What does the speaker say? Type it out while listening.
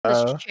this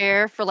Oh.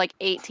 chair for like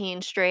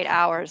 18 straight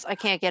hours. I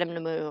can't get him to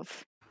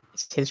move.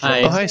 It's his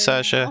Hi. fault. Oh, hi,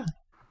 Sasha.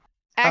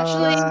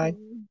 Actually,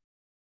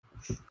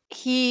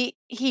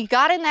 he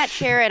got in that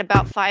chair at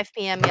about 5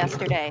 p.m.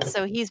 yesterday,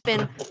 so he's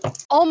been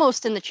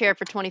almost in the chair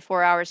for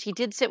 24 hours. He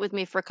did sit with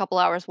me for a couple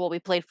hours while we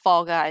played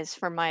Fall Guys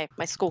for my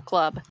school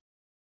club.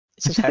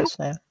 It's his house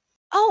now.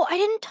 Oh, I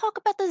didn't talk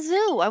about the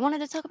zoo. I wanted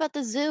to talk about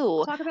the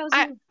zoo. Talk about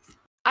zoo.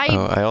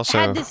 I also,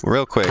 had this...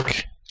 real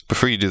quick,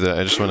 before you do that,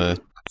 I just want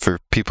to, for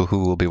people who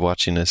will be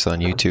watching this on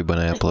YouTube when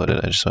I upload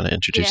it, I just want to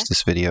introduce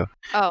this video.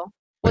 Oh,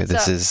 Wait,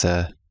 what's this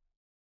up?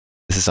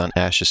 this is on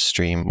Ash's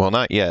stream. Well,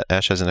 not yet.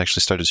 Ash hasn't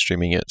actually started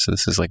streaming yet, so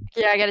this is like...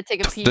 Yeah, I gotta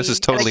take a pee. This is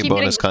totally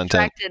bonus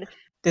content.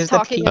 This is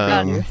Talking the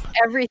about preview.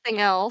 everything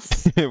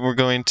else. We're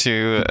going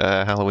to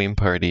a Halloween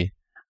party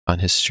on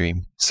his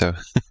stream, so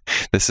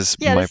this is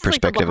Yeah, my this is like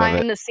perspective the of it.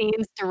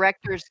 behind-the-scenes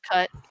director's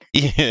cut.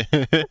 Yeah.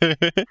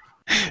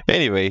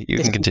 Anyway, you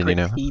This can continue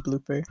now. quick pee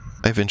blooper.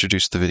 I've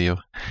introduced the video.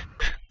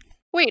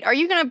 Wait, are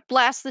you gonna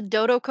blast the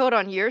dodo code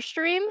on your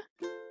stream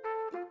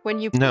when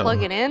you No.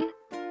 plug it in?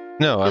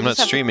 No, I'm You'll not just have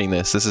to- streaming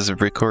this. This is a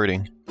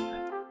recording.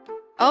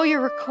 Oh,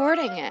 you're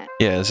recording it.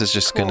 Yeah, this is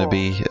just gonna Cool.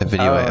 be a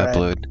video I Alright.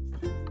 upload.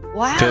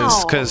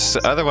 Wow. Because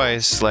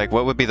otherwise, like,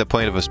 what would be the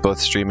point of us both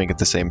streaming at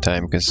the same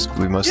time? Because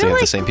we mostly You're have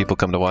the like- same people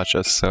come to watch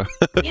us, so...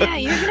 Yeah,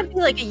 you're gonna be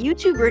like a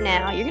YouTuber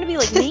now. You're gonna be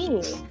like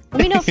me.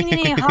 Let me know if you need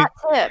any hot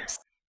tips.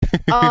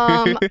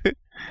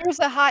 Here's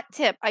a hot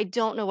tip. I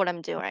don't know what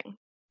I'm doing.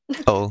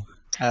 Oh.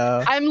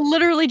 I'm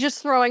literally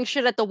just throwing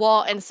shit at the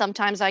wall, and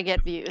sometimes I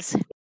get views.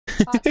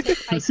 Hot tip,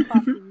 iced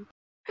coffee.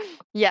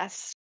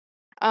 Yes.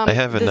 I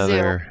have the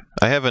zoo.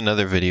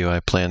 another video I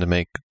plan to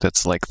make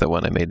that's like the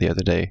one I made the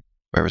other day,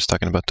 where I was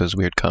talking about those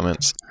weird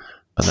comments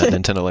on that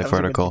Nintendo Life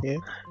That was a good article.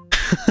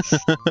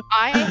 idea.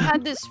 I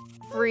had this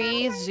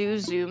free zoo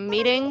Zoom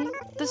meeting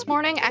this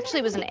morning. Actually,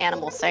 it was an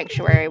animal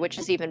sanctuary, which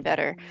is even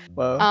better.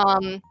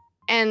 Whoa.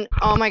 And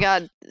oh my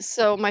god,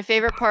 so my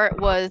favorite part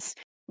was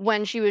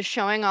when she was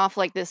showing off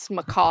like this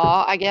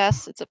macaw, I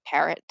guess it's a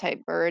parrot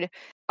type bird.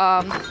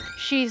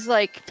 She's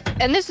like,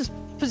 and this is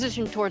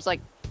positioned towards like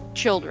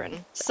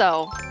children,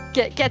 so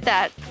get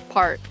that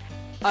part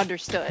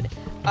understood.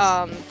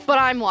 But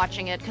I'm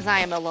watching it because I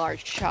am a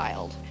large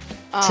child.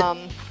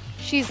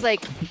 She's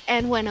like,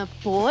 and when a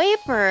boy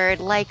bird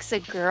likes a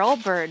girl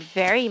bird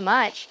very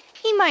much,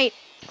 he might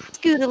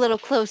scoot a little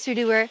closer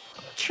to her,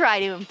 try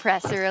to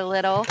impress her a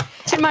little.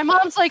 And my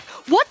mom's like,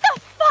 what the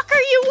fuck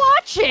are you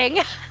watching?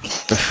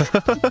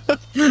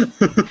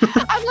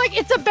 I'm like,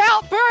 it's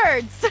about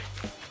birds.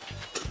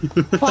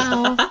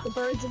 Wow. The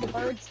birds and the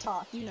birds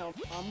talk, you know,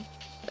 Mom.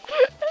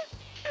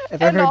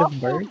 Ever and heard also,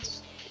 of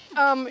birds?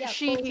 Yeah,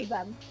 both of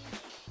them.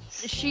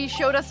 She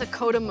showed us a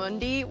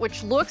coatimundi,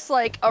 which looks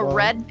like a Whoa.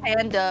 red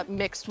panda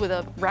mixed with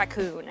a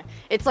raccoon.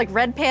 It's like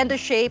red panda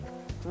shape,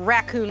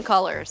 raccoon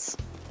colors.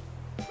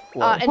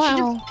 And she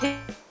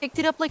just picked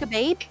it up like a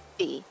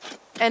baby.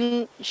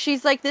 And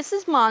she's like, this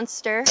is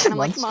Monster. And I'm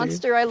like,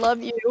 Monster. Monster, I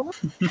love you.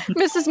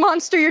 Mrs.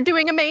 Monster, you're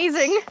doing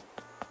amazing.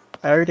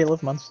 I already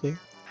love Monster.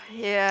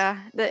 Yeah,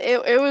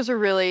 it was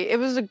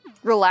a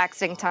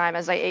relaxing time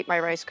as I ate my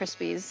Rice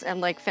Krispies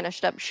and like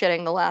finished up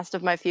shitting the last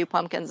of my few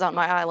pumpkins on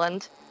my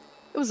island.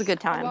 It was a good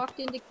I time. walked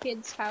into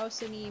Kid's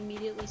house and he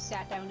immediately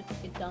sat down to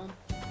take a dump.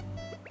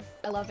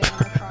 I love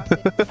Animal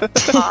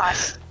Crossing.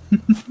 Hot.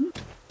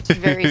 It's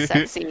very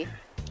sexy.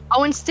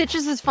 Oh, and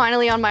Stitches is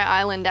finally on my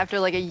island after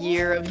like a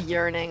year of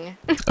yearning.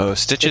 Oh,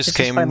 Stitches is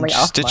finally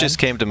offline.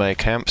 came to my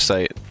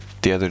campsite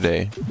the other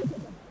day.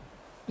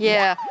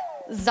 Yeah,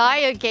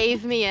 Zaya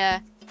gave me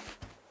a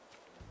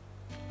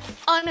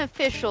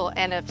unofficial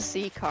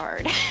NFC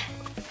card.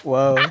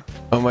 Whoa.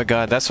 Oh my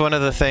god, that's one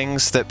of the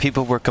things that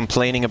people were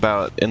complaining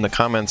about in the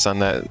comments on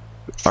that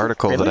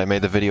article that Really? I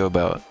made the video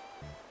about.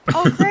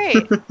 Oh, great.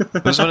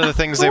 It was one of the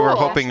things they were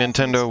Cool. hoping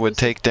Nintendo would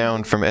take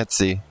down from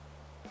Etsy.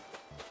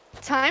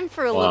 Time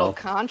for a Wow. little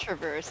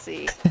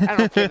controversy. I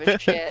don't give a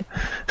shit.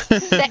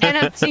 The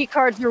NFC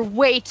cards are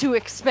way too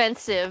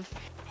expensive,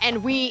 and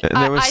there was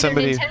either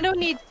somebody- Nintendo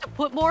needs to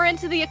put more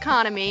into the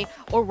economy,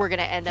 or we're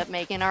gonna end up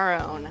making our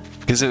own.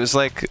 Because it was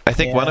like, I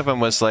think one Yeah. of them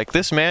was like,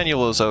 this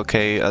manual is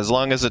okay as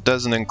long as it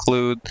doesn't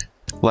include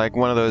like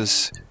one of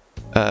those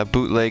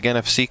bootleg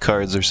NFC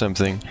cards or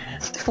something.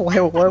 Why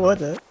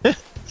was it?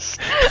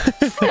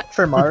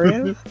 For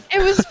Mario?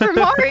 It was for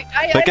Mario.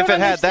 I Like if don't it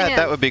had that, understand.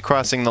 that would be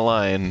crossing the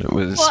line. It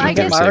was, Well, I You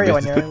get guess- Mario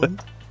on your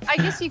island. I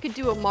guess you could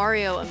do a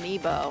Mario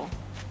amiibo,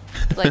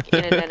 like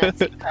in an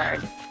NFC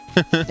card.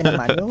 In a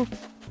manual?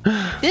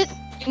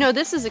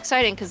 This is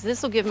exciting because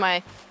this will give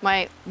my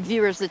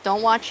viewers that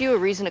don't watch you a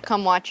reason to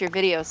come watch your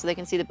video so they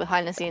can see the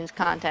behind the scenes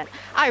content.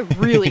 I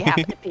really have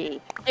to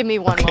pee. Give me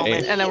one Okay.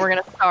 moment and then we're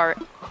gonna start.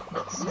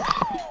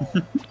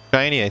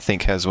 Shiny, I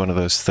think, has one of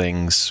those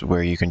things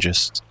where you can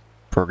just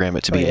program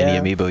it to Oh, be yeah.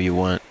 any amiibo you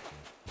want.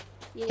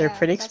 Yeah, They're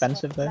pretty that's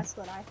expensive, though. That's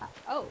what I have.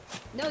 Oh,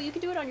 no, you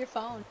can do it on your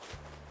phone.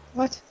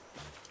 What?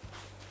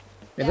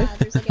 Really? Yeah,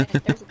 there's like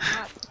there's an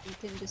app that you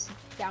can just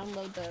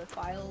download the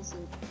files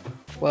and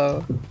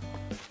Whoa.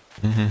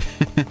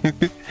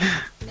 Mhm.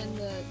 then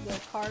the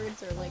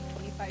cards are like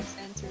 25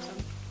 cents or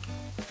something.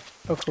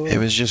 Oh, cool. It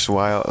was just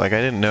wild. Like,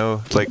 I didn't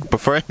know. Like,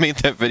 before I made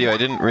that video, I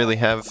didn't really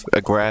have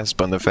a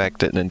grasp on the fact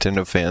that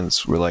Nintendo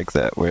fans were like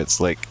that, where it's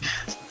like,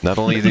 not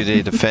only do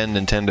they defend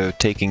Nintendo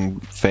taking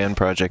fan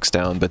projects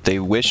down, but they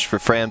wish for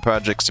fan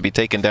projects to be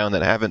taken down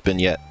that haven't been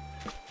yet.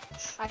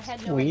 I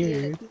had no idea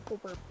Weird. that people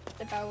were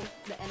about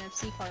the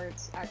NFC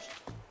cards, actually.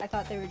 I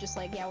thought they were just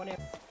like, yeah,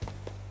 whatever.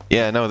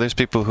 Yeah, no, there's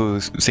people who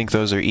think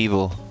those are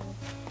evil.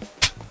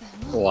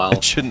 Wow.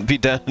 It shouldn't be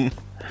done,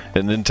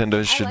 and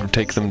Nintendo should like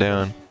take them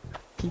down.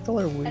 People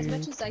are As weird.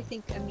 much as I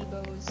think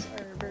amiibos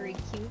are very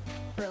cute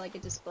for like a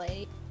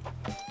display,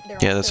 they're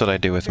Yeah, that's also what I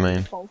do with very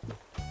mine. bulky.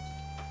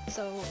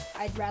 So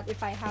I'd rather,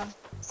 if I have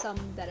some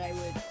that I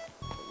would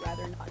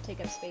rather not take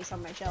up space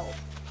on my shelf.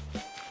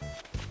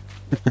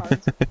 The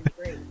cards would be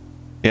great.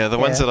 Yeah, the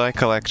ones Yeah. that I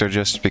collect are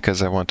just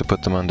because I want to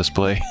put them on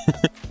display.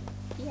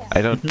 Yeah.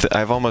 I don't.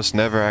 I've almost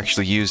never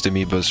actually used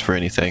amiibos for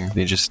anything.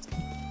 They just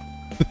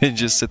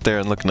sit there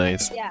and look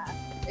nice. Yeah,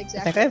 I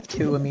exactly. think I have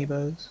 2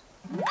 amiibos.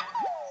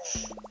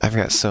 I've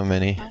got so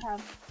many.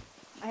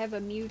 I have a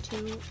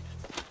Mewtwo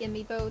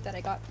amiibo that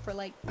I got for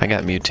like I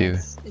got 99 Mewtwo.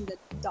 cents in the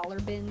dollar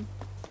bin.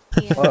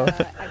 And Whoa.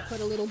 I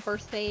put a little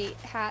birthday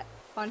hat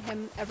on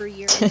him every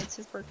year when it's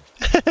his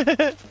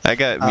birthday. I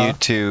got Oh.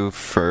 Mewtwo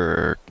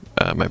for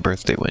my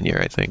birthday one year,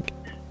 I think.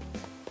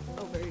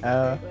 Oh, very good,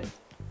 Uh, very good.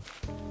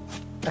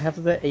 I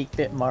have the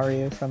 8-bit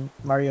Mario from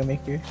Mario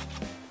Maker.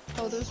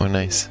 Oh, those Oh, are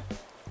nice. cute.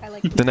 I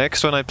like The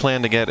next one I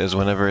plan to get is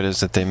whenever it is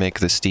that they make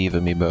the Steve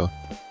amiibo,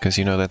 because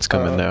you know that's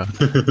coming Oh. now.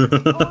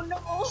 Oh no!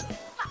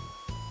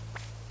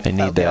 I That'd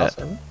need be that.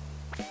 awesome.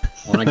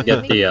 I want to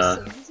get the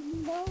Sims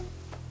amiibo?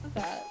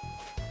 That.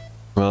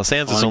 Well,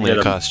 Sans I is wanna only a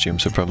get 'em. costume,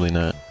 so probably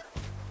not.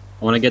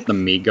 I want to get the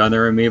Mii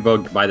Gunner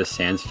amiibo, buy the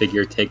Sans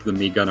figure, take the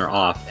Mii Gunner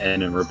off,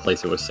 and then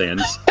replace it with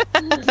Sans.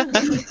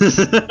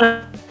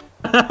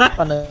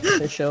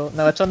 Unofficial.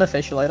 No, it's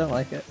unofficial. I don't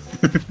like it.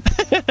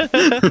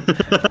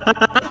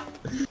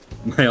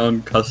 My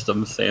own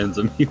custom Sans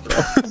amiibo.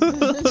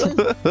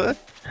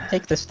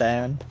 Take this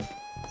down.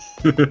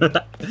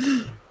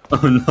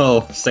 Oh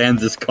no,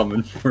 Sans is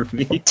coming for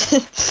me.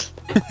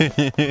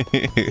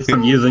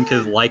 I'm using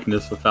his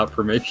likeness without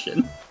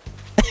permission.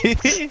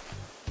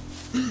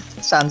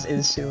 Sans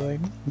is suing.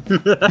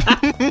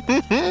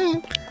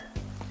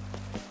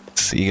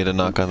 So you get a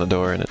knock on the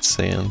door and it's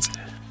Sans.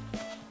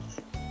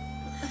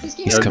 He's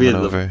He's That would be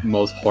coming the over.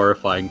 most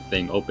horrifying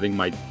thing, opening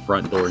my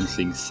front door and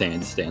seeing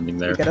Sans standing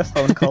there. You get a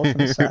phone call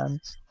from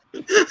Sans.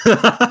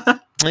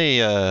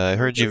 Hey, I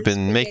heard you've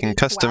been making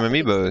custom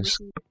amiibos.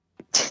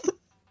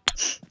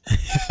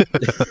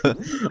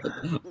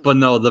 But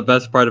no, the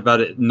best part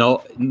about it,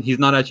 no, he's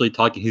not actually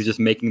talking, he's just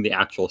making the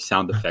actual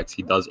sound effects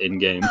he does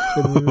in-game.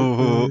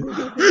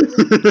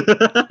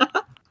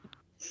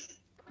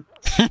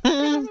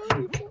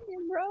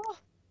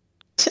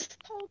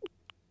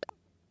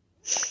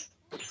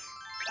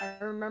 I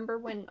remember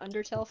when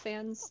Undertale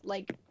fans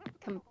like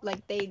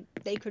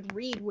they could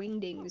read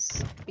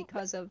Wingdings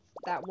because of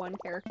that one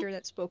character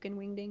that spoke in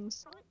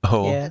Wingdings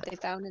Oh, Yeah. that they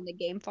found in the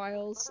game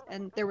files,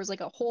 and there was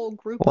like a whole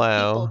group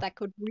Wow. of people that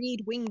could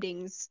read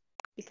Wingdings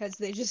because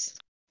they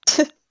just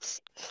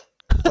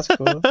That's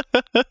cool.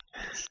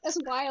 that's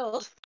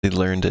wild. they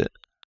learned it.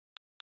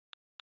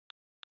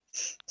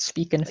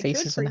 Speak in Like,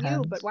 faces good and for you,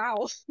 hands. but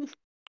wow.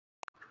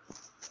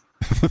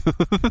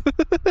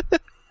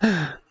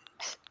 Ah!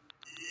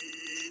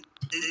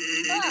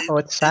 Oh,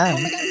 it's Oh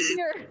Sans. my god, he's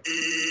here!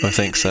 Oh,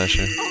 thanks,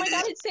 Sasha. Oh my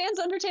god, it's Sans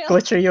Undertale!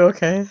 Glitch, are you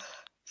okay?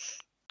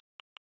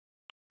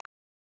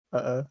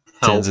 Uh-oh.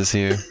 Sans is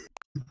here.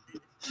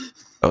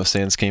 Oh,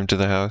 Sans came to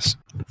the house.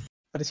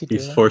 What is he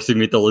He's doing? forcing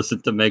me to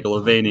listen to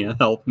Megalovania,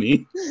 help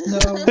me. No,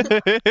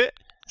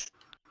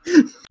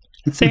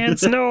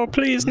 Sans, no,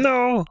 please,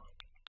 no!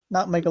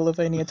 not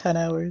Megalovania 10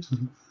 hours.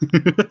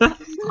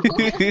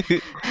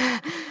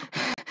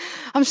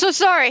 I'm so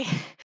sorry.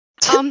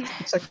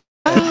 It's like,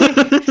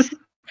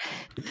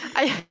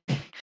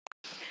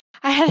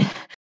 I had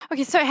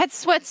okay, so I had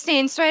sweat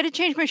stains, so I had to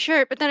change my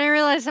shirt, but then I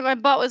realized that my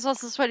butt was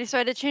also sweaty, so I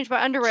had to change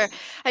my underwear.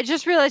 I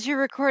just realized you're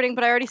recording,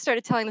 but I already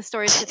started telling the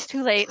story, so it's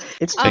too late.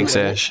 it's Thanks, too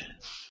Ash.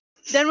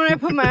 Then when I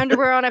put my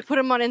underwear on, I put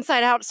them on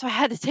inside out, so I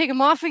had to take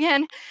them off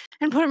again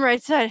and put them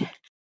right side.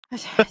 Oh,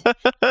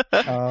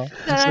 I'm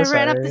Then so I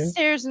ran up the sorry.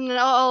 stairs and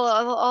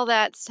all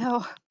that, so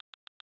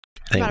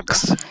I'm out of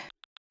Thanks. breath.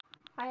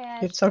 Hi,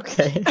 Ash. It's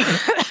okay.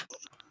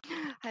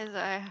 As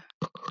I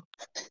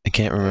I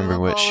can't remember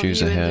love what all of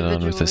shoes you I had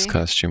on with this individually.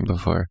 costume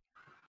before.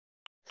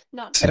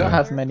 Not I don't So,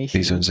 have fair. many shoes.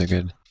 These ones are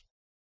good.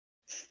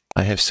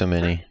 I have so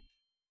many.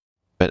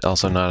 But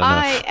also not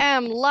I enough.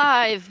 am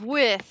live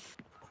with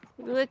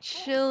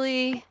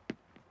Glitchily.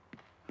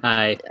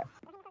 Hi.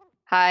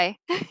 Hi.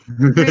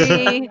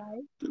 Bree.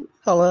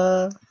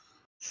 Hello.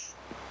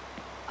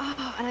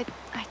 Oh, and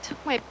I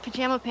took my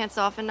pajama pants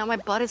off, and now my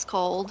butt is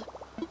cold.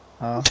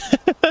 Oh,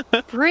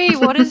 Bree,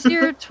 what is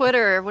your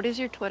Twitter? What is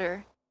your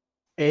Twitter?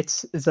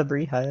 it's the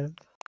Brie Hive.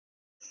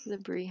 The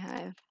Bree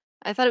Hive.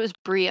 I thought it was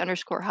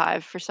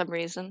Bree_Hive for some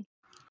reason.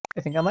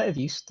 I think I might have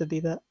used to be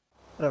that.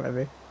 I don't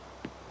remember.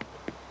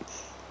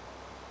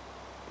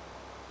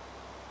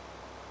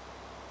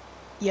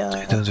 Yeah.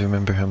 I don't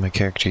remember how my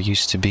character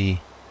used to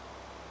be.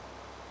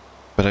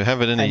 But I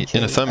have it in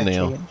a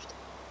thumbnail.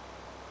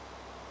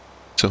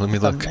 So let me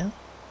look. Thumbnail?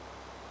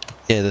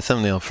 Yeah, the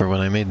thumbnail for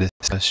when I made this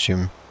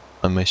costume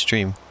on my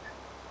stream.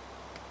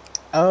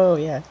 Oh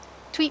yeah.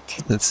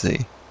 Tweet. Let's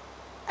see.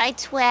 I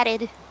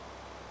twatted.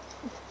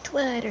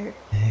 Twitter.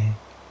 Hey.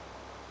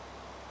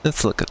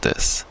 Let's look at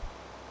this.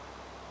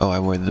 Oh, I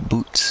wore the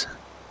boots.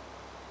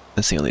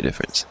 That's the only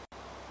difference.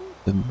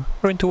 I'm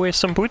going to wear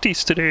some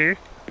booties today.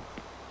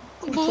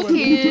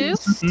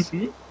 Booties.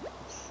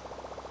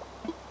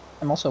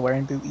 I'm also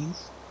wearing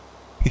booties.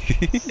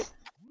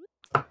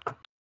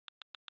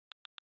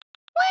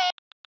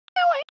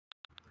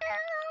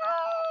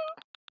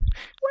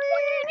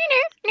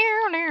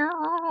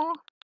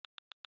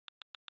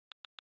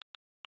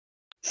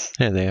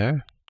 There they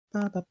are.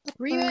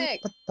 Remix.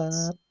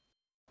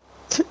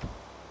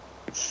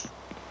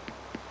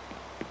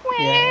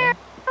 Yeah.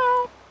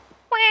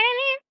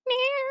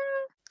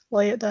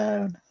 Lay it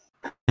down.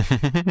 I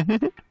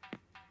have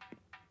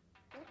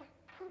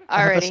a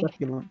Alrighty,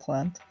 succulent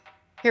plant.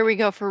 here we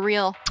go for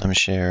real. I'm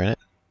sharing it.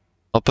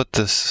 I'll put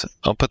this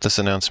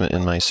announcement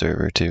in my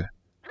server too.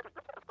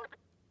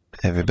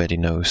 Everybody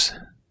knows.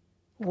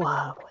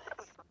 Wow.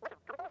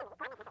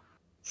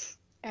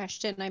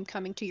 Ashton, I'm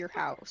coming to your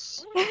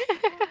house.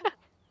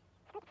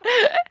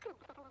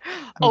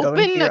 I'm going to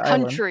Open the your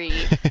island. country.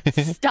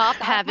 Stop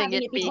having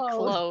having it be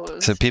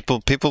closed. So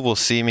people will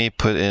see me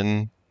put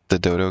in the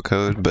dodo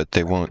code, but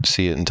they won't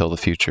see it until the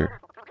future.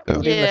 So,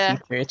 In the Yeah.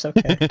 future, it's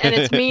okay. And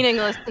it's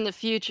meaningless in the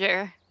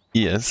future.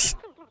 yes.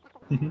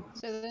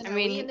 So then, I are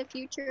mean- we in the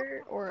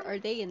future, or are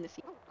they in the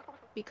future?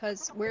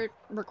 Because we're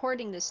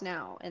recording this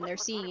now, and they're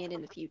seeing it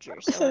in the future.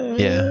 So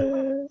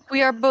Yeah.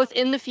 We are both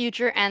in the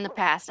future and the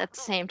past at the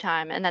same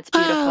time, and that's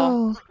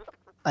beautiful.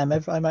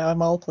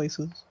 I'm all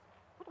places.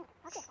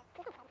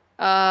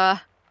 The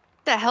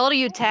hell do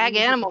you tag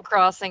Animal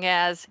Crossing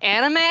as?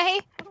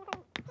 Anime?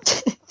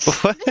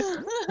 What?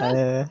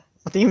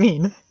 What do you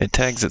mean? It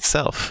tags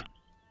itself.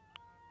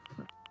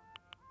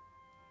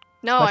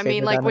 No, my I mean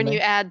favorite like when anime. you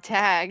add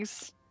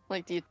tags.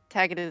 Like, do you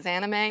tag it as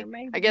anime?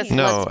 I guess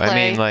No, Let's Play. I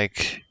mean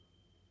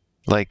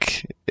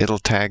like it'll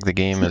tag the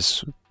game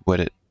as what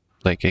it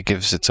it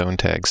gives its own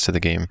tags to the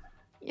game.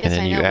 Yes, and then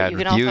I you know, but add you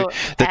can also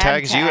the add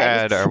tags you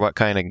add tags. are what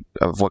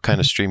kind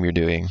of stream you're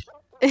doing.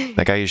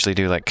 Like I usually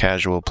do like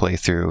casual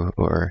playthrough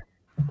or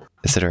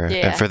etc.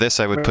 Yeah. And for this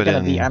I would We're put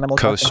gonna be in Animal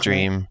Crossing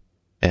co-stream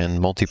and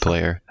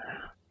multiplayer.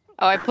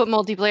 Oh, I put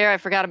multiplayer. I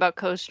forgot about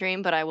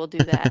co-stream, but I will do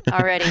that.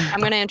 Alrighty, I'm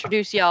gonna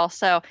introduce y'all.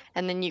 So,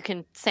 and then you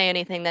can say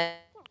anything that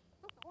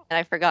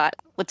I forgot.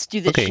 Let's do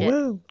this Okay. shit.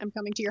 Woo! I'm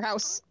coming to your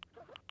house.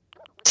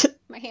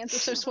 My hands are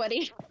so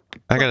sweaty.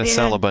 I gotta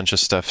sell Man. a bunch of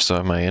stuff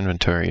so my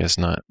inventory is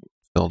not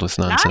filled with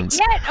Not nonsense.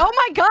 yet. Oh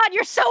my god,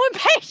 you're so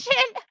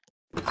impatient.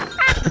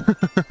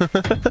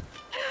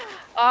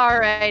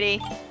 Alrighty.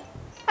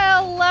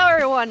 Hello,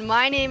 everyone.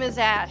 My name is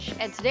Ash,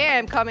 and today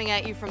I'm coming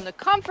at you from the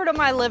comfort of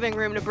my living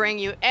room to bring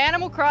you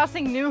Animal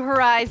Crossing New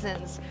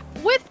Horizons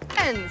with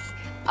friends.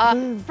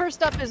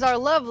 First up is our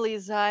lovely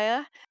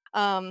Zaya.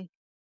 I guess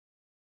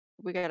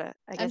we gotta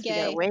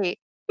gay. wait.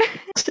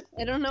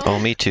 I don't know. Oh,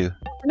 me too.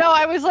 No,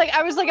 I was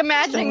like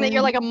imagining that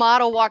you're like a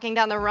model walking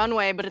down the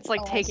runway, but it's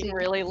like Oh, I taking see.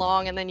 really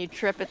long, and then you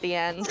trip at the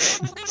end.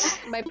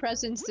 My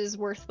presence is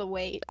worth the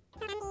wait.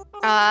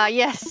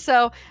 Yes.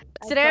 So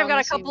I today I've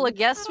got a promise couple you. of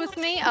guests with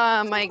me.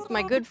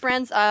 My good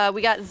friends.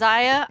 We got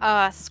Zaya,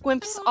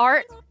 Squimps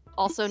Art,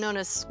 also known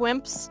as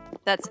Squimps.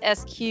 That's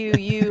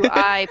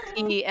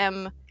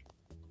SQUIPM.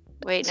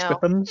 Wait, no.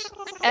 Squippins?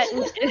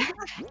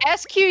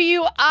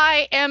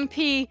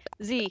 SQUIMPZ.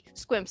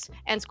 Squimps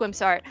and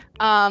Squimps Art.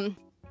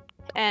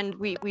 And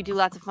we do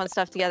lots of fun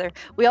stuff together.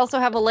 We also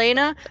have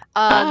Elena,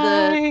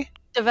 the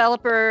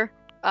developer,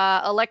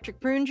 Electric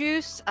Prune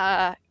Juice,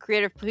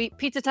 creator of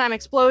Pizza Time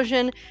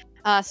Explosion,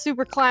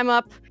 Super Climb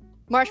Up,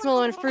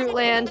 Marshmallow and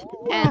Fruitland,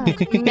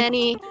 and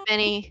many,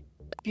 many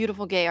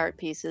beautiful gay art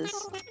pieces.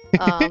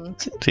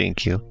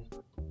 Thank you.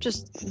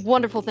 Just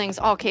wonderful things,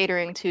 all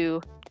catering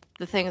to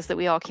the things that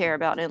we all care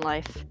about in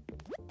life.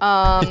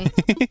 And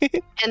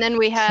then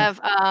we have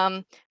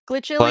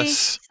Glitchily,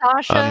 Plus,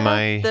 Sasha, on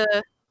my-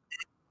 the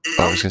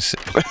I was gonna say.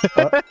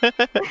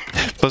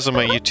 Plus on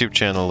my YouTube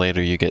channel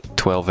later you get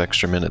 12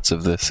 extra minutes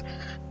of this.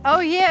 oh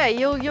yeah,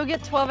 you'll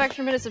get 12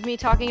 extra minutes of me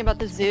talking about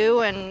the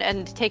zoo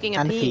and taking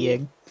a And pee.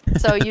 peeing.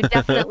 So you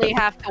definitely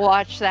have to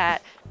watch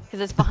that because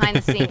it's behind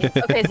the scenes.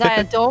 Okay,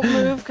 Zaya, don't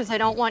move because I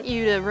don't want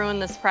you to ruin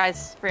the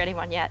surprise for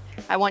anyone yet.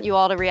 I want you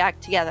all to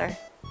react together.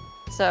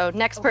 So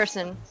next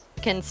person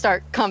can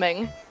start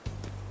coming.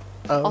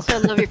 Oh. Also, I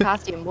love your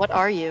costume. What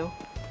are you?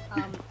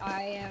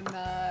 I am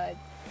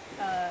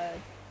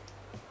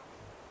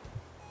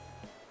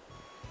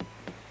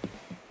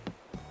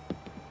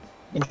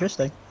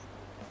Interesting.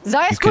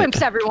 Zaya You could-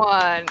 Squimps,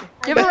 everyone!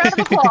 Give a round of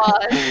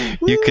applause!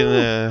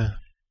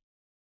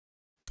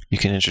 You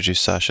can introduce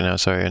Sasha now.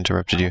 Sorry I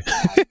interrupted you.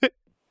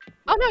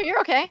 Oh no, you're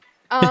okay.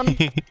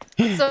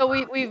 So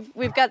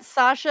we've got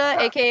Sasha,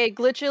 aka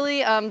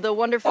Glitchily, the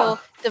wonderful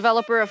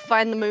developer of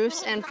Find the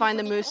Moose and Find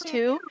the Moose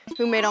 2,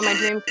 who made all my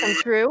dreams come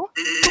true.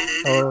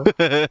 Oh,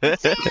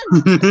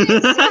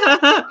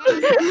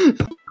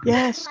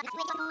 yes.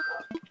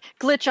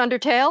 Glitch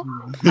Undertale.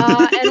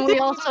 And we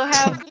also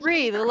have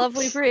Bree, the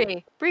lovely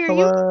Bree. Bree, are you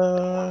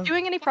Hello.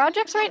 doing any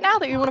projects right now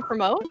that you want to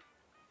promote?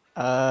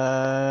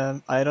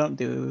 I don't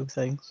do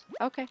things.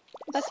 Okay,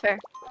 that's fair.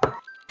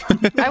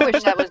 I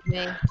wish that was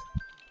me.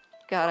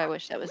 God, I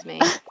wish that was me.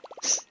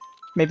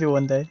 Maybe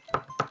one day.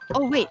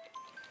 Oh wait,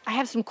 I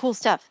have some cool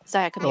stuff.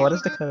 Zaya, come So here. what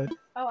is the code?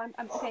 Oh, I'm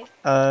okay.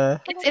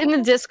 It's in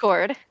the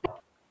Discord.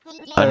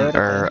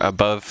 Or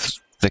above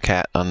the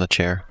cat on the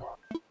chair.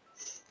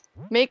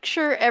 Make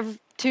sure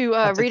to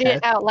That's read okay.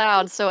 it out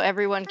loud so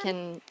everyone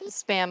can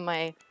spam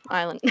my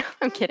island.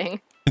 I'm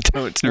kidding.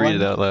 Don't read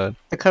it out loud.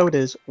 The code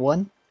is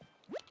 1.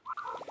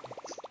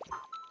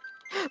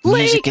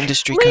 Music Leak!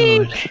 industry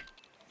Leak! code.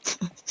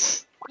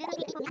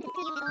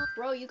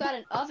 Bro, you got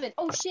an oven.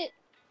 Oh shit.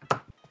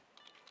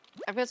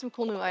 I've got some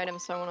cool new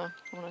items, so I wanna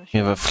show You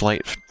have a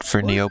flight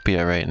for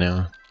Neopia right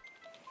now.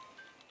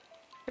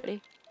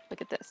 Ready?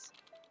 Look at this.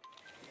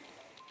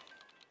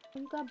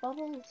 You got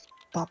bubbles.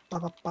 Bop,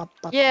 bop, bop, bop,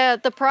 bop. Yeah,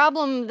 the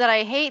problem that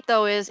I hate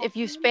though is if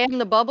you spam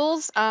the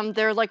bubbles,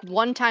 they're like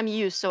one-time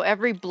use, so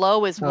every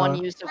blow is one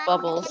use of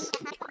bubbles.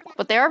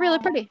 But they are really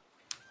pretty.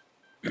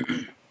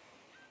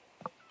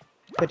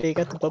 Where do you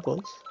get the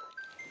bubbles?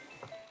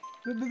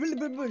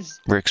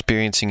 We're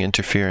experiencing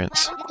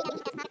interference.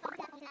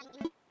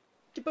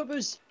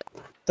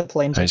 The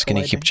planes I'm are just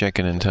gonna keep colliding.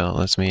 checking until it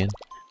lets me in.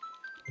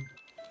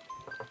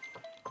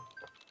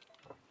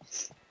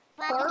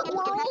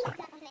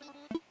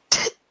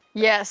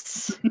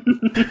 Yes.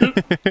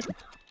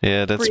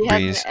 Yeah, that's Bree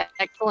has Breeze. an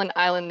excellent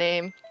island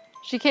name.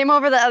 She came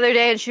over the other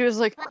day and she was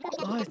like,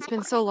 "Oh, it's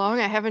been so long.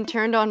 I haven't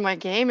turned on my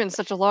game in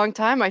such a long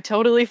time. I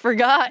totally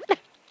forgot."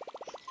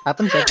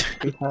 Happens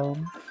every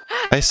time.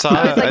 I saw,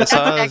 I was like, I "That's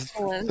saw,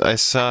 excellent." I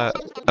saw,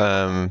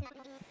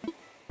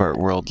 Fart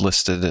World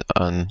listed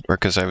on, or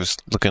because I was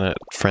looking at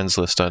friends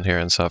list on here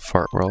and saw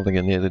Fart World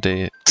again the other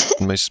day.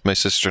 And my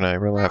sister and I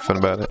were laughing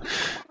about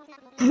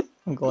it.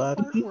 I'm glad.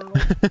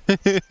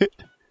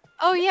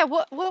 Oh yeah,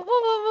 what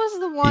was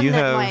the one You that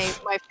have-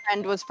 my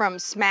friend was from?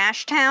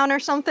 Smash Town or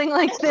something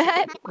like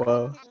that?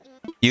 Whoa.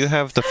 You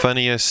have the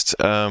funniest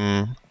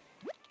town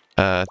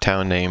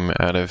name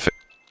out of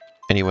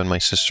anyone my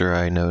sister or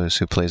I knows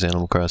who plays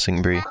Animal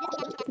Crossing, Bree.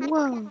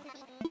 Whoa.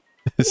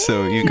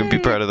 So you can be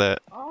proud of that.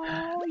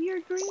 Oh, you're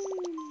green.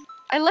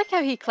 I like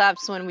how he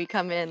claps when we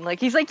come in.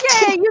 Like he's like,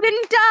 "Yay, you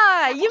didn't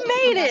die! You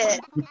made it!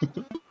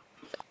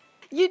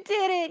 You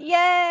did it!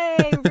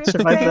 Yay! Rip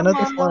Survived another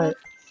Grandma." flight.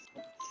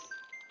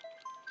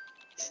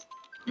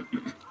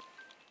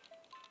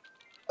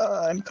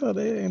 I'm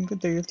coming.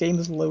 The game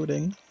is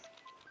loading.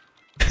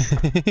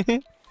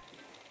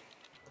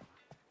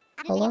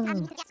 Hello.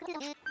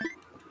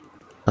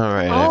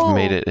 Alright, I've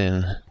made it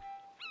in.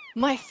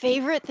 My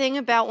favorite thing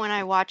about when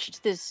I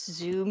watched this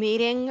zoo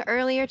meeting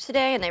earlier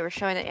today and they were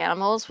showing the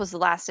animals was the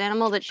last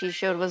animal that she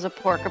showed was a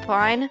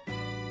porcupine.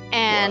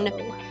 And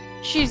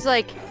she's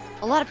like,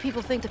 a lot of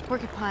people think that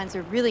porcupines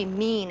are really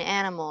mean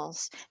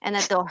animals and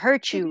that they'll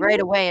hurt you right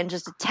away and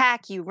just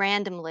attack you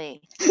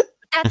randomly.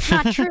 That's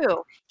not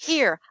true.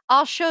 Here,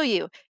 I'll show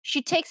you.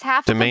 She takes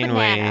half The of a main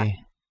banana, way...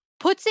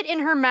 puts it in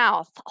her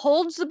mouth,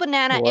 holds the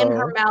banana in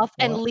her Whoa. mouth,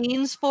 and What?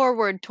 leans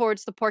forward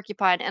towards the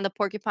porcupine, and the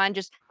porcupine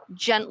just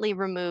gently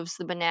removes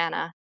the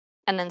banana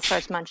and then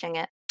starts munching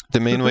it. The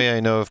main way I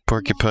know of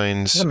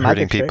porcupines It's a hurting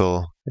magic trick.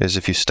 people is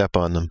if you step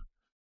on them.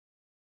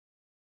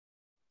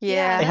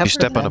 Yeah. They If have you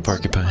step on a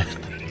defense. porcupine.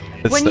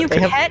 It's When the- you They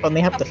have- pet when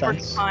they have a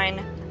defense.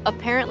 porcupine,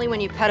 apparently when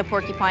you pet a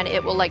porcupine,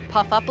 it will like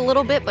puff up a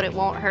little bit, but it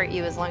won't hurt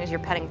you as long as you're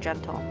petting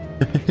gentle.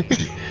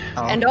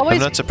 Oh. And always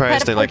I'm not surprised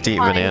pet a they like to eat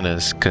porcupine-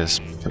 bananas, because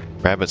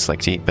rabbits like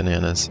to eat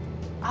bananas.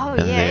 Oh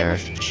and yeah, they're-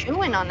 it was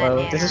chewing on that Whoa,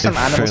 banana. this is They're some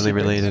animal fairly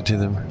secrets. related to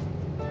them.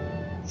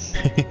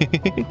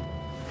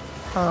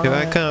 Oh, Here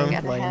I come. We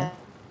gotta Lame.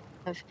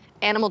 have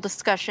animal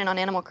discussion on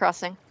Animal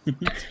Crossing.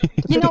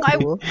 You know,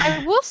 Cool.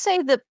 I will say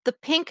that the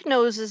pink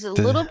nose is a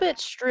little bit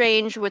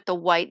strange with the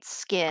white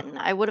skin.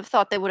 I would have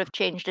thought they would have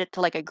changed it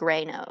to like a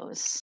gray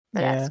nose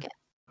for Yeah. that skin.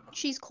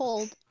 She's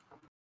cold.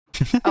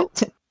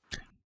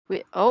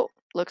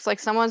 Looks like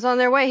someone's on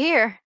their way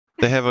here.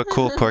 They have a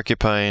cool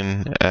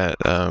porcupine at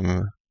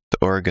the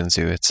Oregon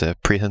Zoo. It's a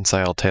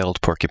prehensile-tailed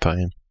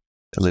porcupine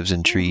that lives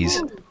in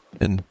trees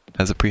and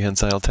has a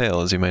prehensile tail,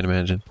 as you might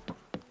imagine.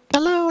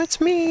 Hello, it's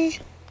me!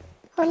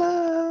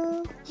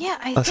 Hello. Yeah,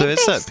 I Oh, think so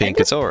it's they not said pink,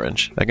 that- it's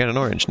orange. I got an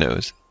orange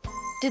nose.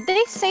 Did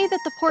they say that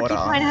the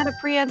porcupine had a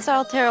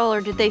prehensile tail,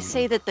 or did they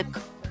say that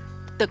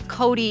the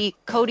Cody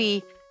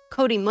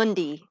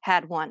Mundi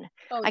had one?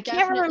 Oh, I can't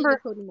definitely the remember-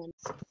 Cody Mundi.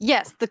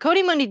 Yes, the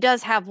Cody Mundi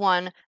does have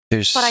one,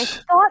 There's but I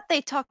thought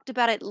they talked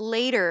about it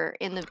later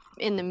in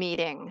the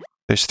meeting.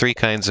 there's three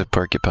kinds of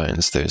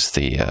porcupines. There's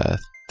the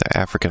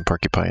African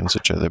porcupines,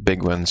 which are the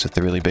big ones with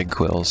the really big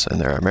quills, and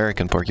there are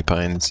American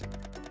porcupines.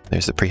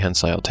 There's the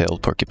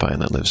prehensile-tailed porcupine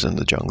that lives in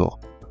the jungle.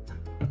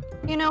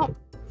 You know,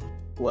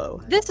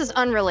 Whoa. this is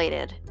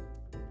unrelated,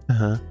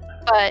 Uh-huh.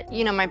 but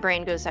you know, my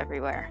brain goes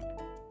everywhere.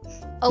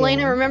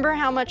 Elena, Yeah. remember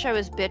how much I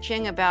was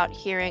bitching about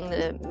hearing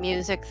the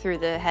music through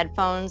the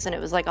headphones and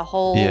it was like a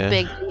whole Yeah.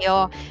 big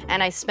deal,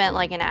 and I spent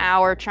like an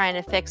hour trying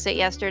to fix it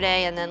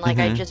yesterday, and then like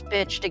I Mhm. just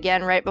bitched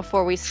again right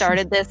before we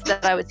started this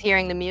that I was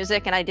hearing the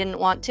music and I didn't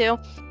want to.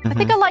 I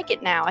think Mhm. I like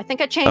it now. I think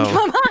I changed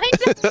Oh. my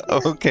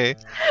mind. Okay.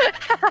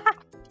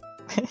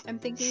 I'm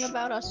thinking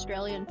about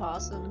Australian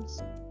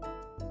possums.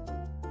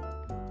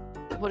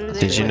 What do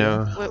they Did you what-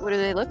 know- what do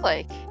they look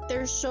like?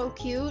 They're so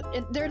cute.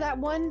 And they're that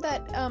one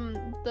that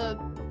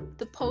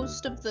the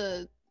post of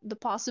the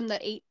possum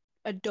that ate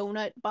a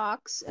donut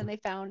box and they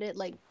found it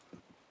like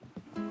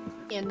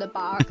in the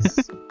box,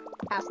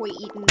 halfway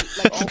eaten,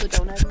 like all the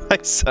donuts. Hi,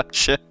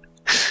 Sasha.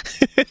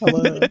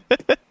 Hello.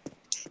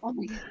 Oh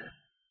my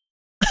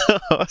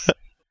god.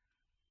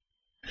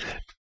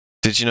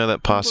 Did you know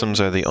that possums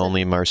are the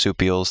only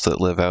marsupials that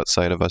live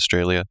outside of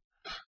Australia?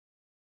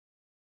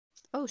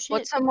 Oh shit.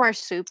 What's a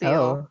marsupial?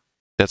 Oh.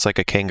 That's like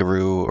a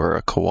kangaroo or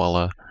a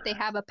koala. They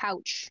have a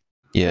pouch.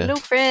 Yeah. Hello,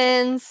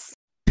 friends.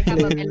 They have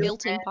a Hello.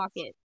 built-in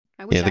pocket.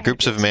 I wish Yeah, I the had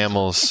groups of built-in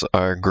mammals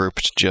are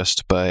grouped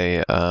just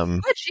by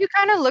Which you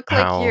kind of look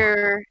How like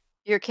your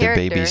their character,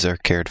 babies are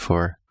cared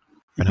for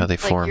and how they like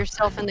form.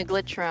 yourself in the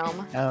glitch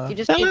realm. Oh. You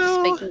just need the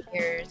Hello. spiky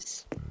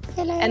ears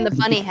Hello. and the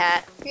bunny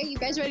hat. Okay, you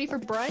guys ready for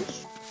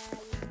brunch?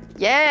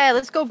 Yeah,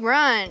 let's go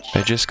brunch.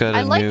 I just got I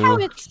a like how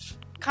new. it's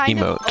kind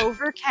emote. of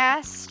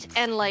overcast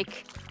and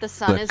like the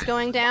sun Look, is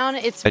going down.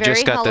 It's I very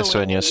just got this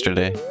one Halloween-y.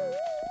 yesterday.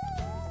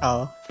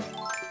 Oh.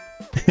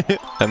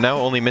 I'm now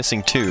only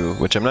missing 2,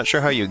 which I'm not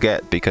sure how you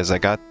get because I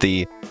got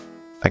the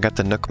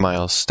Nook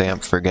Miles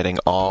stamp for getting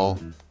all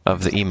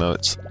of the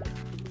emotes,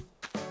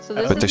 So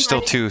this but is there's still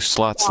my 2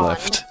 slots one.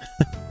 left.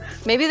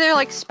 Maybe they're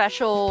like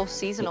special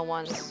seasonal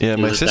ones. Yeah,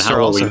 my Is it the sister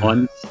Halloween also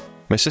ones?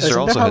 my sister Isn't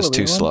also there has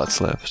 2 Halloween ones?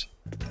 slots left.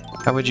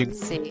 How would you Let's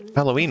see.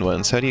 Halloween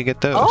ones? How do you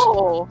get those?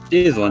 Oh,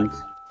 These ones.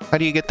 How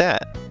do you get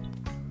that?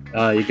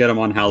 You get them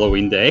on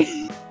Halloween Day.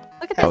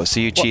 look at this. Oh, so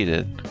you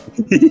cheated.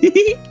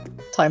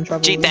 Time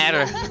travel. Cheat that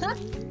or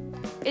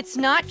It's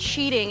not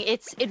cheating.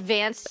 It's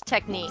advanced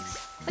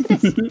techniques. Look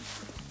at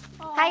this.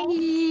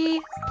 Hi.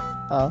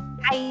 Oh.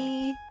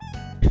 Hi.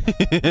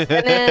 And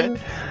then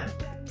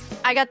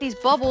I got these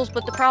bubbles,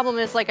 but the problem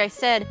is, like I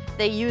said,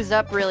 they use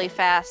up really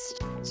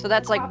fast. So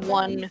that's like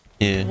one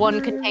Yeah.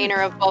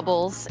 container of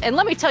bubbles. And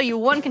let me tell you,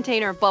 one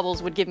container of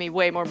bubbles would give me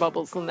way more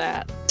bubbles than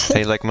that.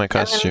 Hey, like my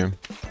costume.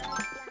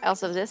 I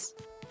also have this.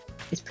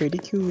 It's pretty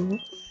cool.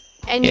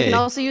 And you can Yay.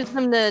 also use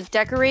them to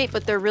decorate,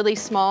 but they're really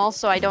small,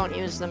 so I don't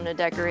use them to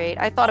decorate.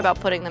 I thought about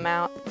putting them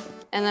out.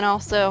 And then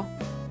also,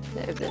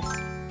 I have this.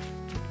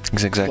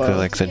 It's exactly Whoa.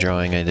 like the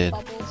drawing I did.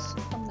 Bubbles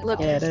from the Look.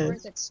 Yeah, it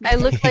dinosaurs is. that I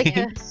look smell like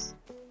a nice.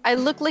 I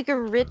look like a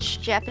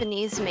rich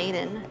Japanese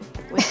maiden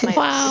with my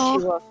Wow.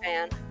 Uchiwa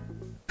fan.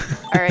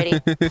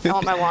 Alrighty, I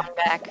want my wand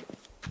back.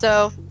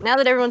 So now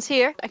that everyone's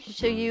here, I can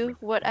show you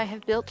what I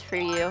have built for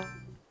you.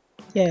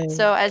 Yay.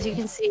 So as you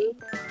can see,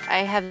 I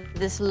have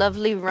this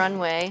lovely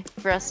runway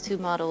for us to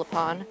model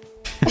upon.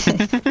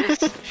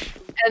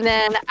 And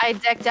then I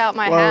decked out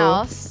my Whoa.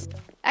 house.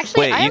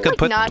 Actually, Wait, I'm you could like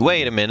put. not.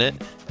 Wait a minute.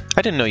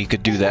 I didn't know you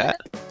could do that.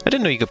 I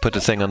didn't know you could put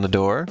the thing on the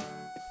door.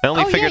 I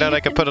only Oh, yeah, figured out you I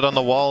could can- put it on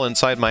the wall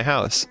inside my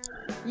house.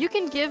 You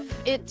can give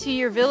it to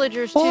your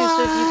villagers too.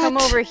 So if you come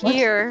What? over What?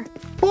 here,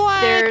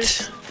 What?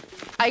 there's.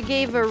 I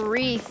gave a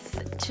wreath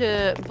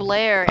to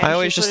Blair. And I she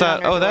always just put it on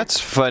thought, her oh, door. that's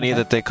funny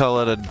that they call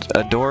it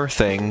a door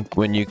thing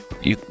when you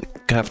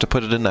have to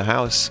put it in the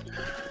house.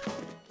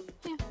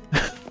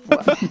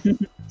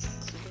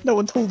 No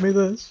one told me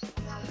this.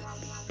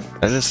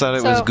 I just thought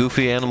it was So-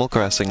 goofy Animal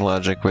Crossing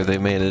logic where they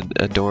made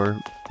a door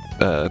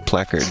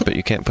placard, but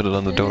you can't put it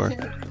on the door.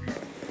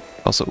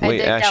 Also, I wait,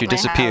 digged Ash, out you my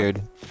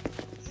disappeared.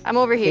 I'm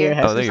over here.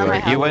 Here, Oh, there you on my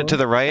are. You house. went to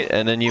the right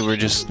and then you were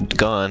just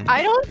gone.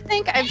 I don't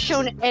think I've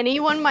shown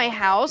anyone my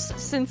house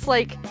since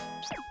like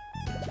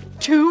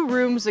 2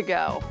 rooms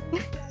ago.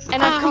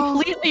 And I've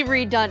completely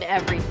redone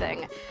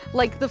everything.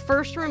 Like the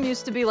first room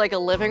used to be like a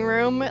living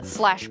room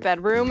 /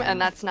 bedroom, and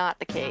that's not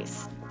the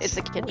case. It's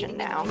a kitchen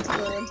now.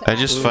 I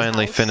just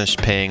finally finished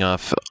paying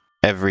off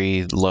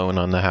every loan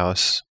on the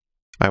house.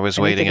 I was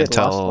I need to waiting get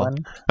lost until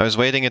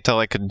one.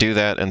 I could do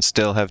that and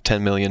still have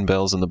 10 million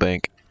bells in the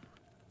bank.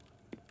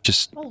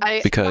 Just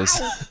I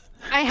because.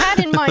 I had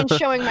in mind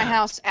showing my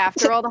house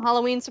after all the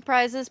Halloween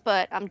surprises,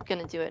 but I'm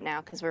gonna do it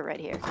now because we're right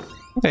here.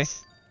 Okay.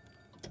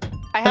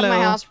 I have my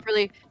Hello. house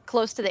really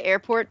close to the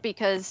airport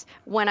because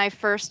when I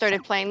first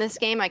started playing this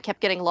game, I kept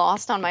getting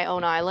lost on my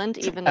own island,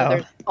 even though Oh.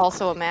 there's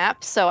also a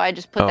map. So I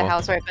just put the Oh.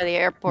 house right by the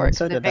airport.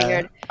 So 'cause I did I.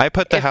 figured, I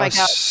put the If I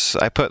house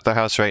I put the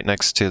house right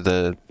next to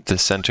the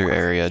center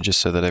area just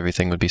so that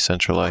everything would be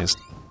centralized.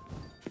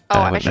 oh,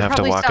 I I wouldn't should have to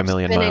probably walk a stop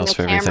million spinning miles the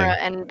for camera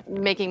everything.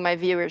 and making my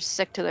viewers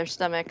sick to their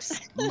stomachs.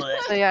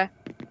 So yeah,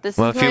 this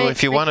Well, is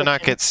if you my want to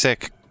not kitchen. get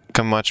sick,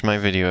 come watch my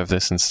video of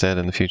this instead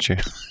in the future.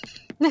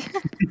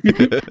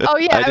 Oh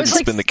yeah, I I, didn't was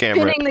like spin the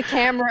camera. spinning the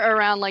camera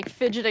around, like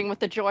fidgeting with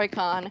the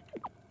Joy-Con.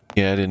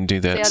 Yeah, I didn't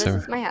do So that, yeah, this so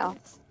is my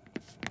house.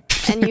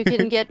 And you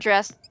can get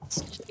dressed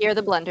dressed near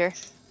the blender.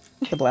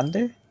 The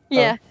blender?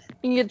 Yeah,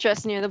 you can get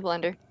dressed near the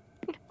blender.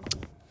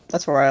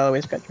 That's where I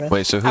always get dressed.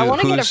 Wait, so I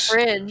want to get a who's...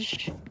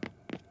 fridge.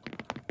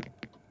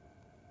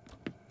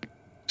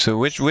 So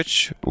which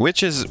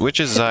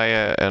is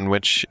Zaya and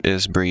which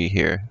is Bree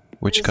here?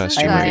 Which This is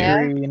costume are you?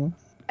 Zaya. Green.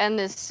 And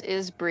this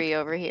is Bree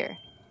over here.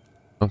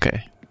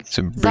 Okay.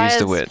 So Bree's Zaya's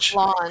the witch.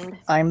 blonde.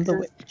 I'm the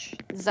witch.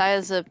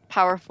 Zaya's a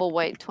powerful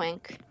white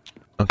twink.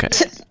 Okay.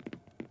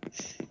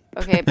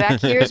 Okay,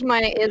 back here is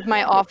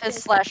my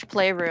office /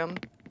 playroom.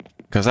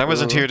 Because I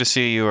wasn't here to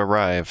see you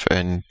arrive,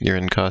 and you're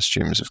in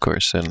costumes, of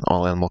course, and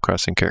all Animal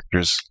Crossing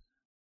characters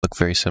look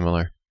very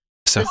similar.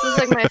 So This is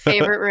like my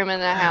favorite room in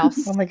the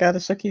house. Oh my god,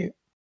 it's so cute.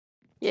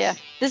 Yeah,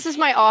 this is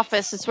my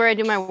office. It's where I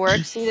do my work.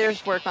 See,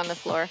 there's work on the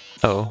floor.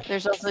 oh.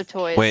 There's also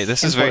toys. Wait,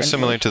 this is very Important.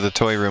 similar to the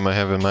toy room I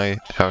have in my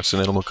house in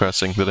Animal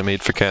Crossing that I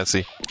made for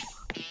Cassie.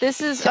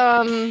 This is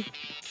I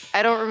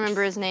don't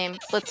remember his name.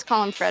 Let's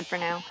call him Fred for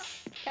now.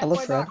 I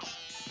love Fred.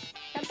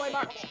 Catboy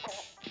box.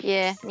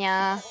 Yeah,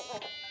 yeah.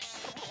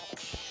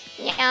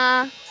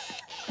 Yeah.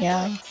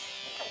 Yeah.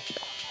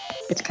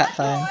 It's cat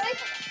time.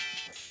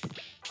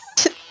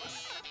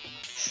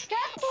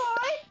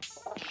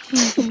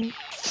 Catboy.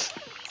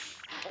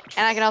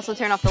 And I can also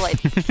turn off the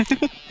lights.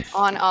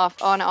 On,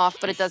 off,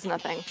 but it does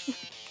nothing.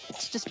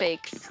 It's just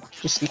fake.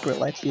 The secret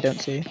lights you don't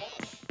see.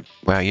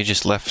 Wow, you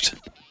just left.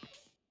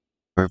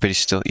 Everybody's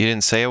still... You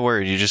didn't say a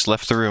word, you just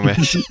left the room,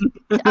 Ash.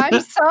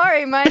 I'm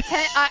sorry,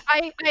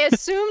 I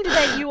assumed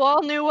that you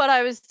all knew what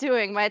I was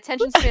doing. My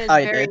attention span is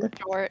I very did.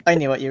 short. I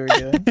knew what you were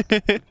doing.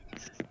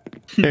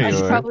 There I you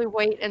should are. probably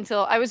wait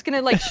until I was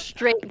gonna like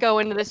straight go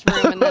into this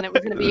room and then it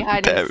was gonna be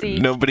hide and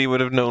seek. Nobody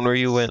would have known where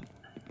you went.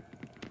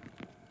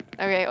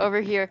 Okay,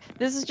 over here.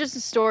 This is just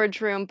a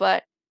storage room,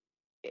 but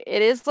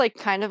it is like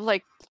kind of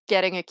like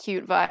getting a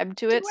cute vibe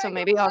to it, so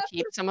maybe I'll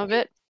keep some of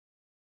it.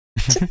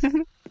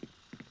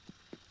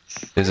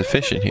 There's a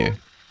fish in here.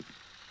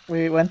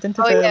 We went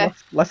into Oh, the yeah.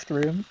 left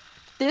room.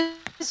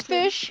 This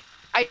fish,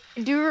 I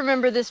do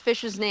remember this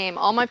fish's name.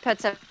 All my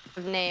pets have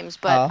names,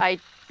 but Oh. I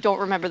don't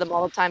remember them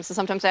all the time, so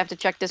sometimes I have to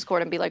check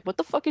Discord and be like, what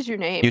the fuck is your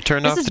name? You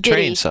turned This off is the train,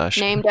 Biddy, Sasha.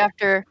 named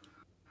after...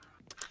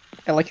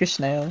 I like your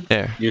snail.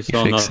 There. You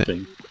saw fix it.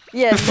 nothing.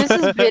 Yeah, this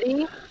is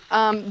Biddy.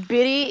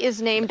 Biddy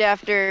is named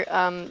after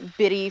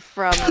Biddy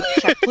from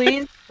Check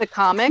Please, the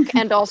comic,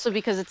 and also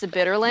because it's a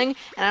bitterling,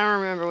 and I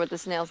don't remember what the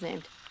snail's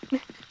named.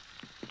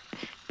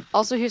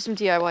 Also, here's some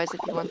DIYs if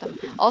you want them.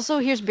 Also,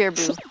 here's Bear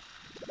Boo.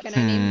 Can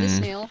I name the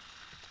snail?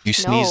 You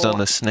sneezed No. on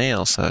the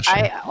snail, Sasha.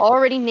 I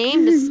already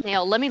named the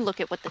snail. Let me look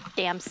at what the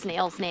damn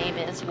snail's name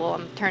is while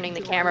I'm turning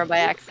the camera by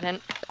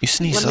accident. You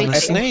sneezed Let on me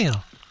the see.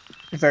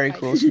 Very snail.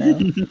 cool snail.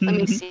 Let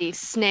me see.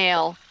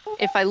 Snail.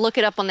 If I look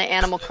it up on the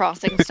Animal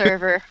Crossing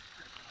server.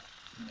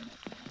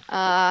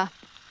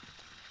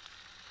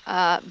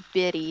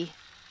 Biddy.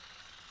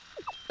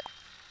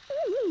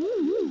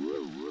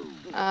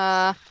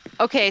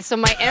 Okay, so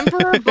my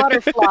Emperor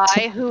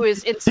Butterfly, who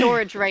is in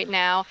storage right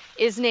now,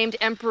 is named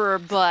Emperor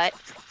Butt.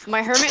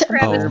 My Hermit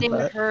Crab Oh. is named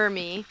Butt.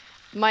 Hermie.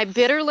 My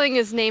Bitterling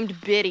is named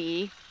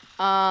Biddy.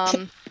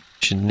 You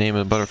should name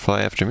a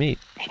butterfly after me.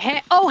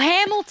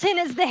 Hamilton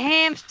is the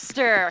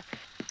hamster.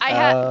 I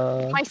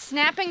have my Uh,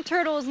 snapping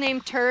turtle is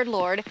named Turd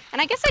Lord,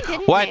 and I guess I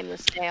didn't What? name the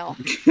snail.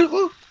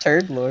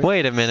 Turd Lord.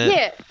 Wait a minute.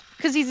 Yeah,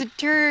 because he's a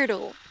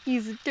turtle.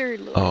 He's a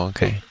turd lord. Oh,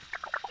 okay.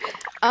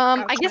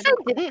 I guess I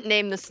didn't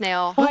name the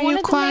snail. Who Why are you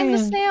wanted to name the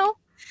crying? snail?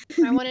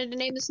 I wanted to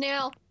name the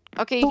snail.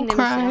 Okay, you can name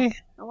the snail.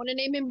 I want to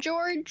name him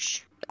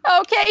George.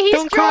 Okay, he's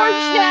Don't George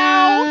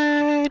now.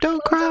 cry.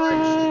 Don't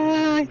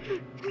cry.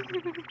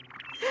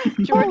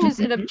 George is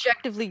an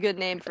objectively good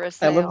name for a I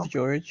snail. love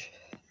George.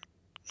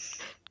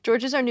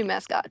 George is our new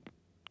mascot.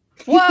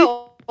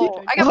 Whoa!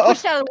 I got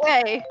pushed out of the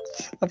way.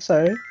 I'm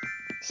sorry.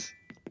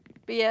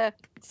 But yeah,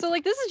 so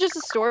like this is just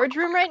a storage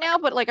room right now,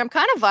 but like I'm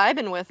kind of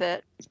vibing with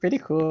it. It's pretty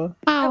cool.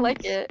 I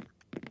like it.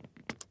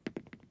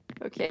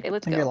 Okay,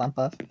 let's Turn your go. lamp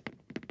off.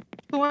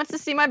 Who wants to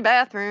see my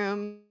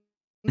bathroom?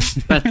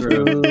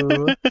 Bathroom.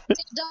 Ooh,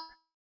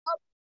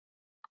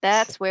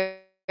 That's where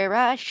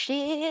I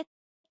shit.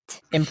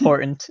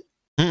 important.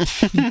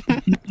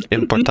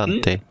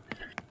 Importante.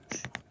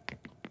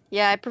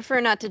 Yeah, I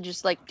prefer not to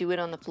just like do it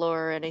on the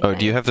floor or anything. Oh,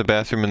 do you have the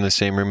bathroom in the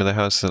same room of the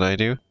house that I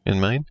do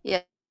in mine?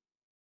 Yes.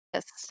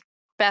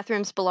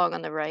 Bathrooms belong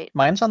on the right.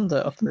 Mine's on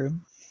the up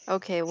room.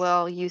 Okay,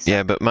 well, you said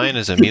Yeah, but mine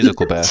is a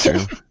musical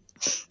bathroom.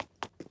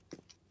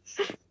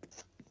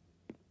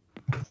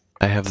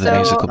 I have the So,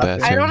 musical I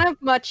bathroom. I don't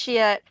have much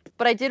yet,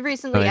 but I did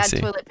recently Oh, I add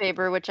see. toilet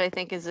paper, which I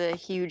think is a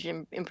huge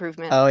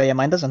improvement. Oh yeah,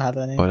 mine doesn't have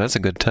any. Oh, that's a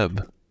good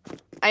tub.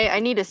 I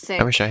need a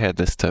sink. I wish I had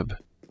this tub.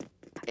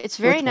 It's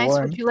very Looks nice.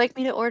 warm. Would you like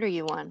me to order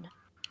you one?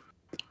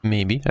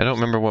 Maybe. I don't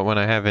remember what one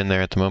I have in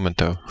there at the moment,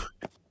 though.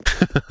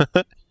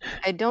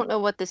 I don't know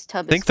what this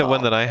tub I think is the one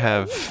called. that I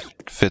have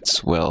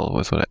fits well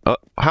with what I... Oh,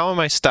 how am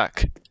I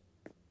stuck?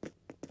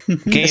 Game,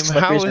 The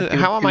slippers are too-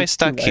 how am I too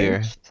stuck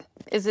here? large.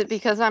 Is it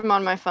because I'm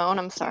on my phone?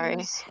 I'm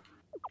sorry.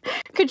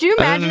 Could you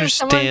I don't imagine if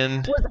someone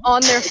understand. was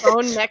on their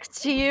phone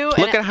next to you? Look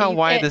and at how you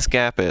wide can't- this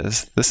gap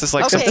is. This is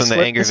like Okay. something the Slip-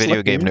 angry the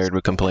video game slippers. nerd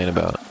would complain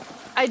about.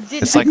 I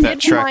did. It's like I that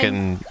did truck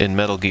find, in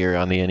Metal Gear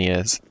on the E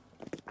NES.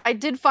 I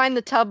did find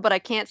the tub, but I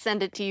can't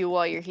send it to you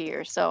while you're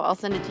here, so I'll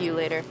send it to you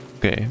later.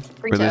 Okay,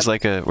 Free where there's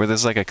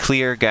tub. like a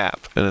clear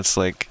gap, and it's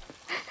like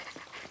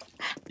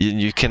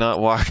you cannot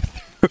walk.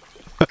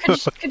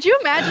 Could you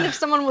imagine if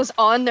someone was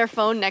on their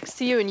phone next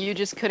to you and you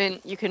just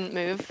couldn't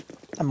move?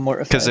 I'm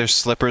mortified. Because there's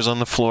slippers on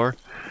the floor.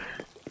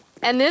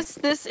 And this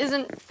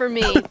isn't for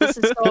me. This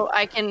is so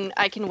I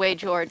can weigh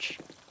George.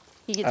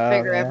 He gets Oh,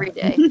 bigger yeah. every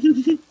day.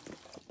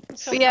 I'm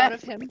so But yeah. proud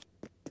of him.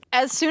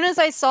 As soon as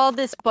I saw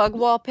this bug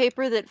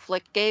wallpaper that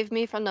Flick gave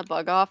me from the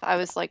bug off, I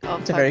was like, oh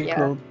It's a fuck very yeah.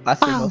 cool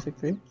bathroom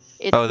wallpaper.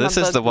 It's Oh, my this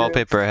is bug the groove.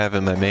 wallpaper I have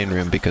in my main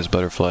room because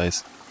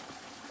butterflies.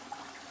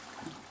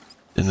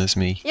 And this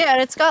me. Yeah,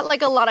 and it's got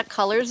like a lot of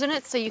colors in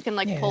it, so you can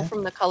like pull Yeah.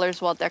 from the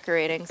colors while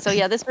decorating. So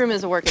yeah, this room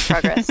is a work in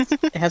progress.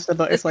 It has the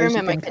butterflies room you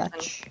in my can kitchen.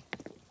 catch.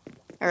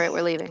 All right,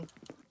 we're leaving.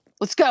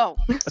 Let's go.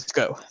 Let's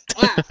go.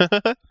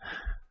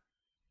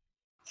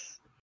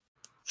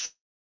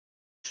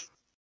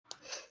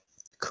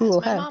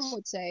 Cool My hats. mom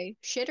would say,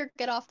 "Shit or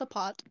get off the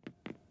pot."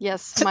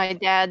 Yes, my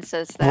dad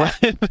says that.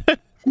 What?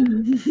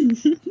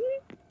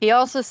 He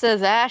also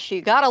says, Ash,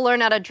 you gotta learn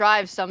how to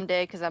drive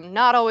someday, because I'm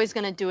not always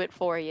gonna do it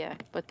for you.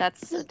 But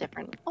that's a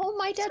different. Oh,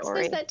 my dad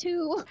Sorry. says that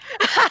too.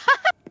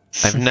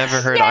 I've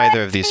never heard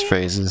either of these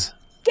phrases.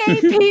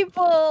 Gay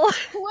people.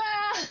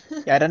 Wow.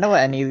 Yeah, I don't know what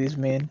any of these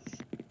mean.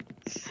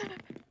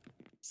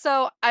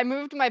 So I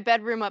moved my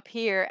bedroom up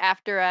here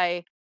after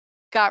I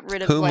got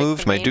rid of Who like,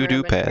 moved the my main doo-doo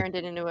room and pad? turned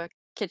it into a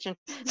kitchen.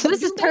 So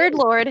this is Turd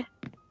Lord.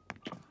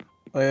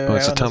 Wait, Oh,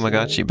 it's a I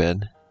wanna see Tamagotchi it.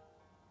 bed.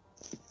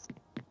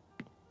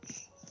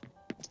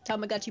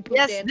 Tamagotchi poop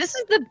Yes, dance. this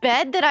is the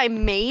bed that I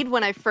made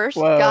when I first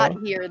Whoa. got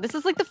here. This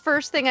is like the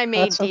first thing I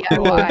made That's so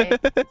DIY.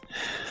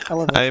 I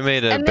love it. I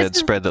made a And this is-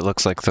 bedspread that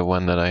looks like the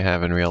one that I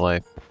have in real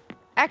life.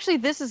 Actually,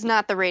 this is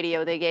not the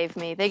radio they gave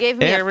me. They gave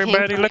me Hey a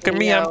everybody, pink look at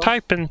me, I'm radio.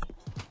 typing.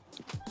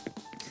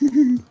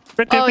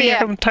 Look at Oh, me, yeah.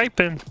 I'm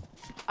typing.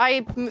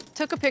 I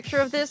took a picture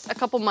of this a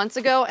couple months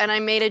ago, and I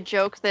made a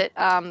joke that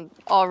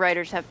all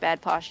writers have bad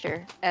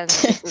posture, and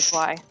this is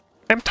why.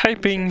 I'm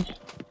typing.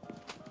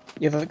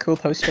 You have a cool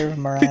poster of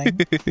meringue.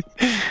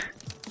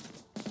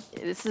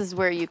 This is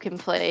where you can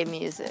play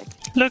music.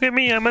 Look at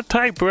me, I'm a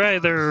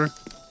typewriter.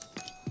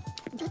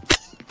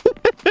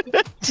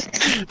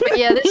 But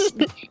yeah,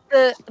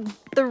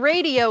 the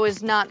radio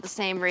is not the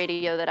same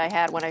radio that I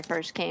had when I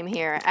first came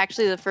here.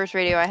 Actually, the first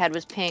radio I had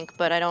was pink,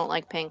 but I don't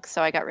like pink,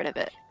 so I got rid of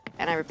it.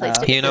 And I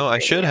replaced it You with know, this I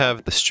should radio.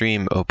 have the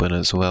stream open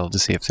as well to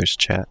see if there's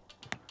chat.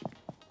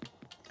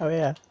 Oh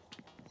yeah.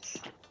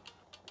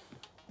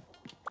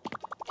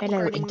 Hello,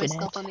 Burning internet.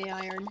 myself on the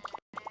iron.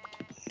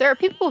 There are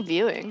people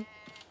viewing.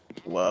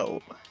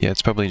 Whoa. Yeah,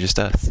 it's probably just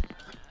us.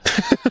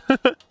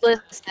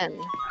 Listen.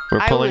 We're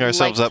I pulling would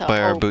ourselves like up to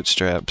by our hope-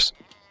 bootstraps.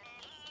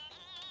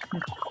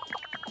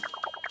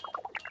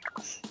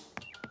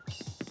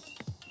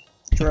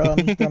 Drum,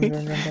 drum, drum,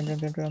 drum, drum, drum,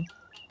 drum, drum.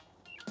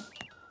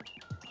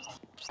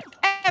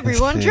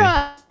 Everyone see.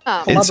 drum!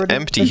 It's Collaborative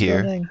empty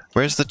here. drumming.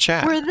 Where's the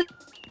chat? We're the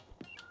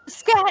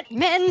scat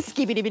men.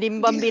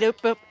 Skibidi bum beat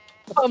up.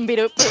 Bum beat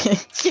up.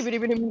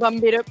 Skibidi bum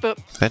beat up.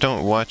 I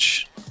don't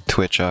watch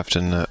Twitch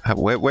often.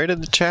 Where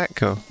did the chat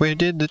go? Where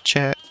did the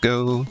chat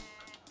go?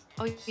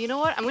 Oh, you know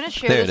what? I'm gonna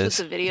share There it this is.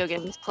 with the video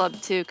games club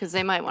too, because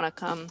they might want to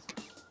come.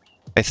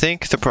 I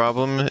think the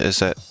problem is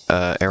that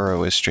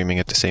Arrow is streaming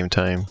at the same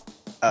time,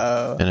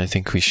 Oh. and I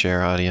think we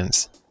share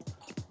audience.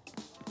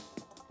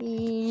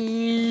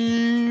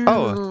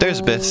 Oh,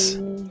 there's Biss.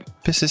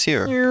 Biss is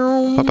here.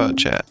 Pop out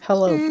chat.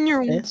 Hello,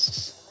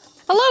 Biss.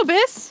 Hello,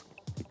 Biss.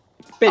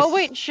 Biss. Oh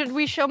wait, should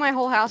we show my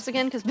whole house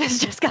again? Because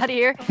Biss just got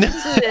here. This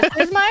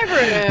is my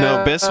room.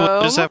 No, Biss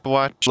will just have to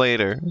watch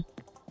later.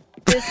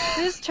 This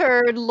is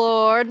Turd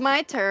Lord,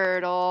 my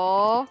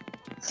turtle.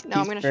 No, I'm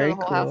He's gonna show very the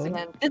whole house cool.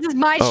 again. This is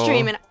my Oh.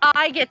 stream, and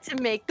I get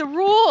to make the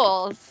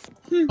rules.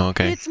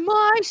 Okay. It's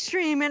my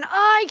stream, and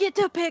I get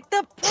to pick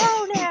the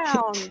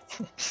pronouns.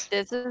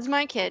 This is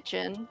my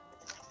kitchen.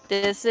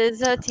 This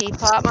is a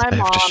teapot my I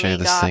have to share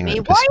mommy this got thing me.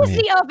 that Why Biss is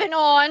made. the oven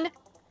on?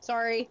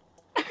 Sorry.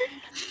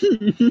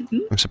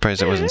 I'm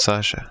surprised it wasn't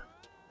Sasha.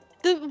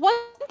 The one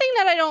thing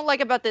that I don't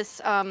like about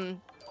this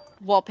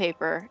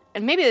wallpaper,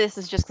 and maybe this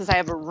is just because I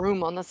have a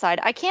room on the side,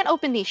 I can't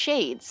open these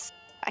shades.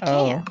 I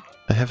Oh. can't.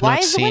 I have Why not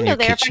is the seen window your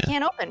there if I kitchen.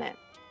 can't open it?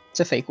 It's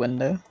a fake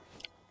window.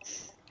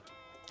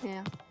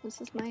 Yeah,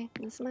 this is my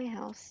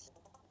house.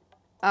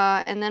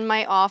 And then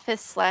my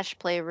office /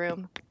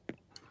 playroom.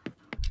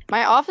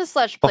 My office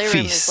 /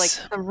 playroom is like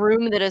Office. the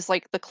room that is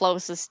like the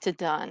closest to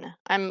done.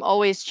 I'm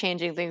always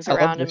changing things I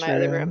love around in this my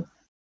other room. room.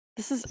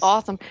 This is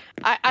awesome.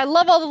 I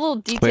love all the little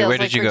details. where like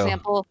did you for go?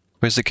 example,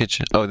 Where's the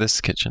kitchen? Oh, this is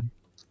the kitchen.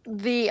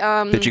 the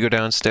Did you go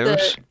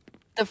downstairs?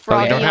 the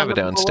froggy don't have on it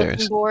the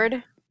downstairs. bulletin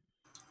board.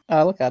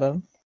 Oh, look at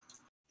him.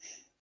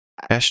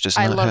 Ash does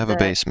I not love have a that.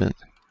 basement.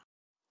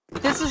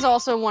 This is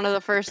also one of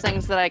the first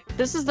things that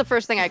this is the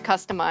first thing I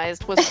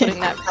customized was putting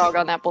that frog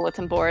on that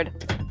bulletin board.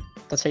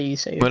 That's how you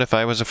say it. What if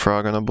I was a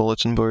frog on a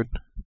bulletin board?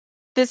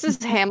 This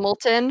is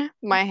Hamilton,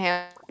 my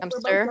We're both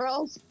hamster.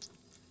 girls.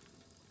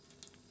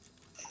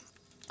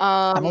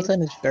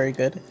 Hamilton is very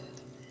good.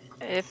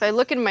 If I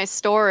look in my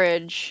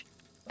storage,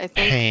 I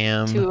think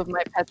Ham. 2 of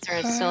my pets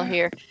are still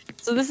here.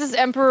 So this is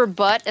Emperor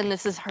Butt, and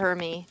this is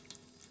Hermie,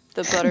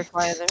 the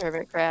butterfly and the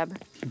hermit crab.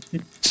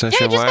 Sasha,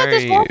 Yeah, I just why got are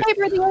this you...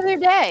 wallpaper the other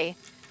day.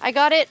 I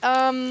got it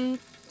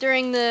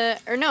during the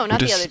not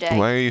the other day.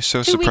 Why are you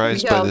so 2 weeks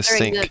surprised ago by this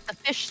during sink? the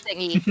fish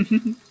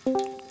thingy.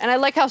 And I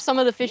like how some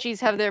of the fishies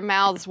have their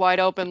mouths wide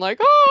open, like,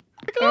 oh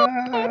my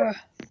god.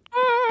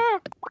 ah."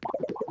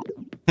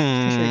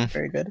 It's Hmm. really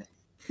very good.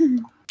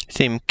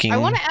 Thinking. I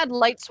want to add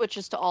light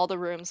switches to all the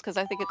rooms because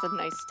I think it's a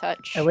nice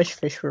touch. I wish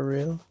fish were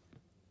real.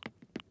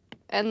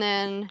 And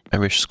then I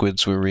wish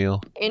squids were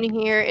real. in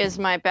here is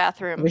my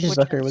bathroom, I wish which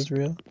Zucker is was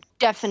real.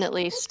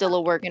 definitely still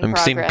a work in I'm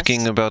progress.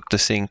 thinking about the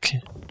sink.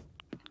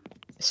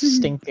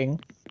 Stinking.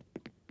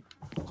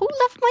 Who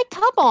left my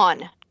tub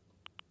on?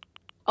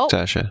 Oh,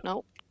 Sasha.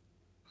 no.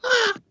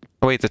 Oh,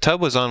 wait, the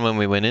tub was on when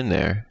we went in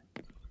there.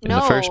 In No,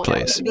 the first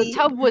place. the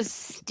tub was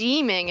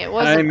steaming. It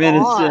wasn't I'm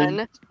innocent.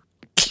 on.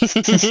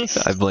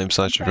 I blame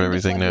Sasha for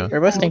everything now. We're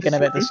both thinking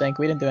about the sink.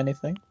 We didn't do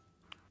anything.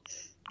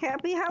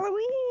 Happy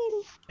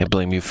Halloween! I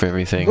blame you for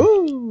everything.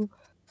 Woo!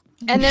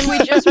 And then we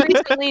just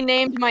recently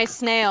named my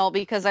snail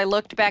because I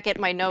looked back at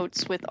my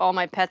notes with all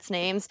my pets'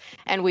 names,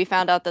 and we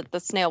found out that the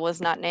snail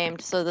was not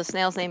named. So the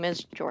snail's name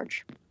is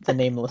George. The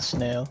nameless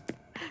snail.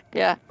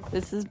 Yeah,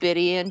 this is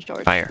Biddy and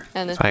George. Fire.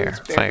 And this Fire. is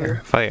Bear Fire. Boo.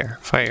 Fire.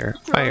 Fire.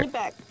 Fire.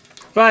 Back.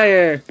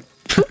 Fire!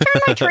 Who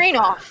turned my train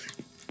off?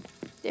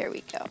 There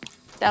we go.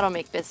 That'll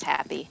make this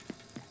happy.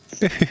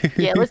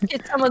 Yeah, let's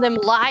get some of them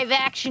live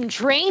action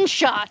train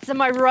shots,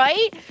 am I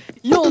right?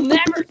 You'll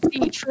never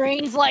see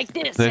trains like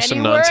this There's some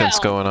anywhere nonsense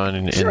else. going on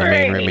in the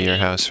main room of your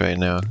house right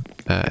now,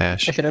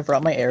 Ash. I should have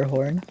brought my air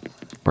horn.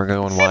 We're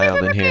going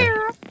wild in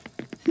here.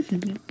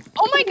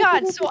 Oh my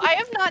god, so I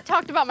have not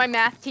talked about my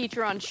math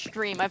teacher on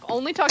stream. I've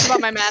only talked about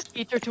my math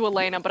teacher to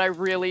Elena, but I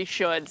really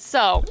should.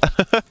 So,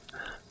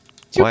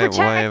 to Why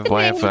protect the have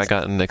I names-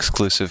 gotten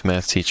exclusive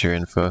math teacher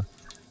info?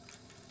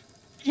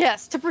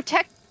 Yes, to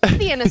protect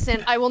the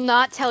innocent, I will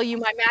not tell you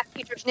my math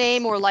teacher's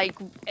name or like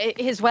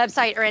his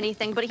website or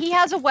anything, but he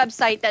has a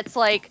website that's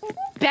like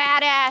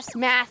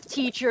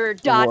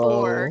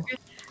badassmathteacher.org,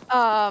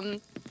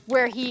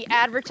 where he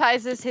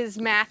advertises his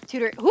math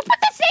tutor. Who put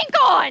the sink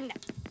on? Do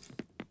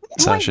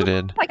I Sasha look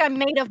did. like I'm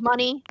made of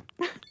money.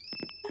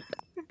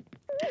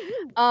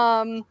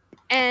 And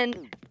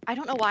I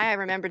don't know why I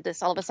remembered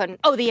this all of a sudden.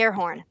 Oh, the air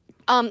horn.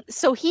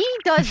 So he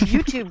does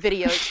YouTube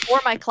videos for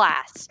my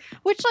class,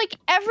 which like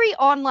every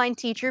online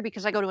teacher,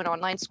 because I go to an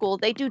online school,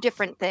 they do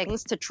different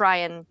things to try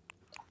and,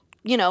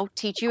 you know,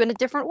 teach you in a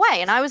different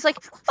way. And I was like,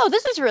 oh,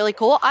 this is really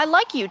cool. I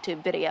like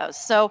YouTube videos.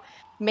 So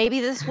maybe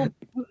this will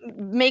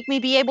make me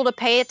be able to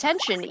pay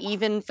attention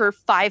even for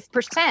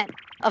 5%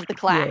 of the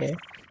class.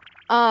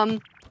 Yeah.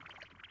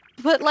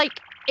 But like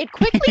it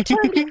quickly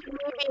turned into me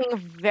being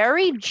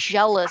very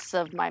jealous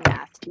of my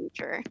math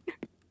teacher.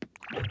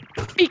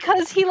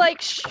 Because he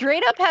like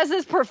straight up has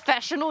this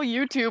professional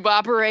YouTube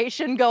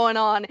operation going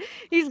on.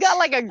 He's got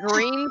like a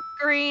green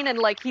screen and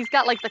like he's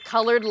got like the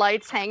colored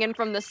lights hanging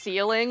from the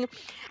ceiling.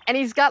 And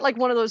he's got like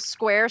one of those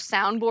square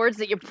soundboards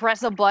that you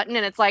press a button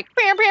and it's like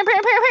bam bam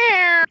bam bam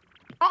bam.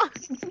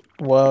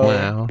 Whoa.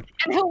 Wow.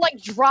 And he'll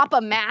like drop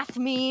a math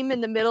meme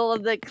in the middle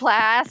of the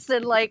class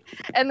and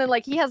then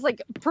like he has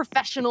like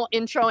professional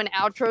intro and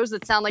outros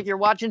that sound like you're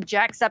watching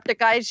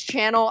Jacksepticeye's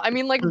channel. I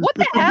mean, like what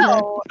the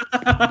hell?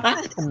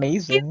 He's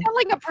Amazing. got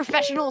like a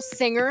professional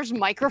singer's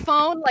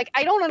microphone. Like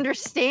I don't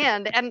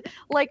understand. And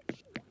like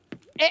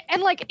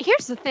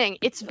here's the thing,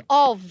 it's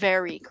all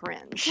very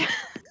cringe.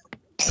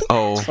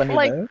 Oh, It's funny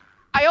Like- though.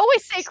 I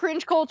always say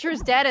cringe culture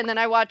is dead, and then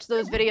I watch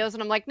those videos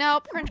and I'm like,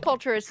 nope, cringe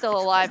culture is still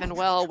alive and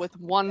well with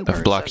one person.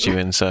 I've blocked you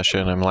in, Sasha,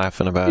 and I'm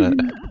laughing about it.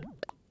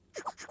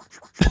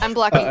 I'm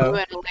blocking Uh-oh. you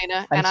and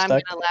Elena, I'm and I'm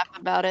stuck. gonna laugh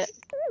about it.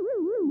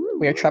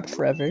 We are trapped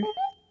forever.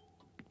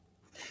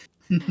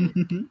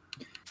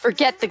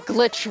 Forget the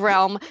glitch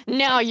realm.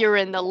 Now you're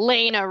in the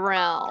Lena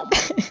realm.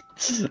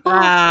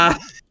 Ah!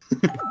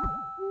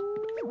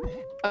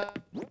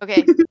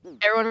 Okay,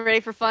 everyone ready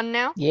for fun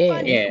now?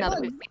 Yeah. Yeah. Now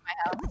that we've seen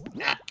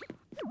my house.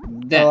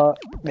 Well,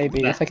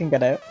 maybe if I can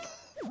get out.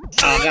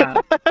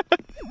 Oh,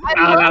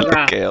 I love,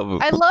 Okay, I love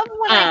when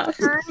I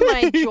turn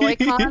my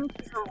Joy-Con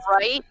to the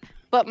right,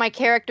 but my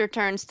character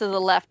turns to the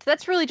left.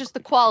 That's really just the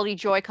quality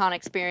Joy-Con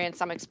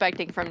experience I'm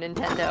expecting from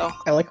Nintendo.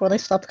 I like when I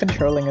stop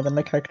controlling and then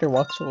my character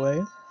walks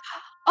away.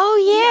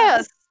 Oh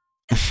yes!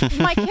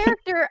 My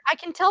character, I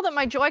can tell that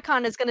my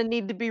Joy-Con is going to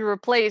need to be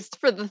replaced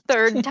for the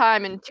 3rd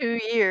time in 2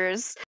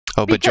 years.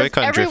 Oh, but Because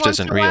Joy-Con every drift once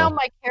isn't in a while, real.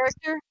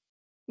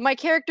 my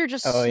character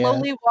just Oh, yeah.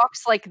 slowly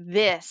walks like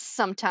this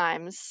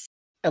sometimes.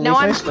 At No,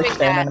 least I'm I switched doing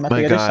down that. and I'm at My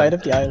the other God. side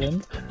of the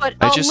island. But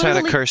I just had a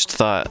literally- cursed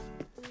thought.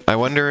 I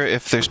wonder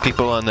if there's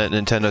people on that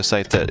Nintendo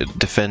site that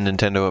defend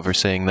Nintendo over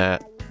saying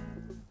that.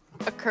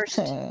 a cursed.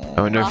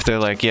 I wonder if they're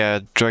like, yeah,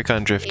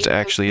 Joy-Con drift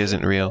actually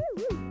isn't real.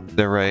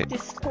 They're right.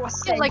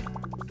 Disgusting. Like,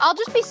 I'll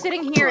just be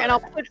sitting here and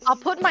I'll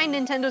put my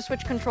Nintendo Switch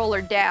controller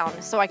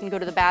down so I can go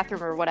to the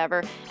bathroom or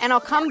whatever, and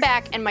I'll come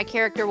back and my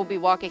character will be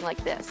walking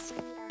like this.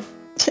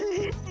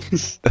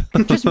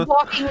 Just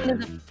walking into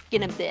the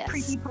fucking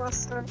abyss.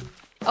 Creepypasta.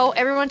 Oh,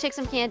 everyone take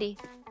some candy.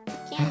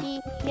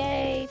 Candy,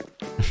 yay.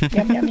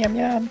 Yum yum yum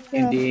yum.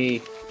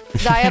 Indeed.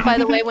 Zaya, by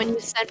the way, when you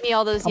sent me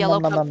all those yellow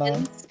nom, nom, nom.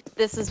 pumpkins,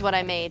 this is what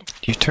I made.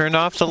 You turned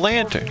off the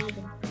lantern.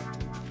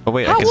 Oh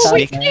wait, I How can will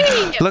we sneak.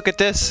 see? Look at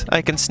this!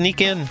 I can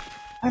sneak in.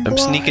 I'm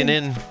sneaking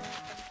in.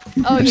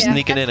 Oh, I'm yeah,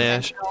 sneaking that's in,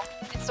 Ash. intentional.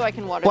 It's so I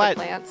can water What?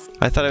 the plants.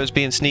 I thought I was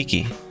being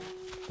sneaky.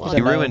 Well,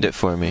 You ruined it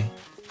for me.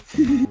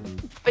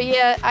 But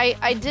yeah,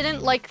 I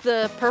didn't like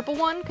the purple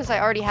one because I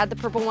already had the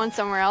purple one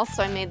somewhere else,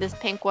 so I made this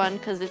pink one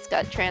because it's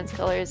got trans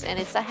colors and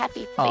it's a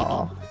happy baby.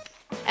 Aw.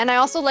 And I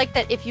also like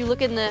that if you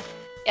look at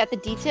the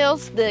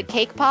details, the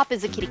cake pop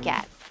is a kitty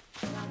cat.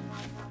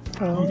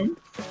 Oh.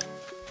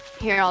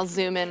 Here, I'll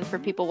zoom in for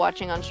people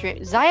watching on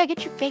stream. Zaya,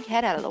 get your big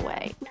head out of the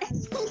way.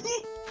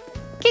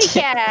 Kitty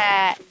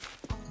cat!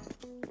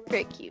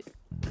 Very cute.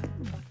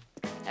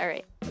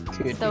 Alright,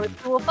 Good. so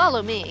if you will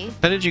follow me.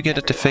 How did you get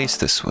it to face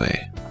this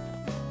way?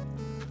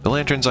 The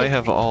lanterns I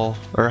have all...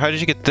 Or how did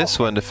you get this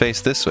one to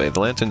face this way?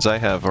 The lanterns I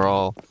have are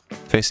all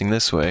facing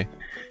this way.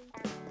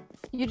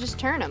 You just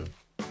turn them.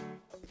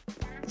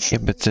 Yeah,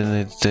 but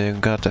then they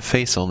got the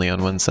face only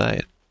on one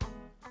side.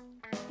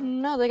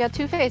 No, they got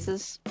two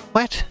faces.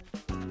 What?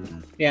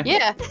 Yeah.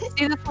 Yeah,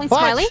 see this one's What?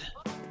 smiley?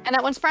 And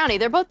that one's frowny.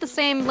 They're both the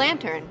same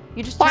lantern.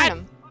 You just turn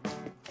them.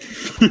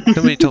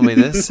 Nobody told me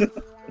this.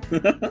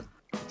 Forbidden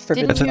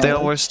Didn't I thought they all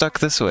knowledge. were stuck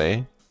this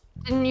way.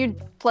 Didn't you,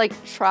 like,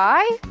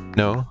 try?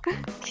 No.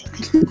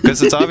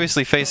 Because it's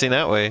obviously facing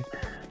that way.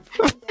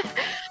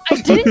 I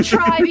didn't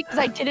try because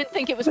I didn't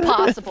think it was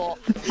possible.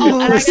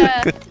 Oh, and I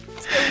got a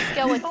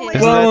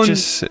skeleton. Well,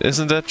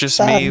 Isn't that just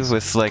me Sounds-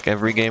 with like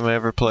every game I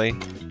ever play?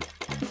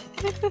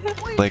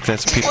 Like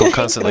that's people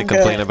constantly Okay.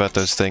 complain about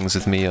those things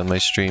with me on my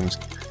streams.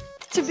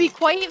 To be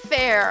quite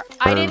fair,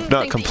 I Or didn't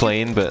not think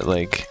complain, but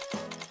like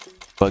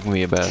bug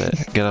me about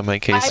it. Get on my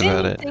case I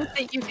about didn't it. think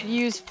that you could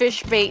use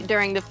fish bait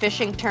during the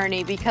fishing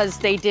tourney because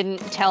they didn't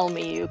tell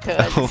me you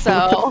could.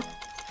 So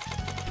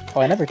Oh,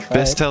 I never tried.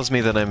 This tells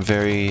me that I'm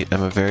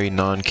a very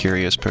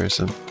non-curious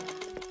person.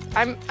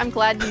 I'm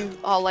glad you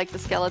all like the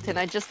skeleton.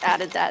 I just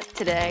added that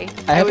today.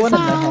 I have was,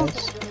 one in my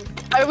house.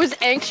 I was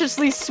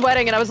anxiously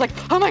sweating and I was like,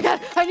 oh my god,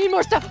 I need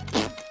more stuff.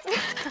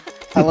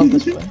 I love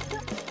this one.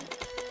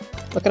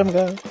 Look at him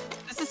go.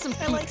 This is some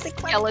I like peak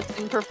the clap.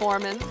 skeleton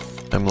performance.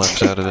 I'm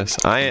left out of this.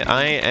 I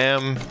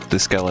am the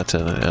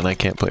skeleton, and I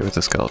can't play with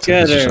the skeleton.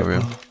 Get It's just her. so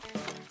real.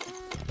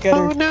 Get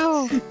her.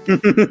 no!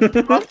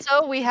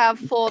 Also, we have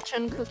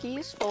fortune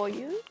cookies for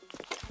you.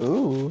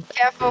 Ooh.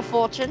 Careful,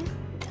 fortune.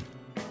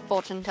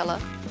 Fortune teller.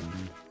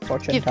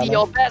 Fortune Give me teller.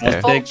 your best Yeah.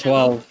 Big fortune.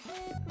 12.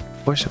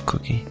 Where's a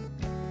cookie?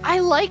 I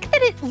like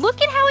that it.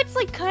 Look at how it's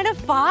like kind of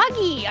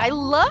foggy. I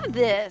love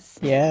this.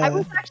 Yeah. I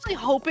was actually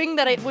hoping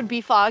that it would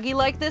be foggy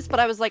like this, but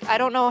I was like, I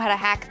don't know how to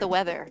hack the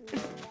weather.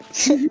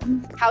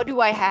 How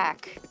do I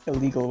hack?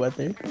 Illegal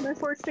weather. My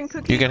fortune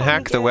cookie You can told me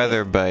hack the gay.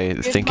 weather by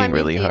Here's thinking my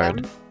really museum.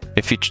 hard.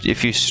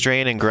 If you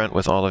strain and grunt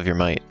with all of your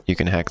might, you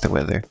can hack the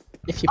weather.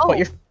 If you Oh. put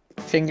your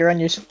finger on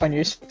your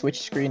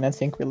Switch screen and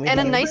think really And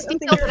a hard. nice Put a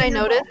detail finger that I in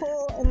your noticed.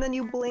 butthole, and then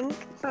you blink.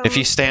 If you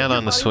your stand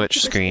on the body Switch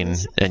takes a screen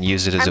screenshot. and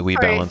use it as a I'm Wii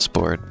sorry. balance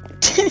board.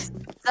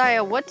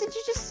 Zaya, what did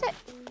you just say?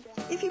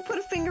 If you put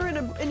a finger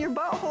in your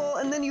butthole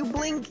and then you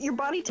blink, your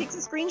body takes a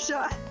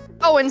screenshot.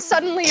 Oh, and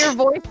suddenly your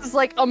voice is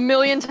like a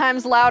million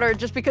times louder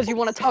just because you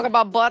want to talk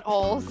about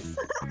buttholes.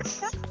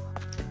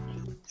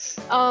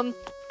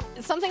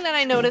 Something that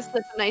I noticed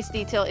that's a nice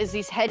detail is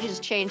these hedges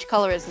change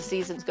color as the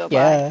seasons go by.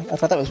 Yeah, I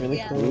thought that was really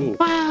Yeah. cool.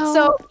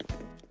 So,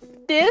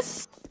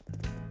 this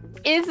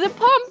is the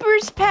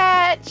Pumpers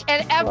Patch,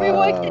 and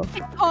everyone Wow. can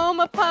take home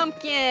a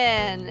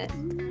pumpkin.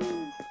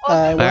 I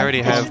I want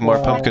already this have more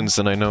one. pumpkins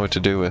than I know what to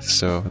do with,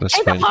 so that's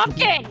Take a fine.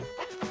 pumpkin!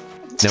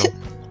 No.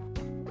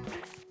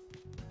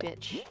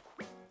 Bitch.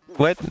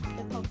 What? The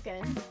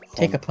pumpkin.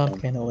 Take a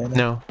pumpkin, Elena.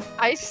 No.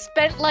 I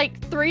spent like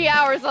 3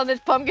 hours on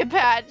this pumpkin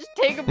patch.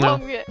 Take a No.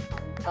 pumpkin.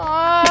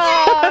 God.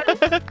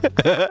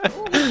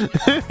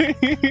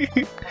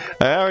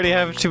 I already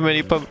have too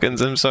many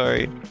pumpkins, I'm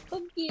sorry.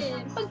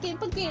 Pumpkin, pumpkin,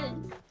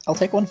 pumpkin. I'll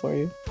take one for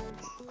you.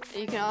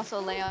 You can also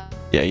lay on.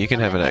 Yeah, you can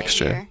have an right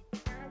extra.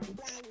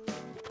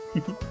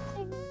 here.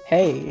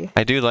 Hey,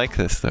 I do like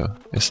this though.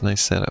 It's a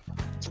nice setup.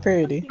 it's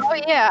pretty. Oh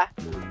yeah.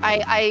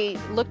 I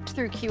looked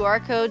through QR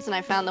codes and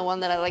I found the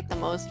one that I like the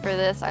most for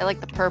this. I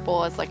like the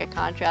purple as like a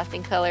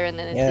contrasting color, and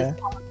then it's Yeah. this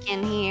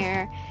pumpkin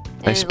here.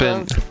 And I a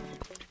spent little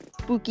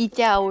spooky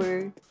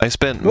tower. I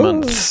spent Ooh.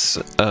 months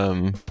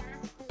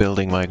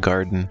building my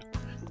garden,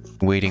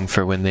 waiting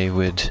for when they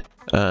would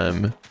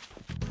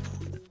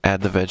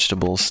add the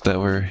vegetables that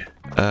were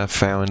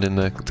found in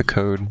the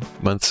code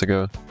months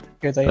ago.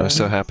 Good I was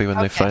so idea. happy when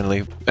they Okay.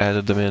 finally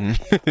added them in.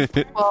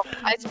 Well,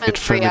 I spent It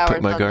 3 further hours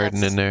put my on garden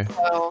this, in there.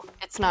 so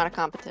it's not a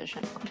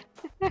competition.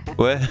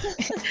 What?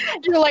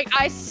 You're like,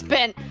 I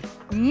spent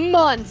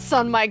months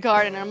on my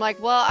garden. And I'm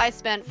like, well, I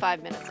spent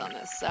 5 minutes on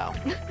this, so.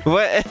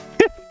 What?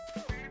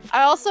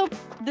 I also,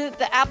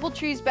 the apple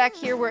trees back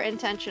here were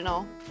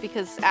intentional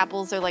because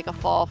apples are like a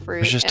fall fruit. I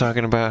was just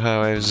talking about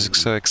how I was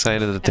so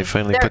excited that they And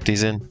finally they're- put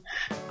these in.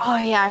 Oh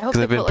yeah, I hope Because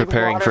they I've been put, like,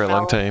 preparing for a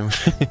long watermelon.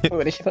 time.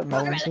 Wait, they should put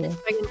melons here.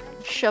 I can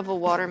shove a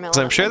watermelon.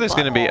 So I'm up sure my there's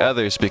going to be butthole.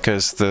 others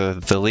because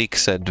the leak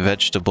said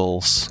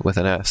vegetables with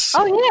an S.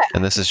 Oh yeah.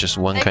 And this is just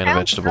one They kind of found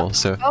vegetable,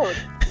 so... Oh.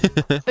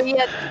 But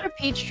yeah, there are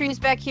peach trees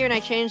back here, and I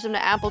changed them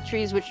to apple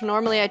trees, which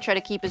normally I try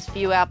to keep as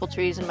few apple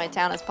trees in my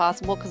town as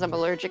possible because I'm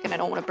allergic and I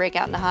don't want to break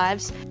out into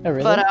hives. Oh,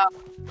 really? But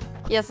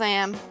yes, I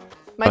am.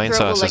 My Vine throat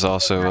will, sauce like, is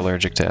also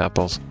allergic to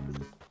apples.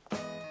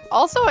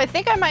 Also, I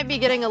think I might be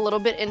getting a little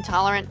bit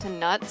intolerant to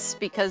nuts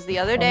because the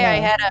other day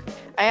yeah.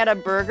 I had a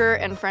burger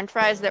and French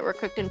fries that were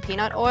cooked in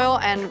peanut oil,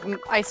 and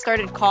I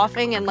started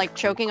coughing and like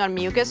choking on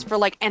mucus for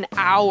like an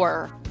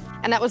hour,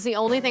 and that was the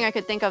only thing I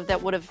could think of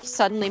that would have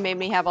suddenly made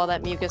me have all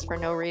that mucus for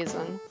no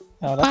reason.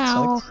 Oh,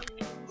 that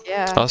sucks.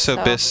 Yeah. Also,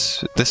 so-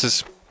 Biss,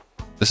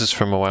 this is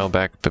from a while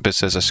back, but Biss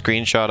says a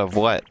screenshot of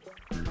what?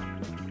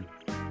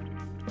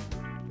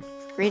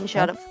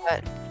 Screenshot of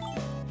what?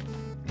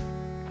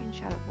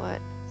 Screenshot of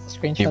what?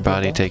 Screenshot Your of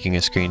body the- taking a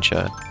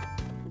screenshot.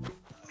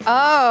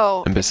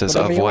 Oh, And Biss says,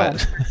 Whatever of you what?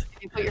 want.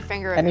 you put your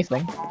finger in.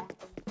 Anything.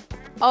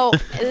 Oh,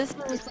 this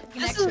It's is like an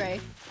This is- X-ray.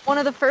 one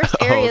of the first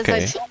Oh, areas I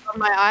okay. built on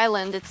my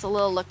island. It's a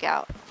little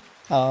lookout.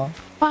 Oh.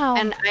 Wow.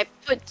 And I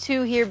put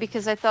 2 here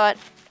because I thought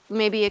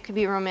maybe it could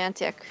be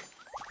romantic.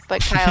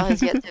 But Kyle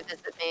has yet to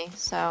visit me,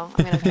 so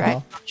I'm gonna try it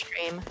Oh. on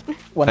stream.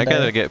 One I day.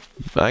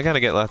 gotta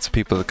get lots of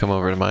people to come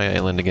over to my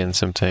island again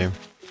sometime.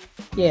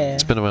 Yeah.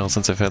 It's been a while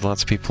since I've had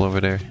lots of people over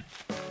there.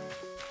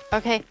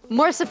 Okay,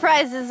 more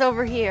surprises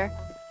over here.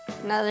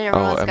 Now that Oh,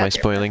 everyone's am got I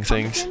spoiling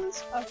things?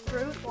 Pumpkins, a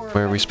fruit, or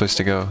Where are we supposed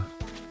to go?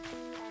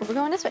 We're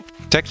going this way.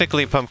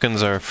 Technically,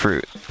 pumpkins are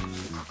fruit.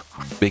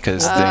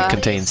 Because they Uh,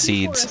 contain Or a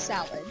seeds.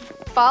 salad.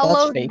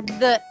 Follow fake.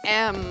 the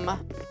M. M.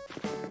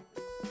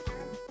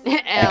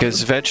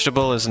 Because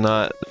vegetable is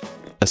not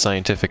a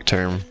scientific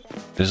term.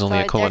 There's only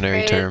So a I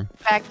culinary decorated term.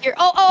 Back here.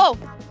 Oh!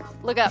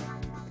 Look up.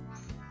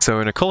 So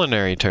in a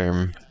culinary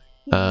term,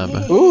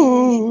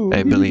 Ooh.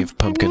 I believe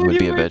pumpkin would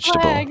be a American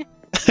vegetable. flag.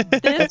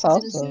 This That's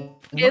awesome.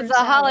 is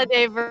a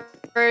holiday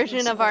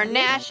version of our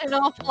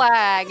national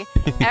flag.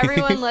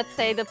 Everyone, let's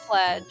say the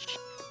pledge.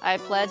 I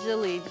pledge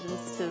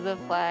allegiance to the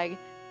flag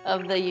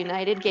of the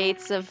United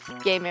Gates of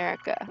Gay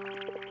America.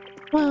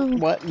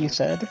 What you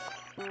said?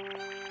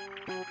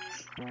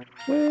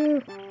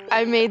 Woo.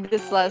 I made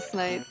this last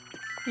night.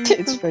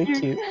 It's very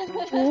cute.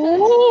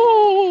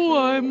 Oh,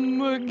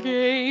 I'm a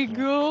gay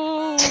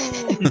ghost.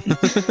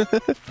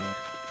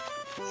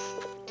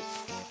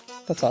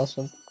 That's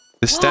awesome.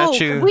 The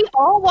statue, Whoa, we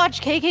all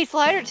watch KK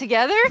Slider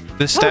together? the That would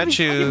be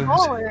statue,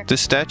 fucking baller. the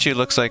statue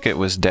looks like it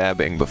was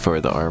dabbing before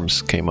the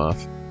arms came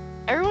off.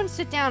 Everyone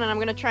sit down and I'm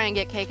gonna try and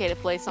get KK to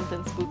play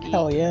something spooky.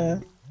 Hell yeah.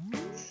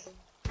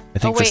 I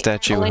think the wait,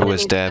 statue Elena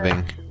was needs to-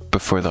 dabbing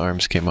before the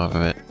arms came off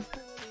of it.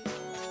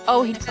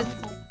 Oh, he said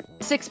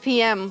 6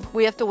 p.m.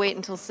 We have to wait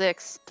until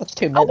 6. That's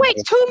 2 minutes. Oh wait,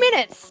 2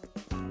 minutes!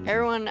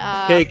 Everyone,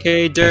 KK I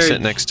sit Dirge.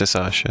 next to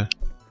Sasha.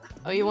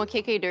 oh, you want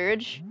KK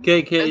Dirge?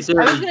 KK I was Dirge.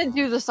 gonna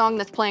do the song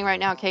that's playing right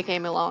now, KK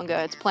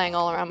Milonga. It's playing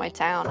all around my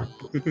town.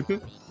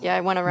 Yeah,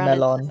 I went around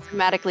Melon. and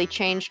systematically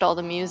changed all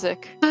the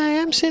music. I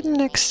am sitting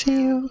next to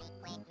you.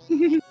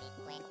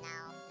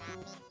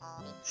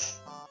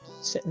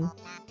 Sitting.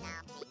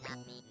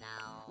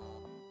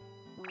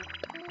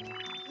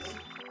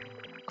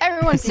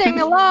 Everyone sing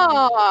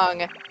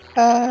along!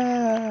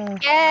 Ah.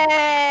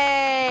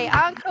 Yay!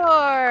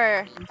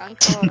 Encore!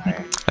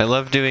 Encore. I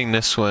love doing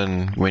this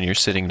one when you're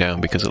sitting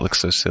down because it looks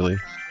so silly.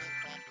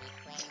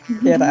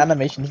 Yeah, the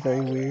animation's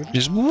very weird.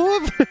 Just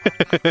whoop!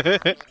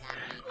 I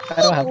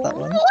don't have that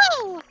one.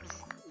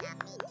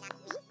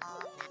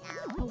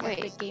 Wait.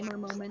 Epic gamer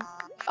moment.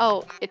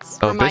 Oh, it's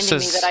Oh, reminding this me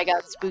is- that I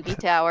got Spooky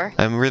Tower.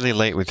 I'm really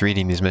late with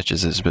reading these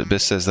messages, but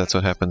Biss says that's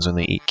what happens when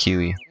they eat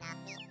kiwi.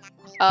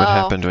 Oh. What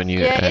happened when you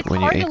Yeah, it's when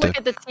you hard ate to the look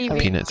at the TV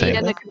peanut thing?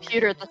 and the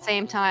computer at the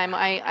same time.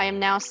 I am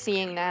now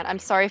seeing that. I'm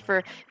sorry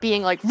for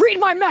being like, read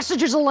my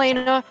messages,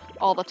 Elena,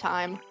 all the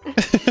time.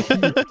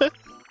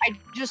 I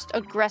just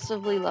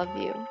aggressively love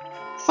you.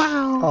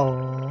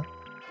 Oh.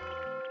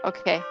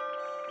 Okay.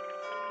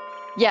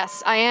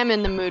 Yes, I am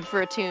in the mood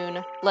for a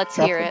tune. Let's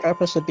hear it.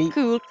 Drop us a beat.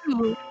 Cool,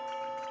 cool.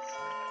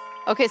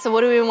 Okay, so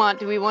what do we want?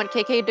 Do we want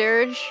KK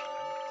Dirge?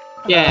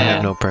 I Yeah.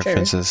 have no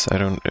preferences. I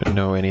don't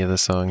know any of the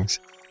songs.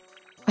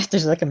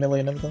 There's like a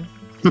million of them.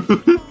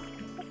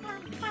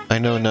 I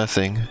know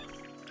nothing.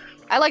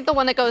 I like the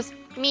one that goes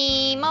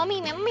me, mo,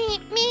 me, me, me,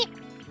 me.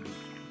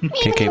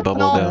 KK No.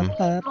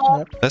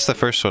 Bubblegum. That's the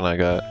first one I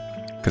got.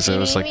 Because it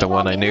was like the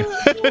one I knew.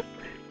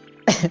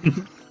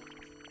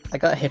 I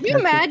got Can hit. you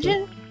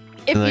imagine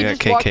if And I you got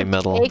just walked KK up to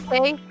Metal.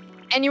 KK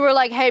and you were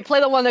like, "Hey, play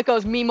the one that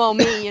goes me, mo,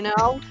 me," you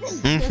know?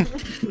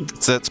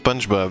 It's that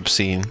SpongeBob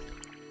scene.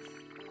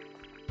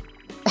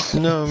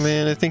 No,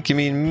 man, I think you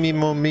mean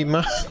Mimo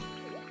Mima.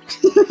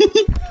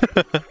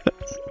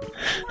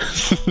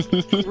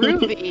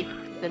 Groovy.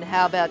 then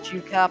how about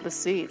you cop a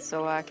seat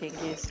so I can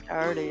get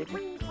started?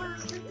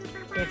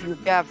 If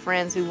you've got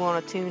friends who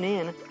want to tune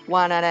in,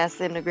 why not ask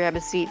them to grab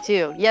a seat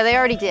too? Yeah, they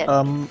already did.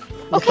 What's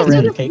Okay, the so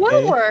red this will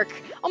KK? work.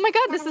 Oh my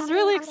god, this is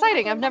really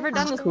exciting. I've never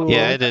done this Cool. before.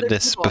 Yeah, I with did other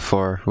this people.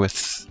 before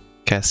with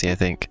Cassie, I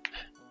think.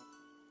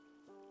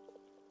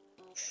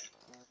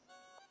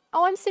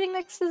 Oh, I'm sitting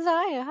next to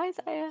Zaya. Hi,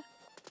 Zaya.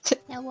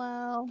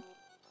 Hello.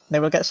 They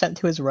will get sent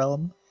to his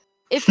realm.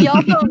 If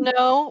y'all don't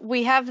know,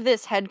 we have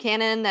this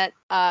headcanon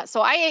that,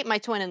 so I ate my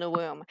twin in the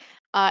womb.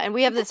 And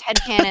we have this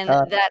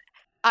headcanon that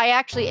I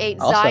actually ate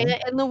Awesome. Zaya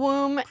in the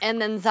womb,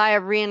 and then Zaya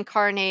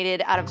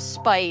reincarnated out of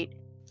spite,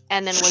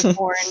 and then was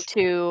born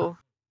to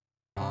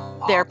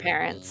their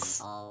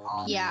parents.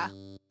 Yeah.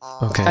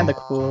 Okay. Kinda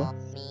cool.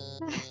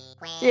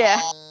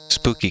 Yeah,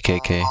 Spooky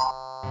KK.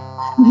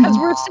 because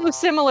we're so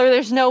similar,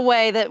 there's no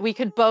way that we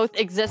could both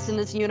exist in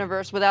this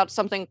universe without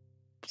something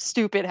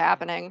stupid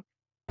happening.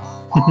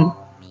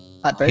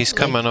 He's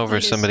coming over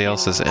somebody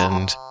else's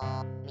end.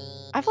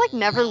 I've like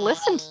never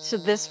listened to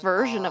this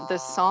version of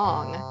this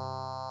song.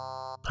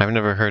 I've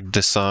never heard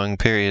this song,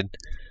 period.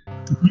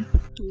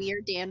 We are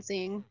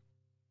dancing.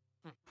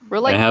 We're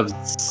like I have-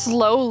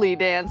 slowly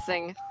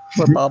dancing.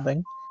 We're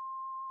bobbing.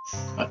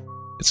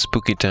 It's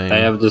spooky time. I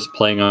have this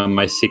playing on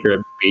my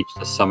secret beach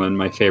to summon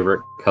my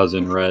favorite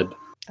cousin, Red.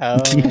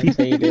 Oh, so you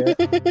do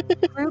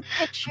it. Group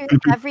picture,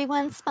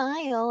 everyone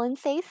smile and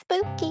say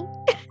spooky.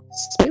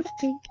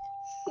 Spooky.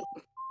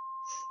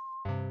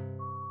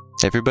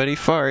 Everybody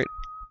fart.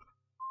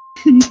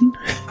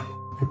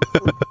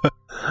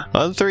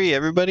 On 3,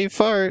 everybody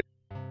fart.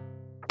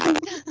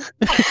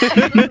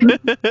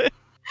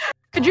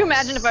 Could you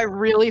imagine if I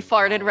really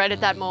farted right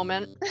at that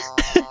moment?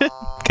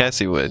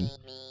 Cassie would.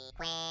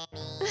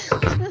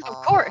 Of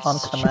course. On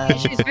command.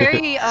 She's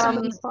very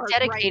Somebody fart right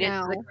dedicated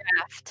now. to the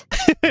craft.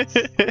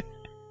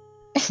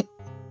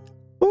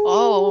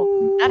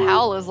 Oh, that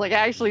howl is like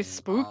actually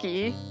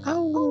spooky.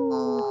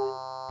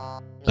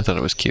 Oh. I thought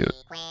it was cute.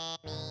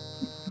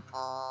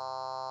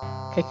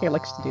 KK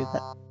likes to do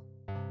that.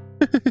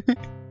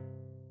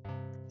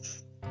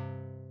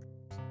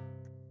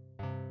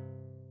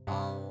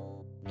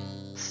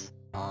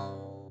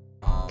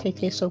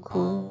 KK's so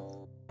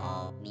cool.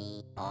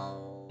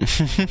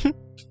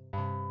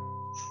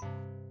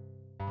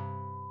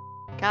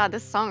 God,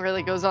 this song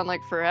really goes on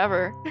like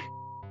forever.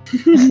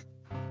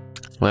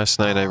 Last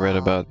night I read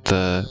about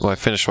the... Well, I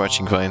finished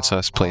watching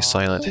Vinesauce play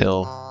Silent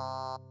Hill,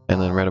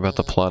 and then read about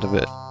the plot of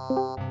it,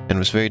 and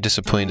was very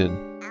disappointed,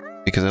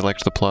 because I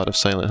liked the plot of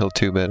Silent Hill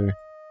 2 better.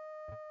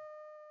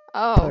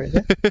 Oh,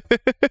 really?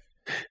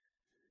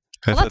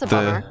 Well, that's a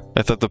bummer.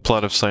 I thought the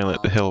plot of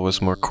Silent Hill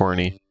was more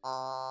corny,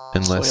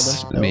 and less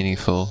Spoiler, no.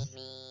 meaningful.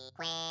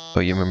 Oh,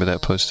 you remember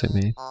that post I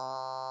made?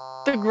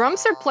 the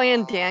Grumps are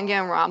playing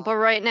Danganronpa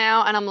right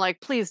now, and I'm like,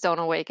 please don't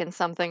awaken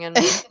something in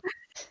me.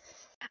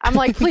 I'm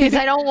like, please,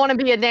 I don't want to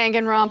be a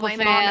Danganronpa My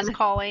mom fan. is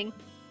calling.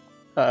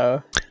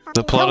 Uh-oh.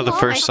 The plot of the Mom,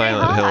 first I said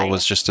Silent hi. Hill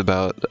was just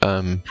about,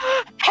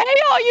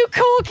 Hey, all you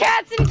cool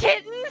cats and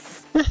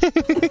kittens! Is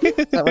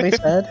that what he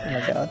said? Oh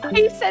my god.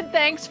 He said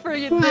thanks for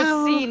this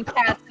scene,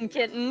 cats and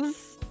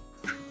kittens.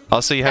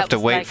 Also, you have That to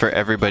was, wait like, for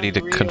everybody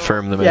to real.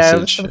 confirm the Yeah, I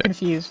was message. so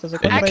confused. I was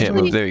like, And what you am I can't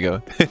doing? move. There you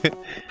go.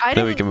 I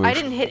Then we can didn't, move. I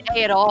didn't hit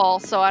A at all,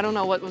 so I don't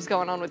know what was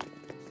going on with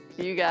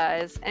you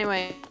guys.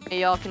 Anyway,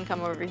 y'all can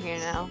come over here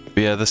now.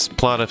 But yeah, this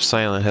plot of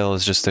Silent Hill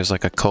is just there's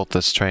like a cult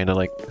that's trying to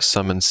like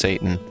summon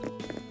Satan.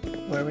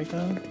 Where are we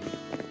going?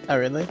 Oh,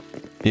 really?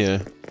 Yeah.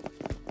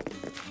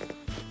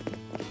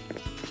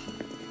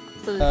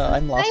 So this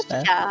I'm is lost my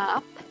now.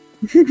 shop.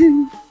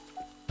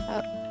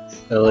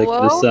 I like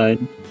Hello? the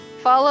sign.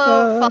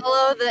 Follow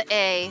the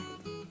A.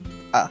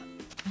 Ah.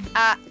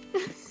 Ah.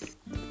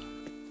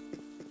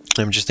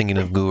 I'm just thinking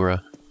of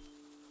Gura.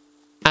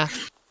 Oh.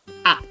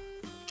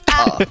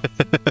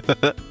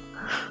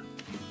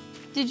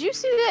 Did you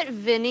see that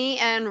Vinny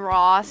and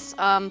Ross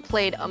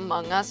played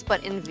Among Us,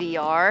 but in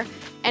VR?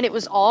 And it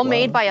was all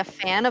made Wow. by a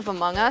fan of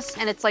Among Us,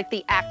 and it's like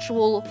the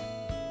actual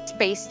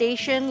space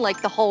station,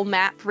 like the whole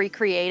map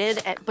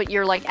recreated, but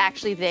you're like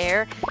actually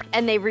there.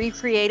 And they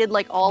recreated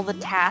like all the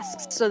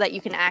tasks so that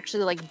you can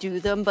actually like do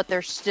them, but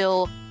they're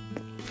still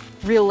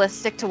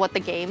realistic to what the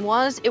game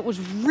was. It was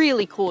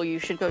really cool. You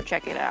should go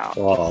check it out.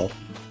 Wow.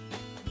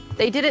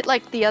 They did it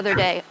like the other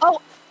day.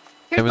 Oh,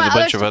 here's There was my a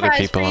bunch of other surprise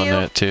people for on you.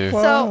 that too.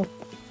 Whoa.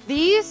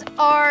 These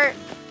are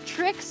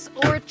tricks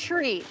or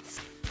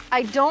treats.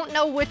 I don't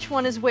know which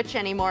one is which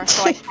anymore,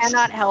 so I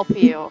cannot help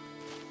you.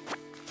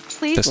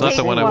 Please That's not take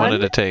the one I wanted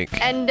to take.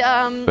 and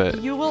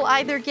but- you will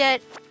either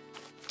get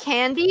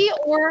candy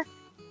or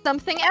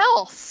something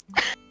else.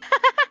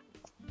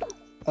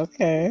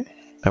 Okay.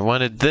 I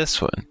wanted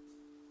this one.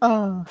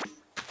 Oh.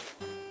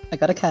 I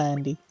got a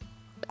candy.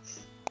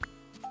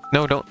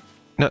 No, don't.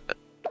 No.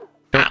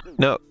 No.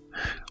 No.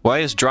 Why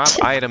is drop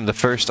item the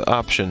first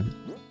option?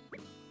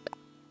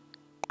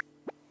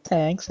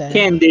 Thanks, Anne.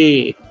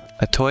 Candy!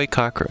 A toy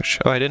cockroach.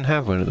 Oh, I didn't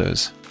have one of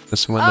those.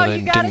 That's the one Oh, that I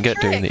you got a didn't get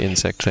during the trick.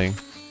 insect thing.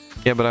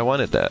 Yeah, but I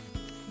wanted that.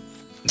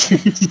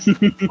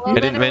 Well, I then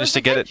didn't it manage was to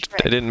a get good it.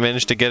 trick. I didn't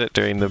manage to get it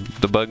during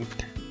the bug.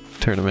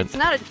 tournament. It's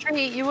not a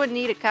treat. You wouldn't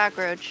eat a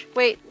cockroach.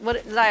 Wait,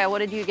 what? Zaya, what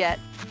did you get?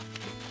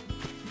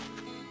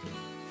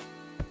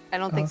 I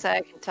don't think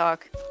Zaya can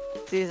talk.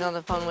 She's on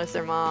the phone with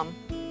their mom.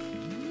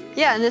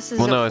 Yeah, and this is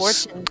Well, a no,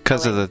 it's fortune.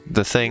 because of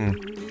the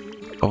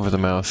thing over the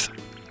mouth.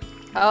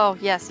 Oh,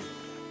 yes.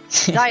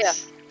 Zaya,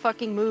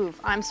 fucking move.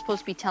 I'm supposed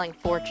to be telling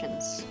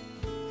fortunes.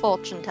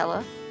 Fortune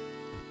teller.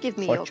 Give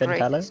me Fortune your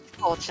teller? greatest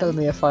Tell fortune.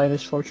 me a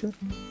finest fortune.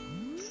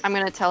 I'm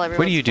gonna tell everyone.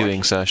 What are you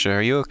doing, Sasha?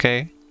 Are you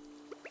okay?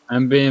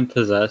 I'm being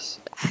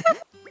possessed.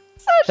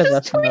 Because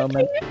that's a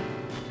moment.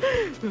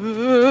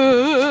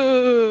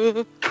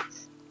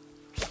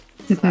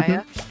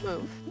 Zaya,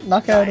 move.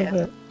 Knock out of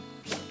Zaya. it.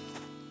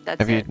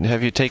 That's it.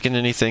 Have you taken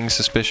anything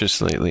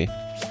suspicious lately?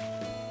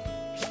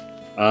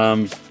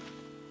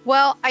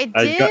 Well, I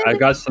did. I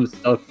got some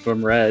stuff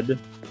from Red.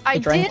 I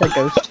drank did the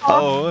ghost.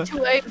 Oh. talk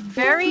to a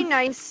very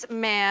nice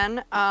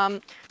man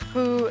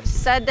who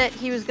said that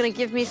he was going to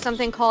give me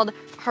something called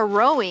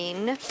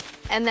heroin,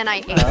 and then I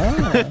ate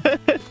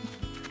it.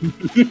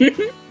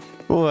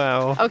 Ah.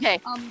 Wow. Okay,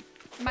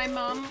 My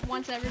mom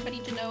wants everybody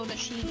to know that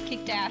she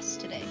kicked ass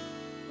today.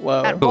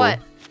 Whoa. at what?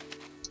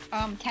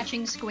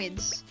 Catching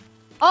squids.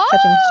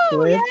 Oh,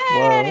 squid?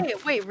 yay!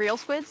 Wait, real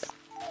squids?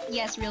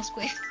 Yes, real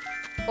squids.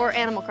 Or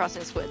Animal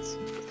Crossing squids?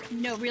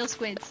 No, real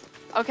squids.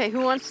 Okay, who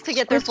wants to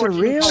get their Squids are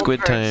fortune real? told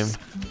Squid time. first?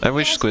 I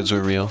wish squids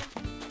were real.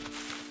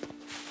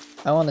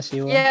 I want to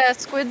see one. Yeah,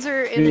 squids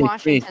are in Me.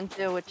 Washington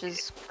too, which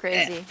is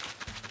crazy.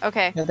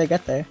 Okay, How'd they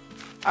get there?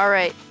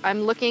 alright,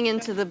 I'm looking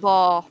into the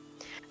ball.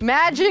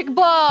 Magic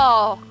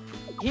ball!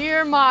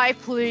 Hear my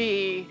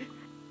plea.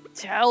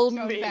 Tell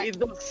Goes me back.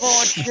 the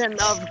fortune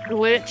of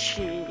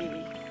Glitchy.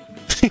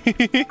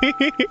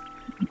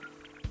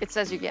 It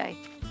says you're gay.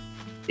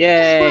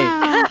 Yay!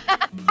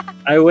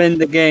 I win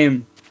the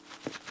game.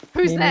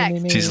 Who's Me, me, next? me,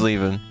 me. She's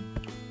leaving.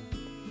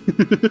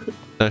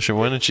 Sasha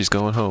won and she's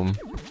going home.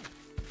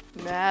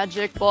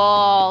 Magic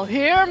ball,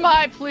 hear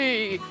my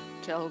plea.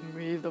 Tell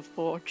me the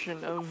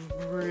fortune of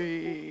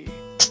Bree.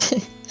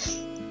 It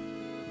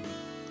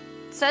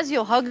says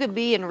you'll hug a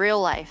bee in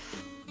real life.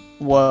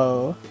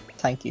 Whoa.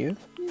 Thank you.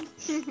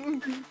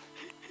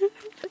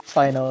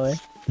 Finally.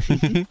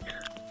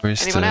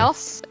 Where's Anyone the...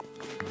 else?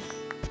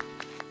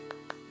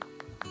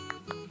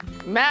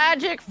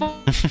 Magic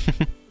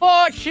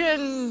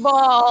fortune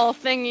ball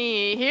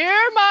thingy, hear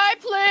my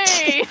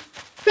plea.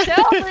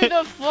 Tell me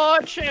the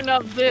fortune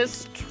of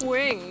this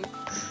twink.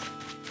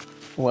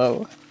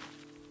 Whoa.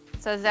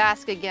 It says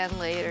ask again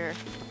later.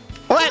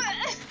 What?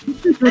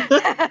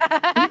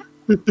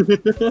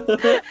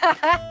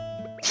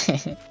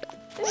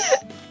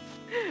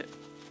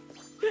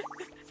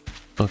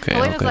 Okay, I'll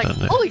Elena's go like, down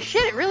there. holy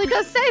shit, it really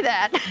does say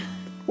that.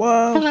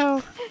 Whoa.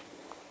 Hello.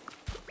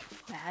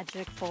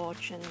 Magic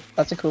fortune.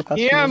 That's a cool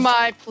costume. Hear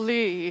my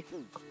plea.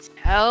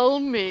 Tell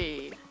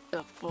me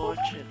the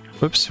fortune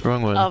Whoops,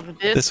 wrong one. of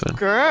this This one.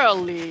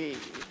 girlie.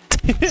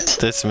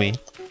 That's me.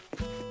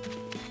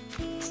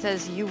 It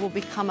says you will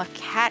become a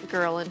cat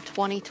girl in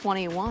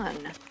 2021.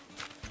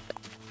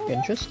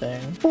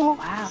 Interesting.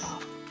 Wow.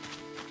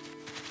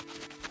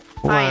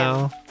 I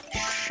am Wow.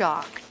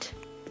 shocked.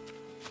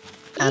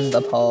 And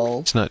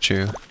appalled. It's not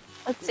true.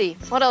 Let's see.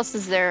 What else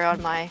is there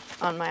on my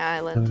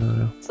island?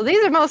 No. So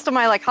these are most of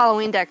my like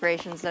Halloween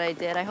decorations that I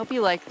did. I hope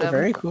you like They're them.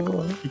 very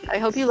cool. I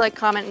hope you like,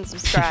 comment, and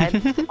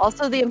subscribe.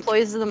 Also, the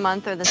employees of the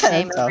month are the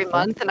same That's every awful.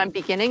 month, and I'm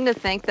beginning to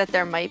think that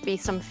there might be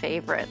some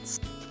favorites.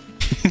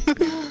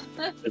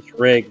 It's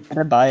rigged.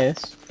 They're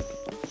biased.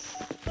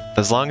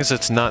 As long as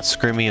it's not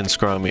Scrimmy and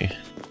Scrummy.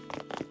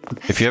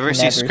 If you ever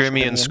see Never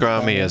Scrimmy and Scrimmy and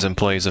Scrummy Scrummy. as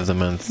employees of the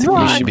month,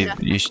 Run!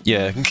 you should be.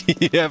 Yeah,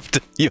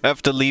 you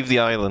have to leave the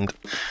island.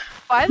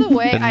 By the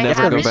way, And I You have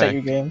never to go reset back.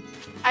 your game.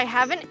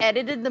 haven't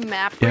edited the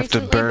map You have to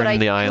recently, but I burn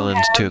the do island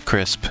have, to a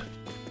crisp.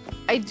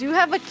 I do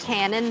have a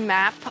canon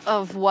map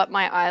of what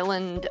my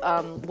island,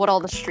 what all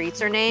the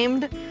streets are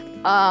named.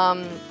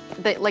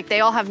 They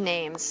all have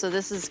names. So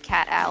this is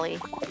Cat Alley,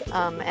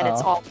 and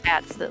it's Oh. all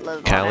cats that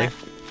live Callie?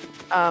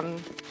 on it.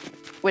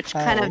 Which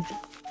kind of Alley.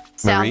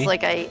 sounds Marie?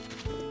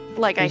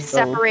 like I Who's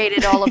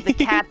separated all of the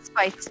cats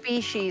by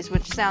species,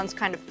 which sounds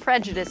kind of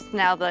prejudiced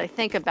now that I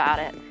think about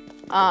it.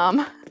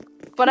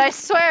 But I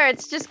swear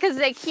it's just because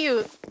they're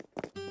cute.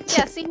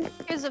 Yeah, see,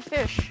 here's a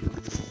fish.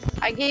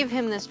 I gave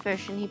him this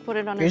fish and he put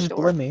it on his Here's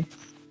door. Blimmy.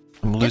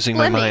 I'm losing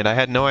my Blimmy. mind. I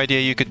had no idea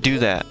you could do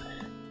that.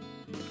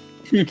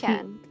 You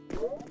can.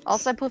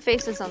 Also, I put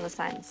faces on the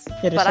signs. Yeah,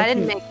 they're But so I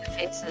didn't cute. make the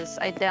faces.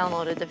 I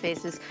downloaded the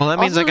faces. Well, that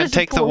means Also, I can there's a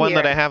take the pool one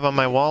that here I have on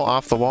my wall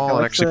off the wall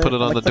and actually put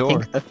it on the door.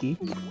 Pink cookie.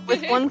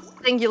 With one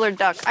singular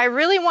duck. I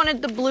really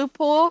wanted the blue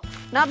pool,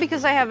 not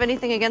because I have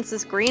anything against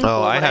this green Oh,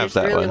 pool, I but have just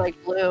that really one.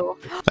 like blue.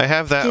 I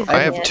have that. Give I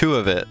me have it. 2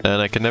 of it,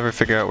 and I can never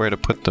figure out where to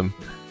put them.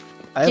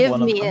 I have Give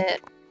one of me them.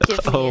 it.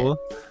 Give me Oh, it.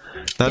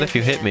 not Give if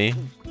you me hit it. me.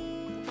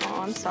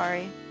 Oh, I'm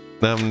sorry.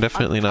 I'm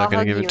definitely I'll not gonna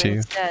hug give it to you.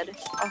 Instead.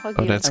 I'll hug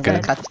Oh, you that's I'm gonna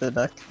instead. catch the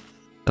duck.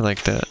 I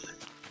like that.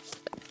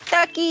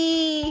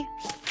 Ducky!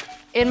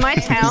 In my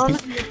town,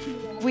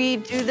 we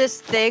do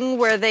this thing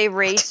where they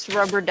race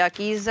rubber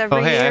duckies every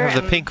Oh, hey, year. I have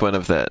the and pink one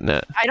of that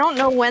net. I don't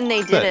know when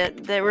they did Look.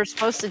 it. They were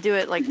supposed to do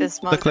it like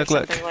this month Look, or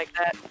look. something like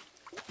that.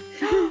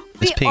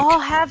 We It's pink. all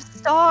have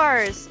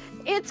stars.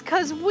 It's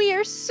cause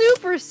we're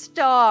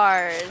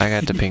superstars. I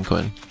got the pink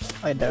one.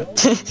 I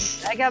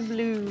don't. I got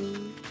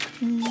blue.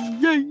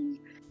 Yay.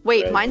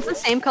 Wait, mine's the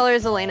same color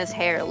as Elena's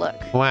hair. Look.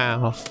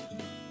 Wow.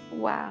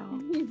 Wow.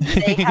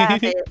 They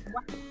have it.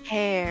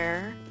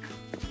 Hair.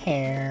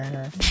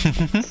 Hair.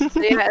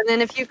 So yeah, and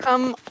then if you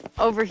come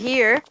over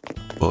here,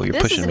 Whoa, you're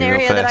this is pushing an me real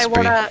area that I fast,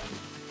 Bree. want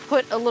to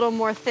put a little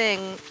more thing.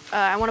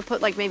 I want to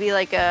put like maybe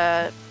like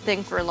a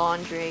thing for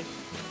laundry.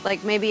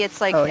 Like maybe it's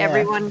like Oh, yeah.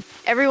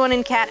 everyone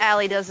in Cat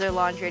Alley does their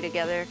laundry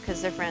together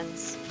because they're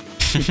friends.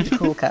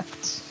 Cool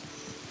cats.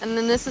 And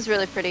then this is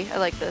really pretty. I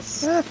like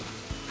this. Ah.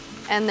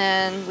 And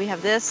then we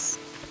have this.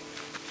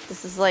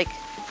 This is like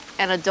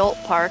an adult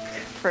park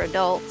for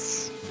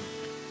adults.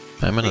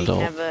 I'm an You can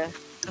adult. have a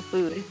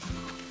food.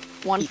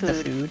 One Eat the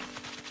food. food.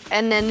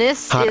 And then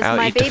this Hot is out,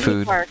 my eat the baby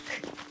food. park.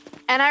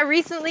 And I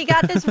recently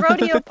got this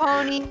rodeo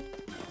pony.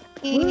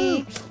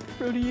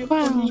 Rodeo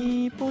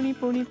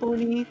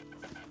pony.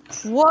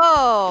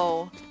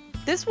 Whoa!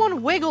 This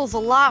one wiggles a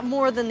lot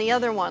more than the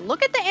other one.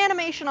 Look at the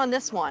animation on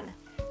this one.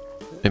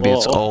 Maybe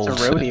it's Whoa, old.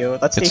 It's a rodeo.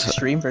 That's the It's-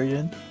 extreme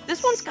version.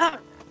 This one's got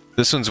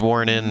This one's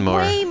worn in more.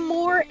 way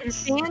more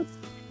advanced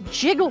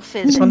jiggle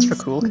physics. This one's for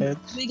cool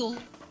kids. Wiggle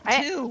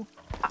I- too.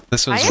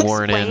 This I one's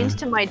worn in. explained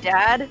to my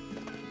dad.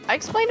 I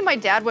explained to my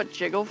dad what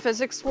jiggle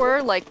physics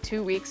were like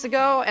 2 weeks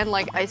ago, and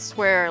like I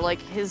swear,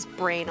 like his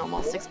brain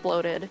almost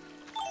exploded.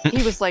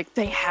 He was like,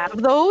 "They have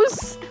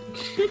those?"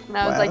 And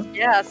I was Wow. like,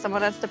 "Yeah,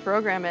 someone has to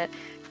program it."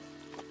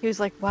 He was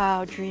like,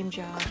 "Wow, dream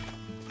job."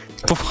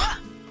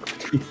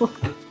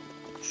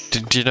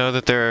 Did you know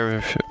that there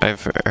are...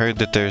 I've heard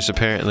that there's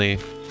apparently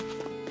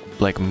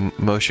like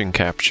motion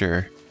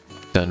capture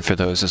done for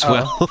those as Oh.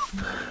 well.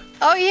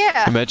 Oh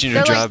yeah. Imagine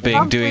your They're job like, being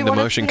 "Jump, doing we the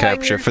wanna motion see how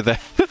capture your- for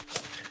that.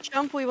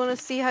 Jump, we want to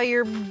see how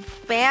your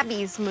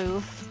babbies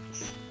move.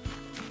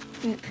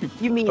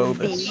 You mean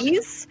Bobus.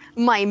 these?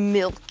 My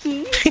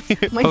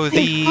milkies? My Oh, big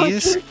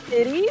these? fucking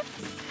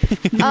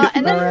titties?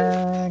 And then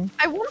Meringue.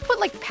 I want to put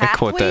like I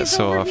quote that pathways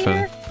so over often.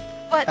 here,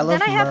 but I love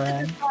then I have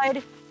meringue. to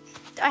decide.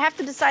 I have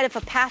to decide if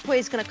a pathway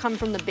is going to come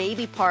from the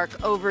baby park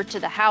over to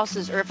the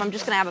houses, or if I'm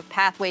just going to have a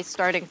pathway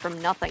starting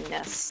from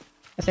nothingness.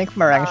 I think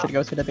Meringue should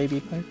go to the baby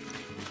park.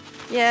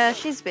 Yeah,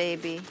 she's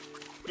baby.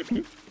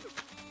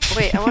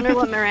 Wait, I wonder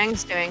what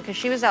Meringue's doing, because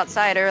she was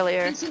outside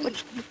earlier.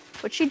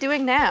 What's she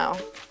doing now?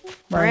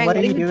 Meringue, what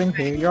are you Meringue, doing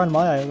here? You're on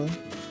my island.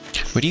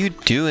 What are you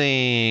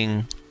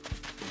doing?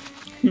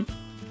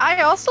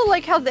 I also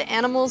like how the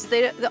animals,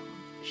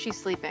 she's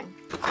sleeping.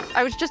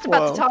 I was just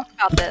about Whoa. to talk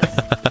about this.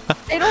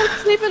 They don't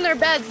sleep in their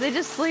beds, they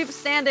just sleep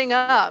standing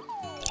up.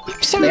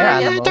 They're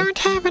animals.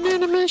 have an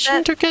animation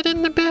That- to get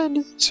in the bed,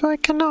 so I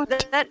cannot.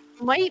 That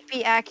might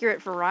be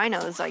accurate for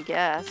rhinos, I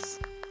guess.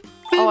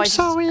 Oh, I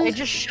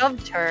just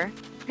shoved her.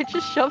 I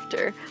just shoved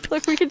her.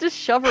 Look, we could just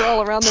shove her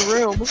all around the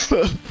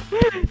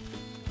room.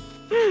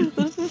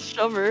 Let's just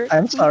shove her.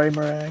 I'm sorry,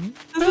 Meringue.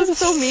 This is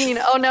so mean.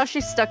 Oh, now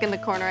she's stuck in the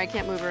corner. I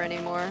can't move her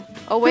anymore.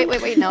 Oh, wait,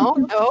 no,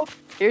 no.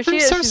 Here she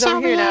is. She's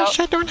over here now.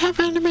 I don't have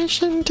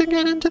animation to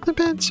get into the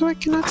bed, so I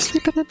cannot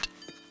sleep in it.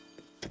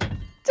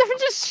 I'm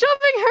just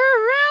shoving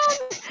her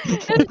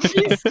around, and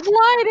she's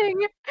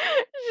sliding.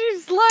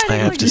 She's sliding I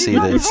have like to she's see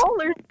on this.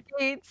 roller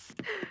skates.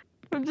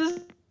 I'm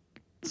just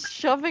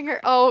shoving her.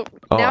 Oh,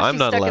 Oh, now I'm she's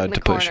not stuck in allowed the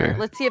to push corner. her.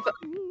 Let's see if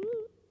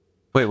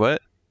Wait,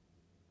 what?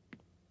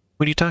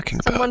 What are you talking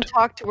someone about?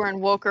 talked to her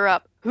and woke her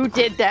up. Who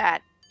did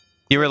that?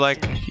 You were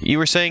like, you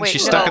were saying Wait,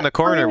 she's no. stuck in the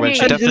corner when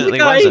she Wait. definitely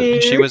Guy wasn't.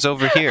 here. She was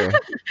over here.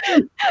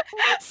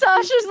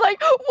 Sasha's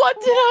like, what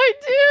did I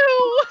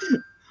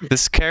do?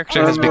 This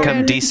character has become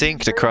Oh.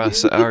 desynced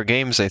across our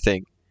games, I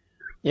think.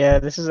 Yeah,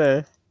 this is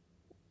a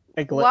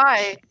glitch.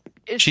 Why?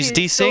 Is She's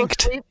she still desynced.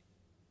 asleep?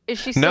 Is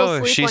she still No,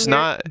 asleep she's when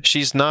you're- not.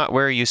 She's not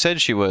where you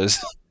said she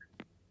was.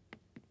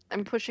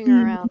 I'm pushing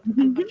her around.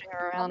 I'm pushing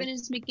her Robin around.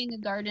 is making a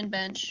garden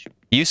bench.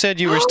 You said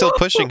you were still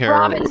pushing her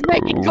Robin's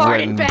making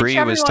garden when bench. Bree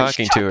was Everyone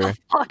talking shut to her. the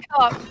fuck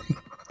up.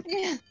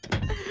 Yeah.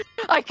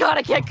 I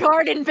gotta get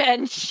garden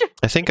bench.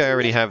 I think I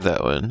already have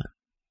that one.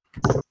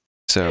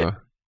 So,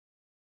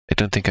 I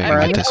don't think I can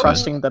Meringue get is this one.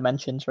 crossing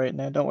dimensions right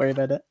now. Don't worry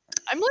about it.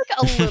 I'm like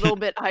a little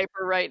bit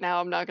hyper right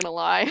now. I'm not gonna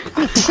lie.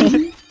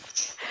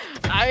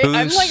 I'm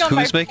Who's- like on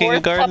my who's making a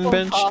fourth garden cup of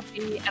bench?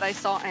 coffee, and I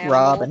saw animals.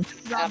 Robin.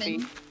 Happy.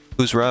 Robin.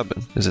 Who's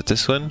Robin? Is it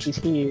this one She's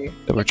here.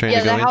 that we're trying Yeah,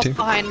 to the go house into?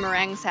 behind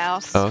Meringue's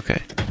house. Oh,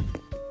 okay.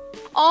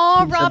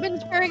 Oh, He's a-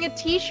 Robin's wearing a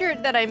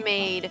t-shirt that I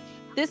made.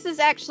 This is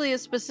actually a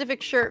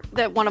specific shirt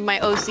that one of my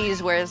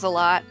OCs wears a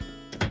lot.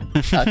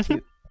 Ah,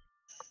 cute.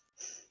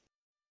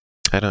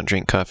 I don't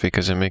drink coffee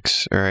because it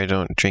makes, or I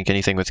don't drink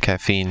anything with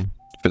caffeine,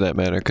 for that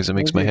matter, because it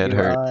makes my Neither head do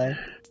hurt.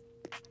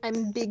 I.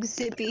 I'm big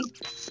sippy.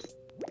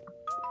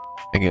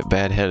 I get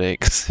bad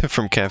headaches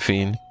from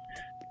caffeine.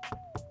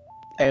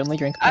 I only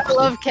drink. I Pepsi.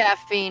 love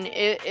caffeine.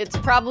 It's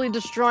probably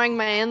destroying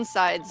my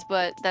insides,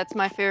 but that's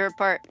my favorite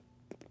part.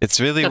 It's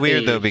really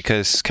weird though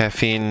because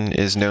caffeine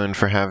is known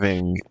for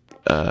having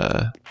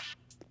an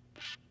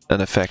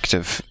effect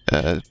of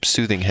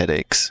soothing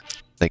headaches.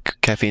 Like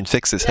caffeine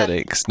fixes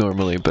headaches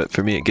normally, but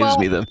for me it gives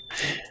me them.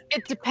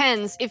 It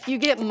depends. If you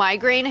get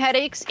migraine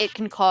headaches, it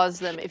can cause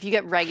them. If you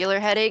get regular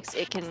headaches,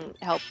 it can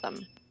help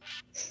them.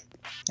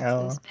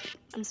 Oh.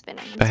 I'm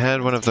spinning. I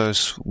had one of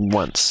those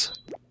once.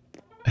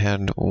 I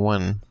had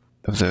one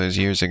of those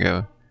years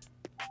ago.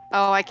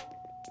 Oh, I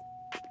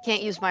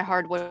can't use my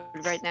hardwood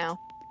right now.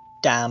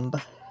 Damn.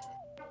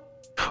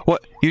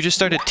 What? You just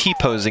started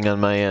T-posing on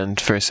my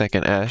end for a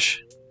second,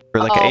 Ash.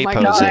 Or like Oh my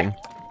God. A-posing.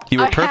 You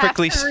were I have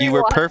perfectly to you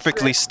were rewatch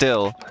perfectly it.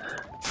 still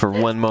for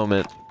one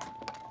moment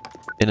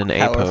in an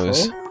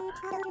A-pose.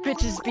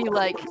 Bitches be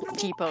like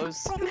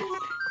T-pose.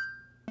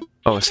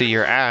 Oh, see,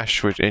 you're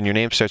Ash, and your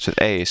name starts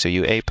with A, so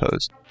you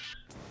A-pose.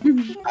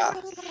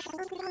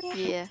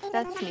 Yeah,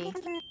 that's me.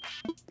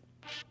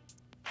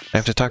 I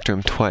have to talk to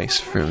him twice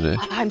for him to...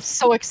 I'm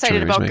so excited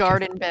George about making-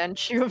 Garden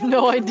Bench. You have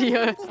no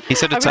idea. He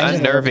said it's I was-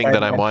 unnerving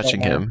that I'm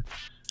watching him.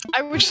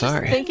 I was just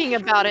Sorry. thinking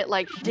about it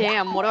like,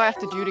 damn, what do I have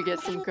to do to get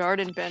some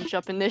Garden Bench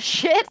up in this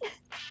shit?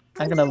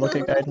 I'm gonna look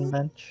at Garden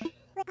Bench.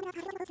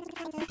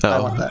 I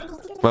want Oh, that.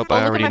 well, I look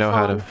at already my know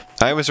how phone. to...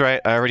 I was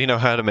right, I already know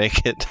how to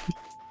make it.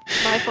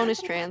 My phone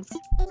is trans.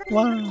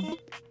 Wow.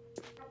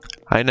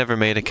 I never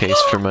made a case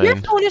for Your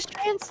mine. phone is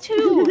trans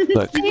too!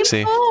 Look, Same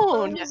see.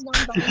 phone!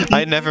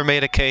 I never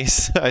made a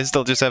case. I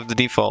still just have the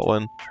default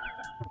one.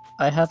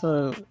 I have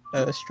a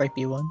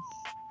stripy one.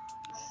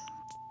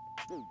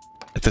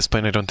 At this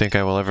point, I don't think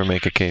I will ever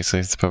make a case.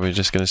 It's probably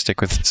just gonna stick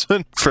with this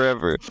one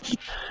forever.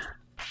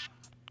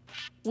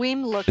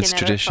 Weem looking It's at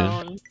tradition.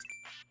 our phone.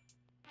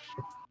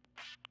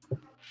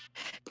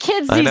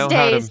 Kids I these know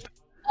how to- days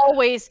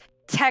always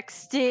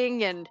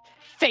texting and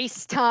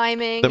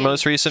FaceTiming. The and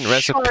most recent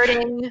recipe.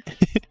 charting.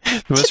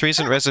 The most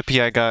recent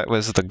recipe I got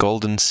was the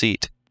golden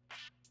seat.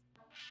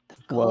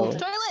 Whoa.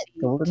 Toilet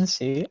Golden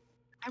seat.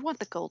 I want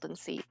the golden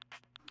seat.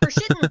 for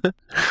shitting.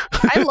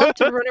 I love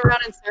to run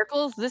around in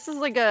circles. This is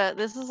like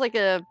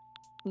a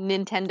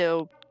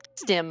Nintendo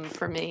stim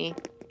for me.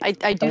 I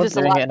I do was this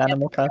a doing lot. it in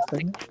Animal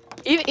Crossing.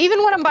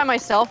 Even when I'm by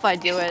myself, I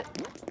do it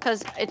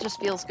because it just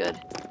feels good.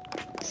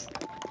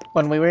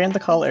 When we were in the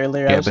call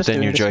earlier, I Yeah, was but just then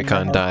doing your this in my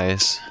Joy-Con head.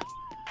 dies.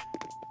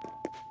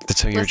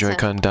 That's how your Listen.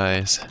 Joy-Con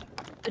dies.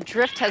 The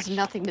drift has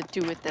nothing to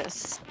do with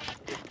this.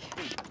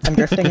 I'm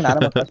drifting in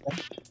Animal Crossing.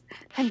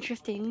 I'm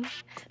drifting.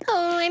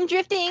 Oh, I'm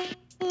drifting.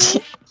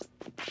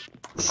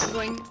 I'm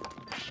going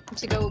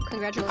to go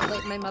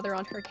congratulate my mother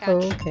on her catch.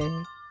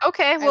 Okay.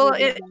 Okay, I well will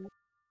do it.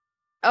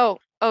 that.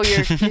 Oh,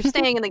 you're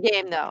staying in the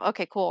game though.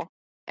 Okay, cool.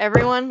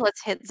 Everyone,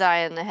 let's hit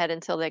Zaya in the head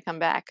until they come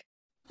back.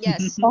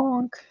 Yes.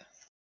 Bonk.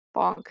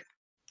 Bonk,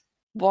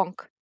 bonk.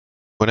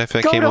 What if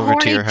I Go came to over to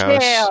horny your house?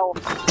 jail.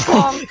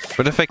 Bonk.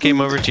 What if I came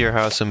over to your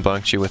house and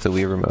bonked you with a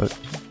Wii remote?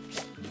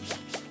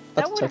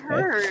 That That's would okay.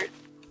 hurt.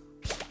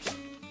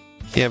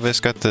 Yeah, but it's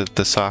got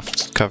the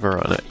soft cover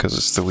on it because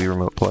it's the Wii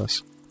Remote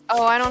Plus.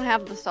 Oh, I don't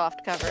have the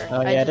soft cover.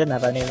 Oh yeah, I didn't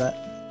have any of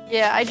that.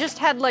 Yeah, I just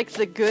had like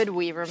the good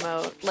Wii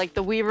remote, like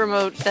the Wii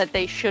remote that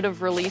they should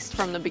have released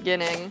from the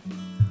beginning.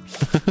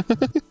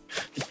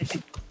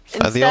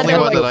 The Instead, only they're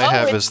one that like, I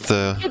have "Oh, is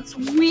the... It's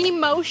Wii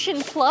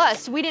Motion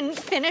Plus. We didn't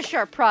finish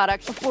our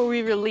product before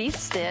we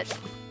released it.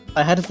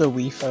 I had the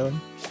Wii phone.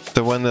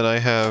 The one that I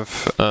have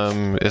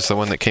is the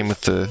one that came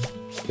with the...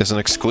 is an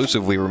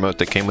exclusive Wii remote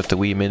that came with the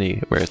Wii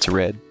Mini, where it's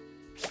red.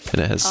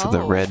 And it has the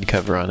Oh. red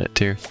cover on it,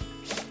 too.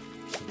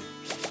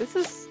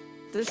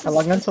 This How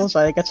long until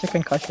Zaya gets a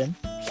concussion?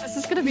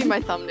 is gonna be my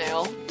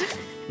thumbnail.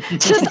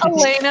 Just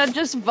Elena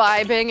just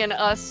vibing and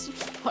us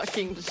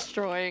fucking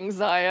destroying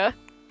Zaya.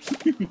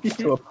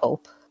 To a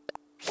pulp.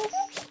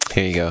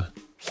 Here you go.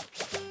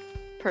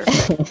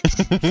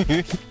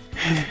 Perfect.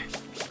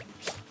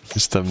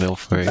 This thumbnail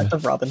for you. At the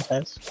Robin's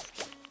house.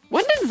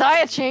 When did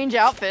Zaya change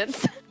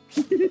outfits?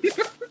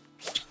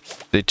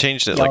 They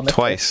changed it Y'all like missed it.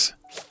 twice.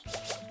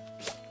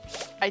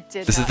 I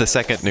did. This is not the notice.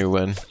 second new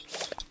one.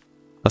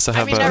 Also,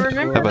 how I mean, I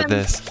remember about them-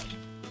 this?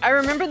 I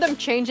remember them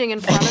changing in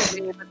front of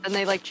me, but then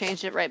they like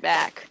changed it right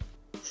back.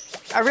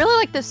 I really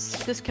like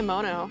this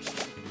kimono.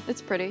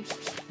 It's pretty.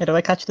 How do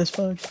I catch this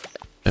bug?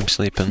 I'm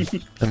sleeping.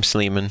 I'm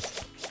sleeming.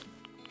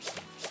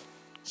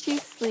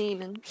 She's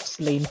sleeping.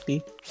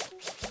 Sleepy.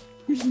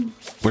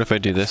 What if I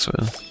do this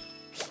one?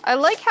 I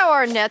like how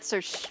our nets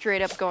are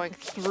straight up going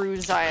through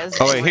Zaya's.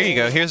 Oh wait, here you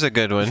go. brain. Here's a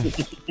good one.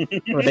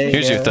 Well, there you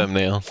Here's your go.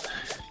 thumbnail.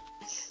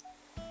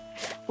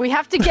 We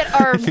have to get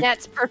our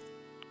nets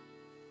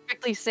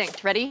perfectly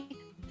synced. Ready?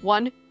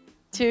 1,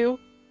 2,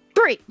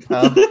 3.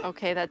 Oh,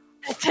 Okay, that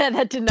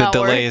did The not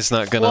delay work. is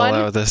not gonna One.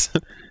 allow this.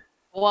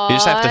 1,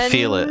 just have to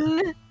feel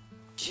it.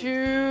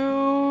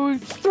 2,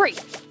 3.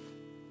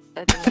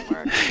 That didn't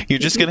work. You're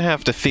just gonna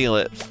have to feel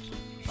it.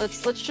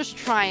 Let's just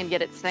try and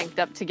get it synced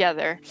up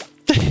together.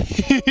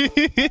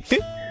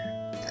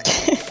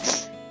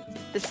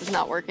 This is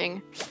not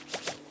working.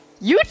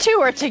 You two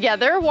are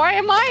together. Why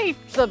am I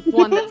the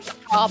one that's the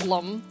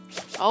problem?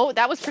 Oh,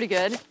 that was pretty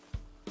good.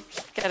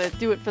 Gotta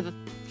do it for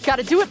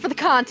the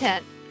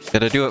content.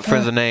 Gotta do it for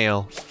the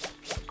nail.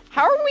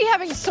 How are we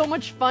having so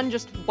much fun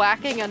just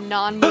whacking a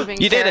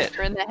non-moving You did it!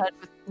 character in the head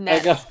with I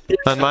nets? got,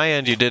 On my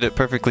end, you did it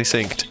perfectly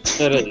synced.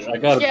 I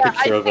got a Yeah,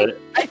 picture of it.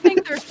 I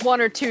think there's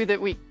one or two that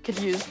we could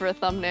use for a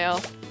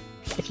thumbnail.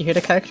 If you hit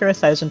a character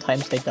 1,000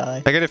 times, they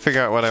die. I gotta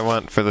figure out what I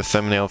want for the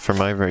thumbnail for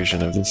my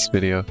version of this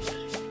video.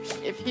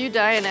 If you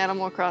die in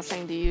Animal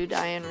Crossing, do you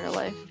die in real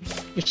life?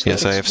 You're just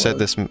Yes, gonna I have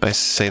said explode. this. I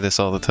say this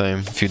all the time.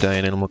 If you die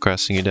in Animal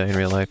Crossing, you die in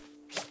real life.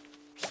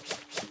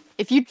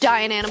 If you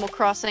die in Animal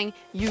Crossing,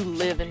 you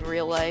live in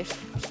real life.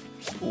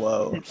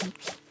 Whoa.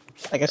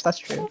 I guess that's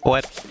true.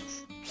 What?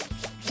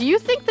 Do you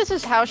think this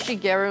is how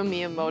Shigeru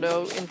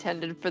Miyamoto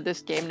intended for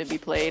this game to be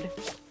played?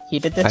 He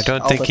did this I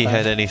don't all think the he time.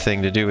 had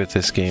anything to do with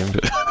this game.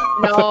 But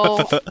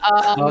No.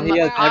 Oh, he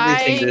has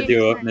everything to I-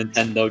 do with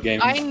Nintendo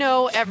games. I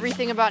know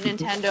everything about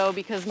Nintendo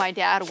because my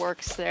dad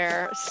works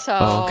there, so...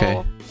 Oh,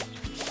 okay.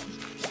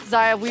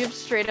 Zaya, we've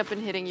straight up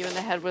been hitting you in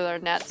the head with our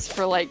nets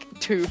for like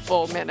 2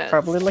 full minutes.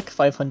 Probably like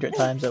 500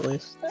 times at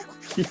least.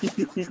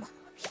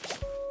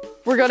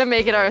 We're gonna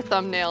make it our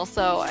thumbnail,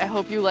 so I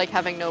hope you like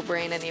having no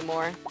brain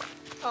anymore.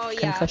 Oh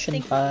yeah. Concussion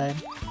think time.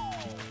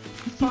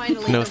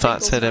 finally no the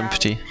thoughts wrinkles head are out.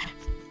 empty.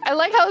 I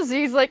like how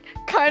Z's like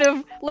kind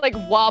of like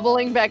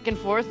wobbling back and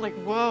forth, like,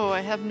 whoa,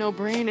 I have no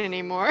brain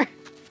anymore.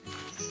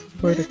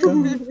 Where'd it go?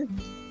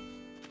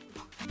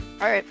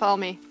 Alright, follow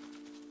me.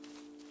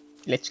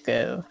 Let's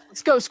go.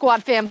 Let's go,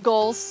 squad fam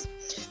goals.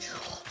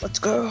 Let's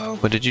go.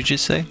 What did you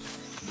just say?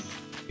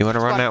 You want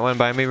to run that one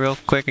by me real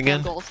quick Fam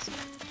again? goals.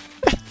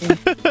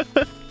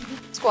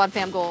 Squad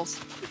fam goals.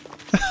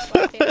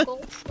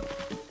 Wrinkles.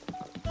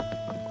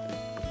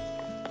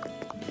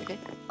 Okay,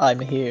 I'm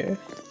here.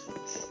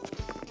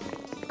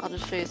 I'll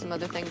just show you some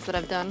other things that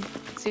I've done.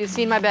 So you've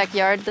seen my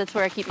backyard, that's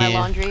where I keep my Yeah,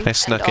 laundry. I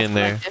snuck and in also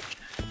my there. fish.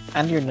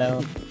 And your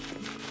gnome.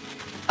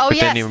 Oh But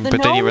yes, then you, the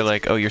but then you were gnomes-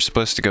 like, "Oh, you're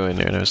supposed to go in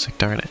there," and I was like,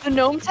 "Darn it!" the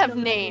gnomes have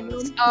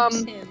names.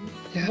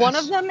 One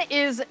of them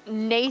is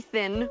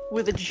Nathan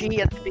with a G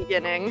at the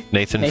beginning,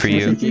 Nathan, for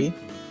Nathan with a you. G.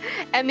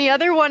 and the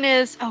other one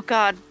is, oh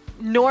god,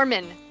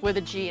 Norman with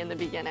a G in the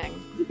beginning.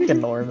 The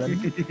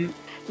Norman.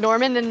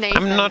 Norman and Nathan.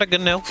 I'm not a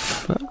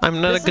gnolf.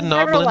 I'm not This a is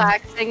my gnoblin.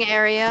 relaxing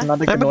area.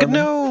 Not a I'm a Norman.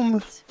 gnome,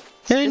 and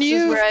This is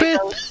you've where I been.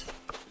 go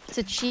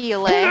to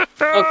Chile.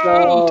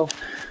 Coco.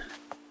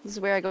 This is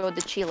where I go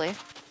to Chile.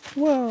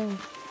 Whoa.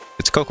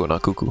 It's Coco,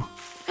 not Cuckoo.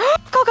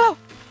 Coco!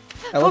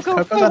 I love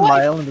Coco, Coco's on my my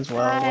wife. island as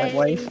well. My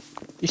wife.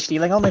 You're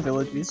stealing all my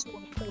villages.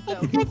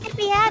 It's good to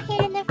be out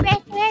here in the fresh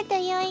air,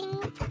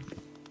 doing.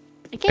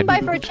 I came by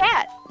for a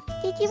chat.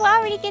 Did you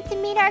already get to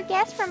meet our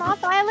guests from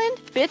off island?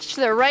 Bitch,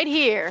 they're right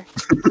here.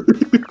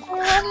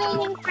 I love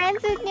making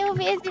friends with new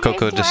visitors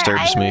Coco to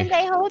disturbs our me. island.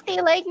 I hope they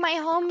like my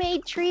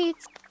homemade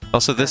treats.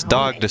 Also, this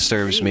dog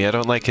disturbs me. I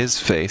don't like his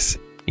face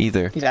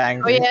either. He's Oh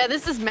angry. yeah,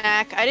 this is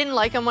Mac. I didn't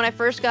like him when I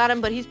first got him,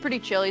 but he's pretty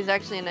chill. He's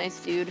actually a nice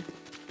dude.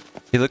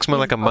 He looks more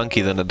like a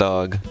monkey than a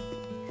dog.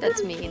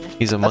 That's mean.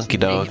 He's a monkey Take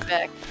dog. it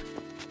back.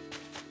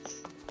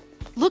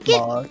 Look at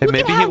Aw. And Look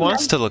maybe at he how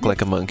wants nice- to look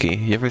like a monkey.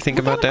 You ever think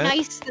look about how that?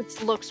 nice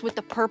this looks with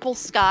the purple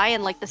sky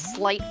and like the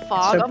slight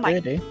fog. So Oh my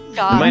pretty.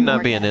 god. It might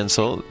not be an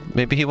insult.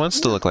 Maybe he wants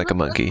to look like a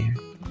monkey.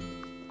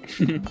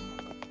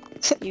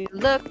 You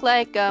look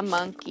like a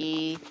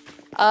monkey.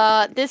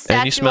 This statue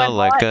And you smell I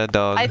like bought, a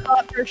dog. I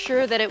thought for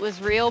sure that it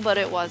was real, but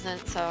it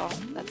wasn't, so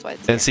that's why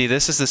it's here. And see,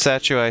 this is the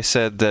statue I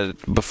said that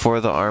before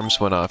the arms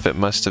went off, it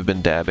must have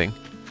been dabbing.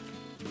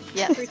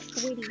 Yes.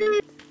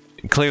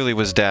 It clearly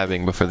was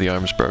dabbing before the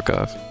arms broke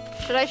off.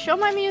 Should I show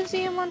my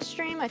museum on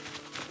stream? I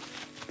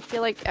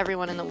feel like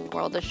everyone in the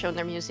world has shown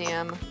their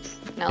museum. Now let's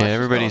Yeah, just go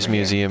everybody's over here.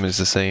 museum is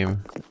the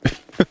same.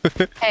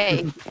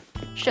 Hey,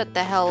 shut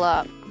the hell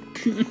up.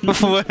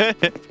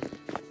 What?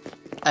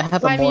 I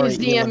have My a more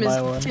museum than my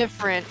is one.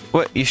 different.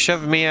 What? You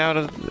shoved me out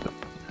of...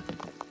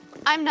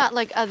 I'm not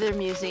like other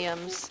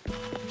museums.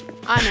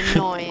 I'm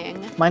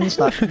annoying. Mine's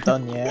not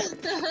done yet.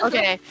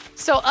 Okay,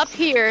 so up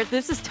here,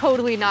 this is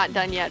totally not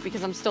done yet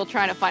because I'm still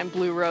trying to find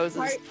blue roses.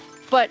 Heart.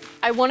 But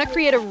I want to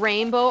create a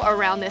rainbow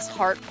around this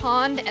heart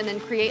pond and then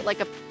create like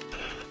a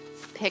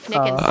picnic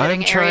and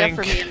I'm sitting area trying...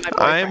 for me and my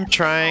boyfriend. I'm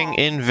trying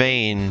in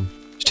vain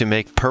to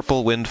make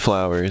purple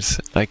windflowers.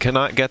 I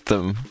cannot get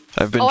them.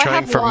 I've been Oh, I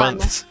trying have for one.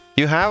 months.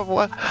 You have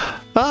what?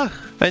 Ah,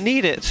 I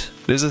need it.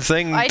 There's a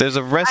thing, there's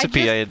a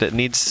recipe that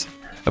needs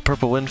a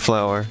purple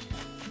windflower.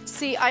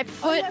 See, I I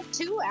put... have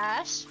two,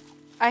 Ash.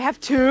 I have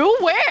two?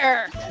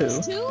 Where?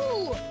 Two.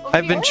 Two.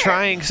 I've been Where?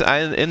 trying.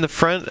 in the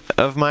front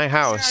of my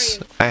house.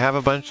 I have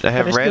a bunch. I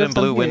have just red do and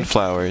some blue here.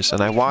 windflowers,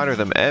 and I water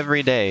them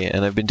every day.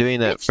 And I've been doing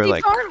that Bitch, for these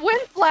like aren't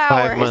windflowers.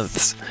 5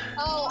 months.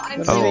 Oh, I'm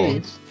What are sorry.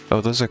 these?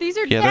 Oh, those are These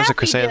are yeah, those are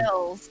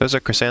daffodils. those are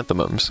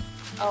chrysanthemums.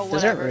 Oh,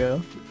 Those aren't whatever.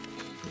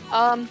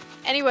 real.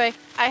 Anyway,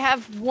 I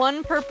have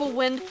one purple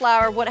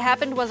windflower. What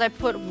happened was I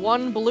put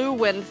one blue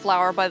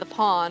windflower by the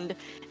pond,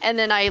 and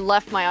then I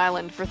left my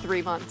island for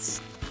 3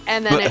 months.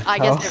 And then I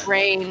guess it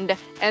rained,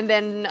 and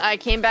then I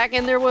came back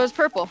and there was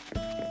purple.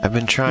 I've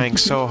been trying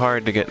so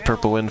hard to get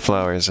purple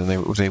windflowers, and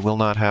they will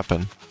not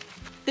happen.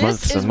 This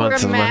Months is and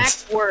months where and Mac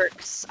months.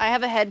 works. I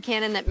have a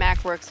headcanon that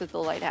Mac works with the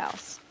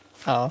lighthouse.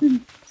 Oh.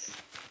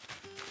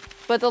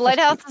 But the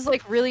lighthouse is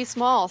like really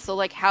small, so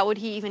like how would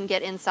he even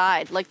get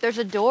inside? Like there's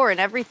a door and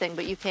everything,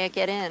 but you can't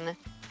get in.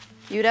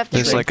 You'd have to.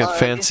 There's like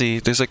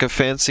a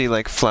fancy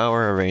like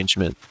flower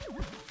arrangement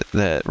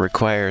that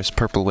requires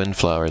purple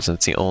windflowers, and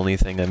it's the only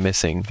thing I'm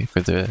missing for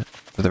the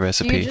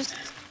recipe.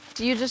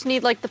 Do you just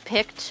need like the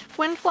picked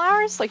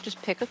windflowers? Like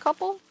just pick a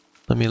couple?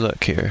 Let me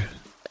look here.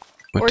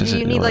 What or does do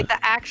you it need want? like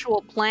the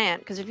actual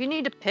plant? Because if you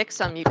need to pick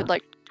some, you could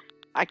like,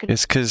 I could.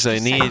 It's because I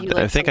just send need. you,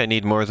 like, I think some I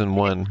need more than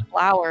one.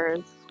 flowers.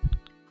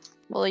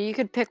 Well, you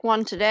could pick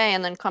one today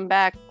and then come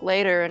back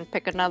later and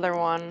pick another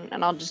one,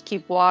 and I'll just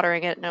keep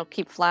watering it and it'll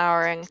keep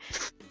flowering.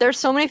 There's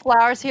so many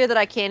flowers here that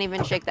I can't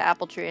even shake the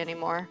apple tree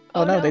anymore.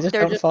 Oh no, they just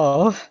don't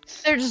fall.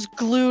 They're just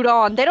glued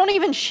on. They don't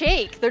even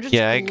shake. They're just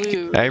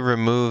glued. I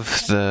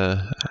removed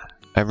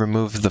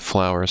the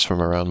flowers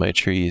from around my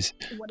trees.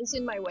 What is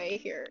in my way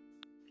here?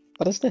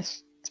 What is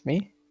this? It's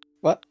me?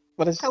 What?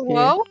 What is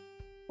Hello?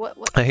 What?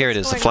 Here it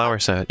is, the flower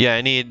set. Yeah,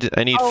 I need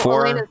Oh,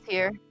 four. Elena's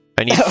here.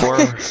 I need four.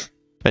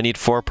 I need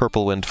 4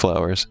 purple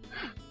windflowers.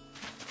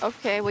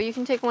 Okay, well you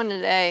can take one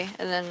today,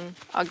 and then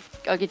I'll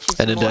get you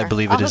some And more. I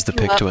believe I'll it is hook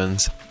the you picked up.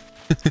 ones.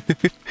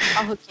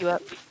 I'll hook you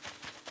up.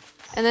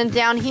 And then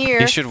down here.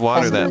 You should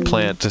water that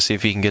plant to see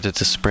if you can get it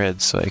to spread,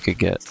 so I could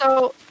get.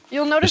 So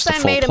you'll notice just the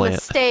I full made a plant.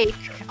 mistake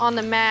on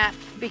the map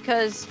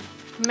because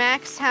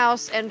Mac's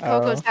house and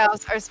Coco's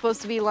house are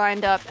supposed to be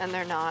lined up, and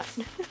they're not.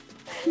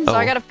 So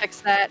I gotta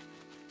fix that.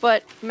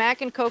 But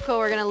Mac and Coco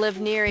are gonna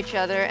live near each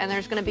other, and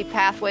there's gonna be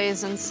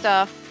pathways and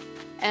stuff.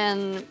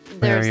 And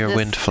there's your this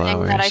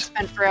windflowers? thing that I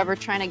spent forever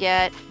trying to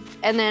get.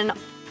 And then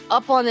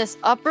up on this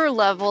upper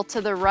level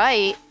to the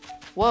right,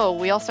 whoa,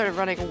 we all started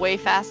running way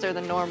faster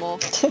than normal.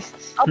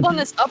 Up on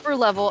this upper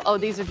level, oh,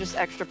 these are just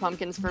extra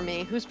pumpkins for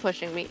me. Who's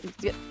pushing me?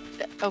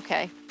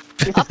 Okay.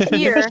 Up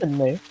here,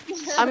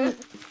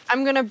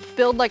 I'm gonna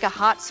build like a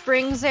hot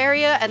springs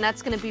area, and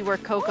that's gonna be where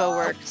Coco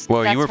works.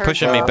 Whoa, That's you were her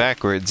pushing me job.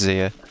 backwards,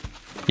 Zia.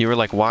 You were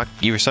like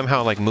you were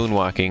somehow like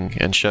moonwalking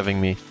and shoving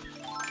me.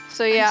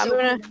 So yeah,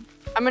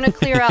 I'm gonna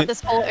clear out this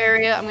whole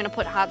area. I'm gonna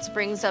put hot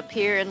springs up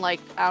here and like,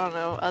 I don't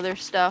know, other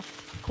stuff.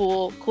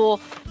 Cool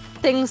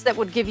things that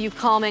would give you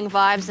calming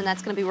vibes, and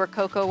that's gonna be where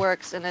Coco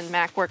works, and then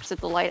Mac works at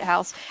the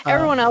lighthouse.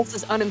 Everyone else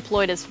is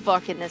unemployed as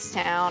fuck in this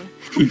town.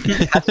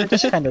 They're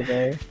just kind of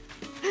there.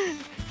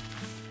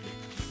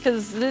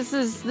 Because this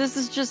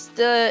is just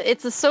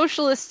it's a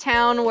socialist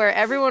town where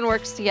everyone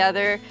works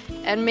together,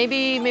 and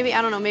maybe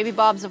I don't know, maybe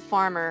Bob's a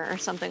farmer or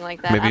something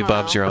like that. I Maybe don't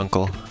Bob's know. your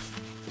uncle.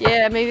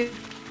 Yeah, maybe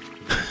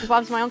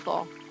Bob's my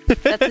uncle.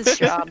 That's his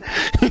job.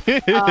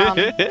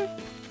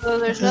 So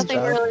there's nothing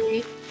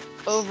really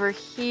over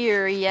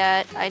here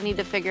yet. I need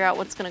to figure out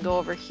what's gonna go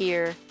over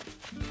here.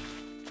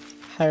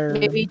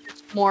 Maybe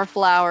just more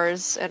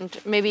flowers, and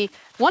maybe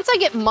once I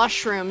get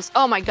mushrooms.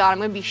 Oh my god, I'm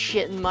gonna be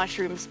shitting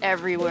mushrooms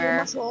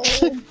everywhere.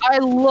 I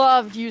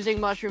loved using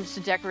mushrooms to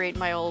decorate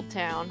my old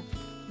town.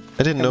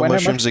 I didn't know when are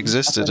mushrooms mushrooms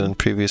existed in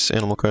previous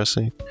Animal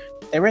Crossing.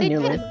 They were They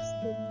new. did.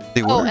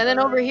 They Oh, were? and then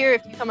over here,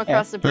 if you come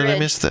across the Where bridge, did I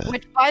miss that?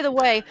 which, by the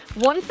way,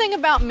 one thing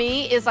about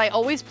me is I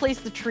always place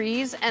the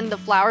trees and the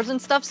flowers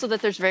and stuff so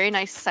that there's very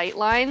nice sight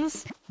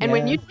lines. And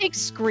when Yeah. you take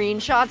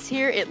screenshots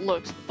here, it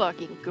looks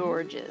fucking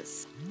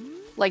gorgeous.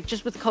 Like,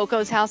 just with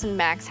Coco's house and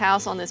Mac's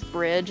house on this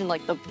bridge and,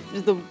 like, the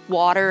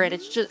water, and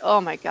it's just, oh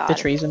my god. The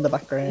trees in the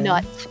background.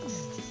 Nuts.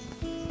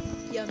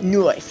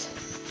 Nice.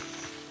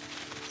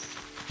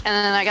 And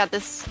then I got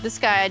this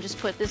guy, I just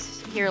put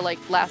this here, like,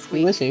 last Who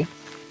week. is he?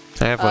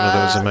 I have one of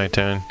those in my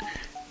town.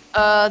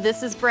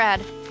 This is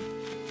Brad.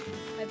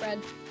 Hi, Brad.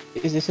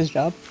 Is this his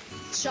job?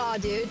 Shaw,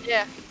 dude.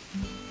 Yeah.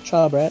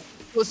 Shaw, Brett.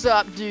 What's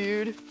up,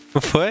 dude?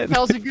 What?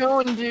 How's it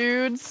going,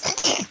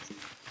 dudes?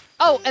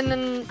 Oh, and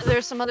then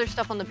there's some other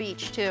stuff on the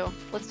beach, too.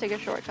 Let's take a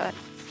shortcut.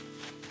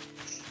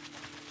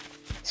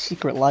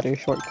 Secret ladder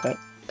shortcut.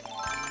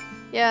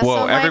 Yeah, Whoa,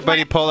 so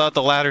everybody pulled out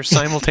the ladder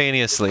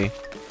simultaneously.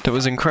 That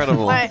was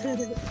incredible.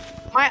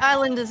 my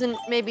island isn't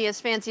maybe as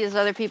fancy as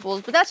other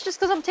people's, but that's just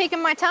because I'm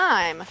taking my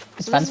time.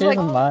 It's So this is fancier like,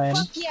 than mine.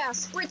 Fuck yeah,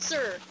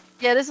 spritzer.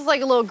 yeah, this is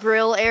like a little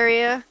grill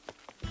area.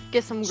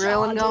 Get some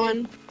grilling Shaw,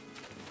 going.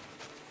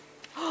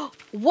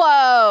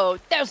 Whoa,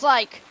 there's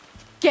like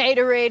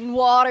Gatorade and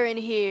water in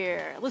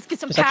here. Let's get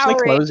some There's actually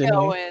Powerade clothes in here.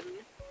 going.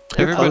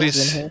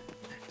 Everybody's. in here.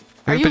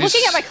 Are you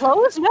looking at my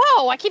clothes?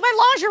 No, I keep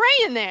my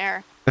lingerie in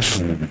there.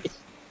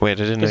 Wait, I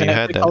didn't know There's you an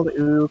had outfit that. called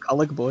Ooh,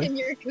 Colic Boy. In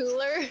your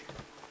cooler.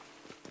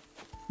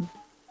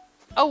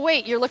 Oh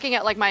wait, you're looking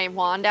at like my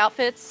wand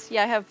outfits?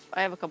 Yeah,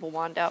 I have a couple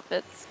wand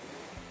outfits.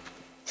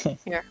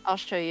 Here, I'll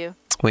show you.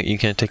 Wait, you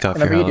can't take off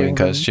Whenever your you're Halloween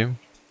doing them. costume?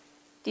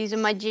 These are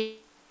my jammies.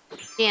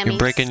 You're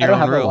breaking I your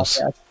don't own have a rules.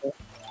 watch,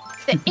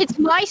 actually. It's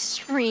my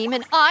stream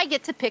and I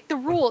get to pick the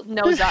rule.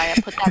 No, Zaya,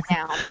 put that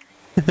down.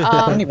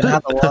 I don't even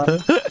have a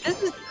watch.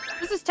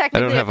 This is I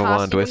technically don't have a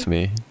wand costume. with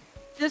me.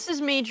 This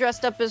is me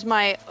dressed up as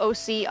my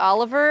OC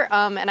Oliver,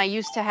 and I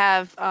used to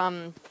have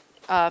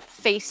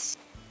face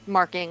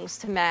markings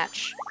to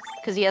match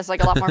because he has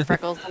like a lot more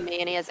freckles than me,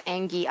 and he has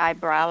angy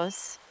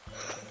eyebrows.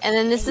 And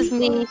then this is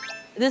me.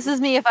 This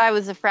is me if I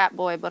was a frat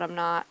boy, but I'm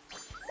not.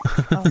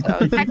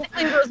 So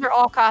technically, those are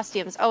all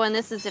costumes. Oh, and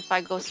this is if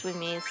I go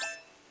swimmies.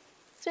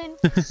 Swim.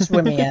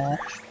 Swimming at.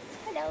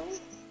 Hello.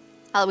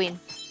 Halloween.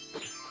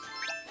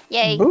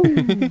 Yay.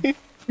 Boom.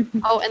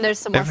 Oh, and there's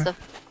some more stuff.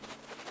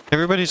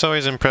 Everybody's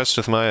always impressed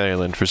with my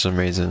island for some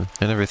reason.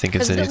 I never think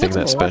it's 'Cause it anything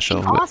looks that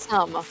special. fucking But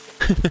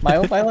awesome. My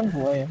old island's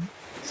lame.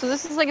 So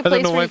this is like a I place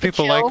don't know where why you could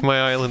people chill. like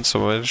my island so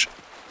much.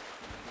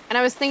 And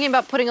I was thinking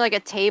about putting like a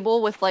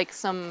table with like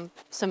some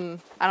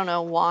I don't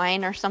know,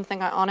 wine or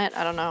something on it.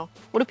 I don't know.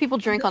 What do people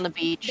drink on the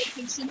beach?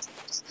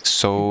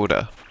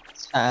 Soda.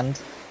 And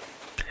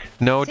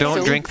No, don't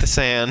So- drink the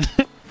sand.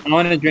 I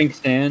want to drink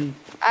sand.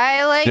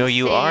 I like No,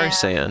 you are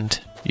sand.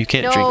 sand. You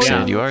can't No, drink yeah.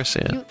 sand, you are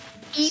sand. You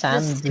eat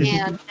Sand. the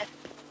sand.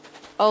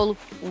 Oh,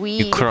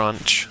 weed. You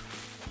crunch.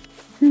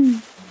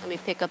 Let me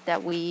pick up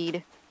that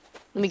weed.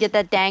 Let me get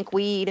that dank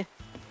weed.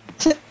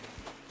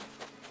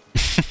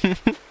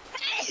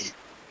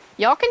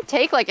 Y'all can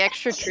take like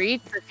extra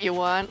treats if you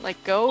want.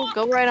 Like go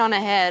right on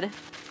ahead.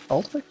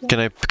 ultimate.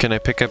 Can I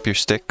pick up your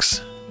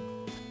sticks?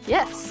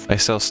 Yes. I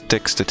sell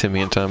sticks to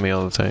Timmy and Tommy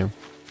all the time.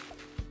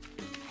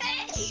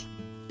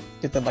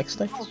 Get the like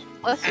sticks.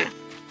 Bless you.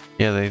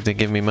 Yeah, they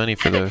give me money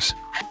for those.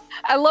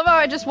 I love how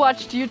I just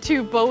watched you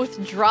two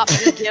both drop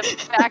the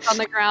gift back on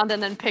the ground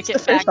and then pick it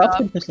back First up.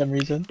 option for some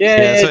reason. Yeah, Yeah,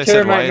 that's what I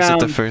said. Why termite is it the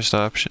mound. first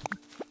option?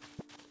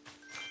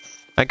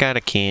 I got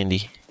a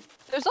candy.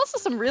 There's also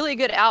some really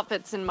good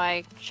outfits in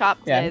my shop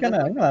Yeah, today.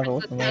 I'm gonna have a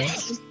look at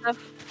There's those. stuff.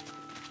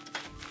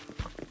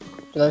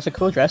 There's a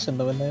cool dress in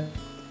the window.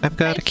 I've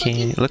got a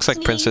candy. It looks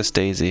like Princess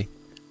Daisy.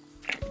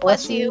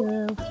 Bless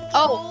you.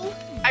 Oh,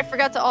 I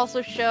forgot to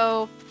also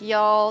show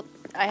y'all.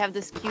 I have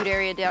this cute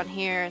area down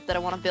here that I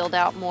want to build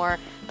out more.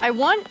 I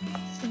want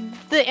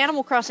the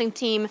Animal Crossing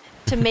team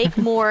to make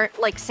more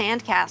like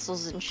sand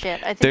castles and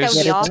shit. I think There's- that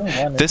would be Yeah, awesome. there's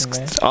only one, This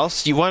isn't there?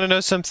 also, you want to know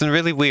something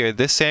really weird?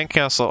 This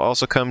sandcastle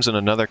also comes in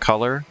another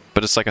color,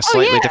 but it's like a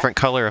slightly yeah. different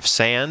color of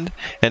sand,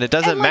 and it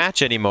doesn't And, like-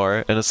 match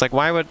anymore. And it's like,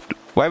 why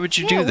would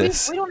you do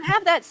this? We don't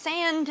have that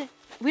sand.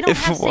 We don't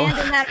have sand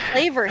in that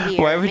flavor here.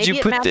 Why would Maybe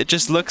you put? matches, It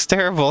just looks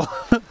terrible.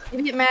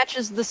 Maybe it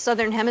matches the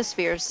southern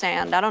hemisphere's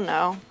sand. I don't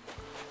know.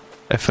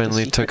 I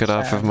finally secret took it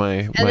off of sand.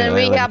 my then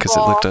we island got because it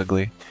looked ball.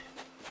 ugly.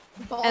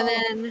 And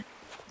then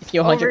If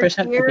you over 100%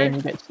 the here- game,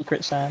 you get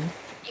secret sand.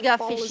 you got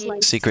Ball is fishy.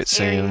 like- Secret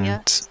area.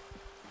 sands.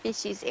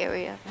 Fishy's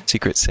area.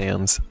 Secret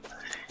sands.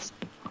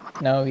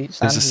 No, There's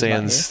sand a is not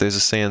sands. here. There's a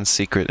sands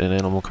secret in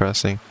Animal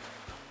Crossing.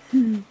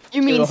 You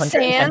mean 110%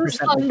 Sans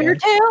the game.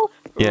 Undertale?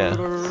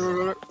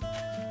 Yeah.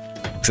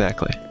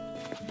 Exactly.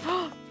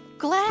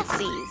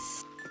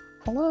 Glassies.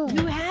 Hello.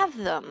 You have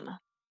them.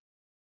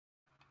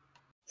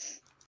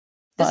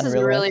 This Not in is a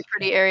real really life.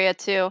 pretty area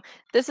too.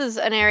 This is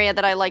an area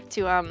that I like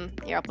to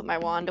here I'll put my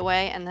wand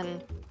away and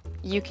then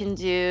you can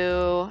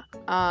do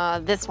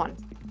this one.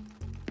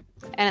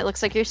 And it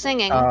looks like you're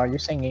singing. Oh, you're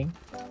singing.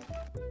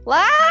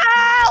 La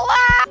la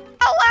la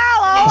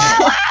la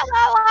la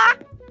la la.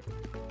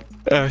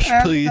 Ash,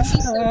 please.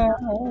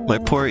 My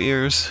poor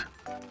ears.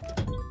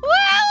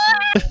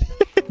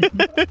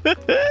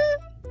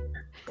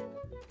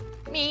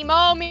 Me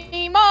mo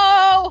me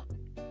mo.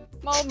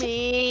 Mo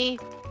me.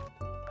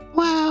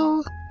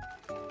 Wow.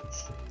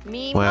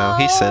 Me Wow,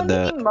 he said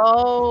that. Me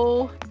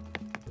mo.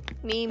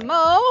 Me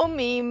mo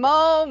me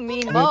mo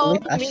me Can you mo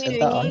believe Ash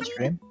said that on me.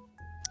 stream?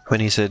 When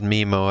he said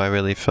Mimo, I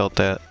really felt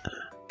that.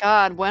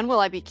 God, when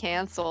will I be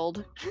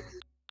cancelled?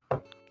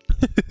 I'm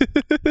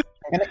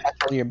gonna catch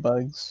all your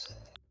bugs.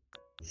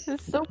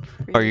 It's so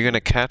pretty. Are you gonna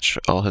catch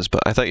all his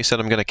bugs? I thought you said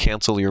I'm gonna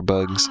cancel your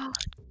bugs.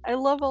 I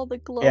love all the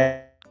glow.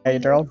 Yeah,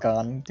 they're all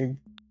gone. They're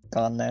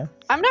gone now.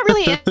 I'm not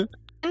really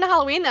into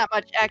Halloween that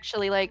much,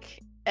 actually.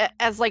 Like,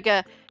 as like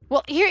a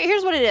well,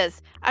 here's what it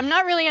is. I'm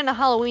not really into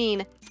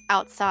Halloween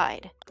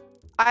outside.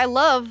 I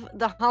love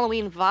the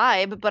Halloween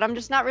vibe, but I'm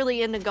just not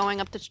really into going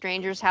up to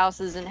strangers'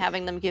 houses and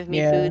having them give me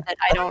Yeah, food that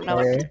I don't know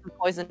if fair. it's been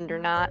poisoned or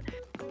not.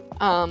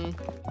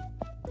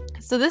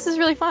 So this is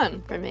really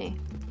fun for me.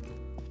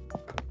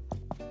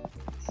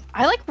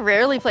 I like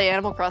rarely play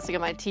Animal Crossing on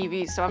my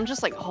TV, so I'm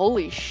just like,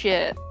 holy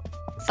shit.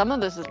 Some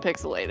of this is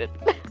pixelated.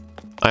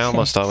 I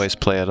almost always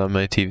play it on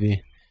my TV.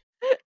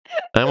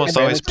 I almost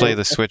barely always play play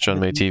the it. Switch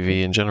on my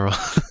TV in general.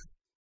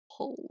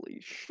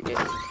 Holy shit.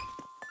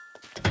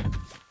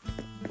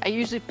 I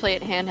usually play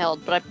it handheld,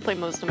 but I play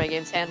most of my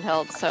games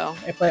handheld, so.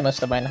 I play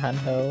most of mine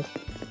handheld.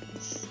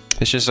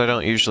 It's just I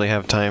don't usually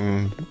have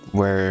time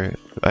where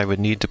I would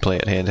need to play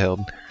it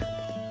handheld.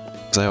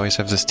 Because I always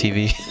have this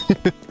TV.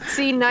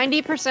 See,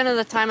 90% of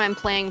the time I'm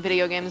playing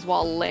video games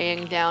while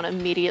laying down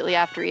immediately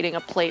after eating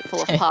a plate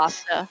full of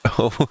pasta.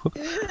 Oh.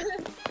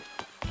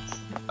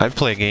 I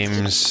play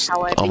games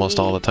How I almost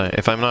all be. the time.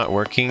 If I'm not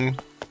working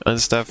on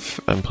stuff,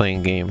 I'm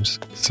playing games.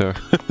 So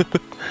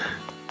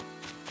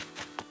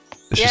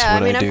it's just Yeah, I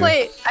what mean, I do.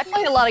 I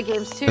play a lot of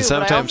games too. But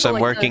sometimes I also I'm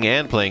like working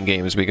and playing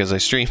games because I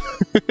stream.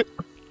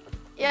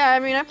 Yeah, I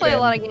mean, I play Yeah. a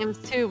lot of games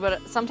too, but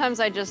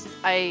sometimes I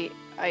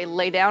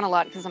lay down a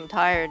lot because I'm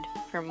tired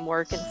from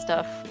work and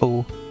stuff.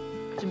 Oh.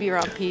 To be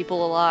around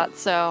people a lot,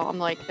 so I'm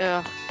like,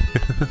 ugh.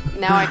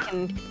 Now I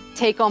can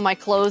take all my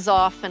clothes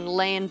off and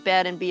lay in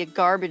bed and be a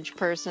garbage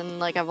person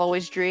like I've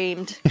always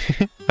dreamed.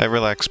 I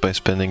relax by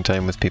spending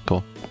time with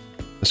people.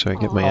 That's where I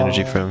get my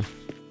energy from.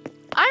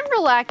 I'm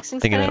relaxing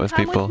Hanging spending out with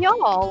time people. with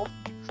y'all.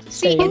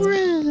 See,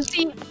 Same.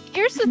 see,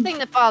 here's the thing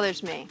that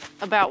bothers me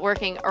about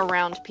working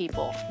around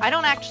people. I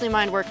don't actually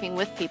mind working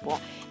with people.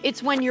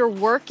 It's when you're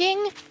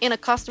working in a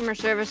customer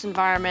service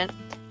environment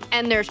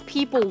and there's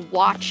people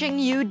watching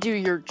you do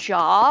your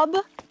job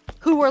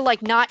who are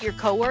like not your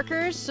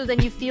coworkers, so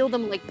then you feel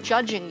them like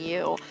judging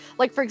you.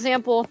 Like, for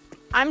example,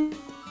 I'm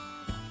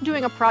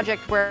doing a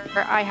project where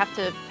I have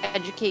to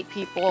educate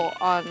people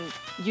on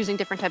using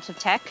different types of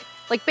tech,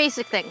 like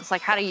basic things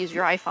like how to use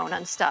your iPhone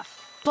and stuff.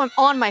 So I'm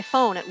on my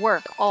phone at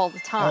work all the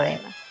time.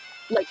 Alright.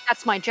 Like,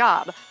 that's my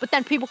job. But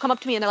then people come up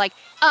to me and they're like,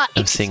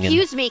 I'm singing.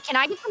 excuse me, can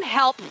I get some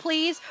help,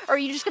 please? Or are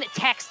you just gonna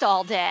text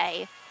all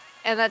day?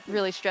 And that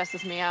really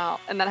stresses me out.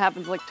 And that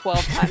happens like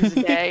 12 times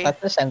a day.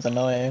 That just sounds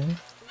annoying.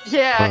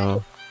 Yeah.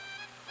 Wow.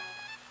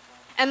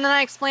 And then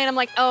I explain, I'm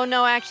like, oh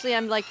no, actually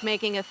I'm like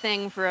making a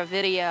thing for a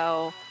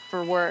video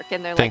for work.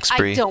 And they're Thanks, like,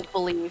 Bree. I don't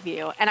believe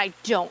you. And I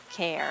don't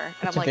care.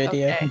 And It's I'm a like,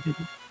 video.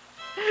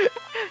 okay.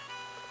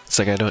 It's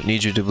like I don't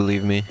need you to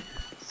believe me.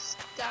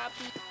 Stop.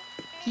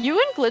 You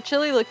and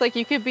Glitchily look like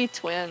you could be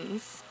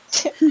twins.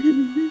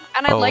 And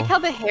I like Oh. how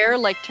the hair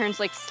like turns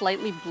like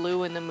slightly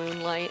blue in the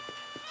moonlight.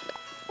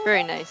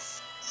 Very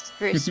nice.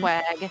 Very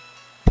swag.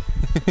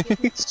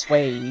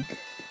 Swag.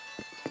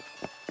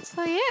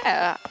 So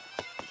yeah.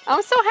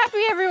 I'm so happy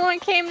everyone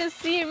came to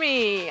see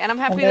me. And I'm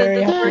happy I'm that very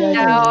this happy worked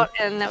I out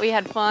and that we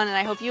had fun. And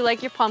I hope you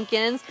like your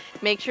pumpkins.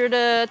 Make sure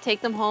to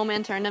take them home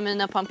and turn them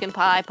into pumpkin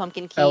pie,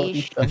 pumpkin I'll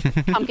quiche, eat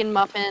them. pumpkin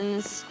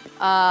muffins,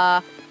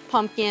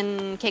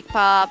 pumpkin cake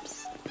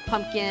pops,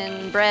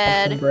 pumpkin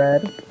bread.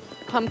 Bread.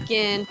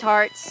 Pumpkin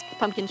tarts,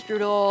 pumpkin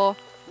strudel,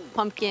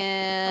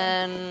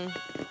 pumpkin.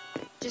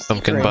 Just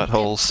Pumpkin eat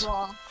buttholes.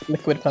 raw.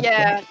 Liquid pumpkin.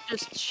 Yeah,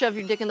 just shove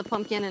your dick in the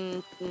pumpkin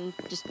and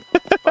just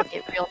fuck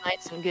it real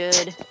nice and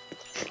good.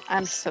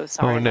 I'm so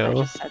sorry that I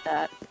no. just said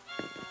that.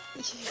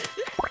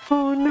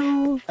 Oh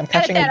no. I'm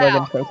catching a that bug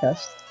in out.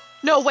 protest.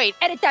 No, wait,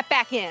 edit that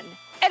back in.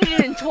 Edit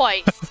it in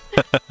twice.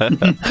 I'm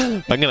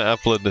gonna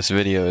upload this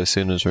video as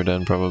soon as we're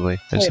done, probably.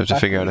 I just have to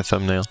figure out a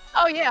thumbnail.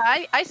 Oh yeah,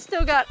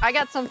 I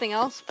got something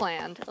else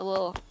planned.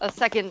 A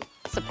second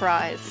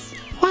surprise.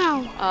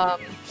 Wow.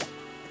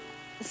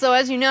 So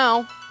as you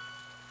know,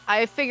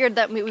 I figured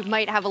that we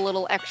might have a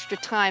little extra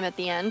time at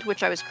the end,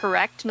 which I was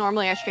correct.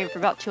 Normally I stream for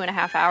about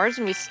 2.5 hours,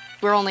 and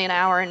we're only an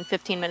hour and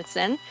 15 minutes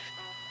in.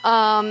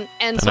 And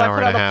An so hour I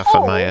put and a out half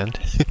poll. on my end.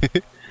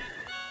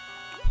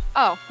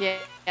 Oh yeah,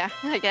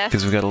 I guess.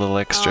 Because we got a little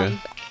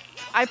extra.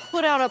 I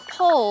put out a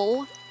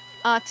poll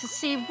to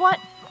see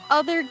what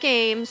other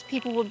games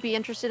people would be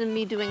interested in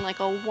me doing like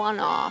a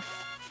one-off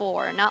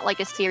for, not like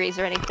a series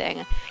or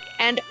anything.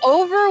 And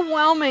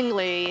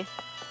overwhelmingly,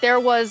 there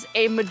was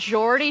a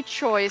majority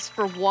choice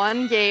for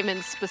one game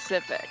in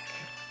specific,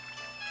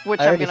 which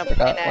I I'm already gonna play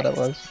forgot next. what it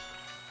was.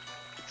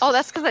 Oh,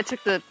 that's because I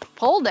took the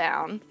poll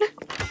down.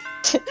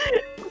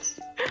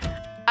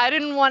 I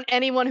didn't want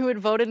anyone who had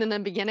voted in the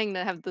beginning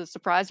to have the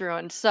surprise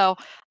ruined. So,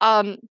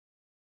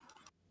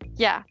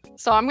 yeah.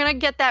 So I'm gonna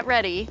get that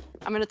ready.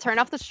 I'm gonna turn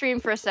off the stream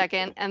for a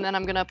second, and then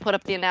I'm gonna put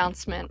up the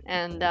announcement,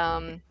 and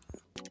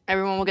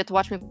everyone will get to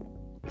watch me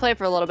play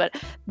for a little bit.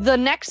 The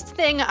next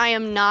thing I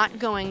am not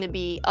going to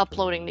be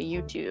uploading to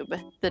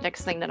YouTube. The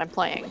next thing that I'm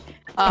playing,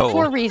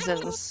 for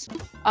reasons.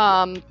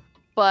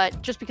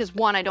 But just because,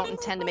 one, I don't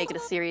intend to make it a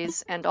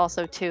series, and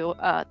also two,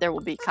 there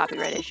will be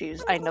copyright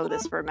issues. I know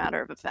this for a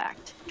matter of a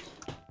fact.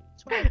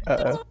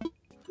 Uh-oh.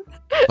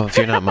 Well, if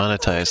you're not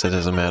monetized, that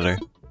doesn't matter.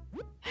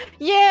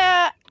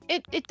 Yeah,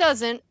 it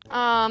doesn't.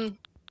 And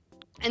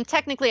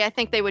technically, I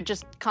think they would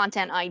just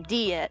content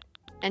ID it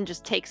and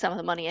just take some of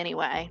the money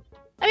anyway.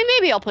 I mean,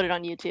 maybe I'll put it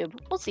on YouTube.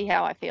 We'll see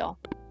how I feel.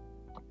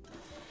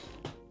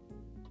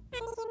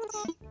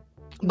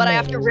 But I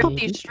have to rip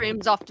these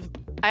streams off.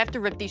 I have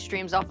to rip these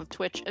streams off of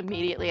Twitch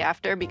immediately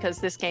after, because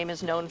this game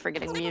is known for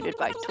getting muted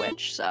by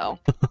Twitch. So.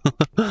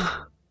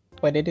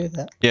 Why'd they do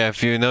that? Yeah,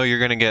 if you know you're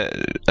gonna get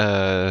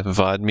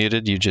VOD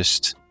muted, you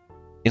just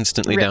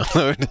instantly Rip.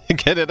 download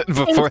get it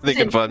before they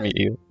can VOD mute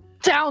you.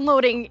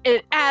 Downloading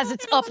it as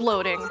it's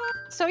uploading.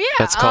 So yeah.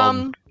 That's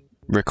called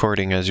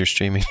recording as you're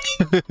streaming.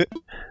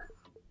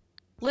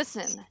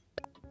 Listen.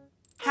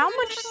 How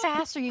much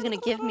sass are you gonna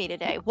give me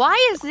today? Why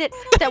is it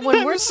that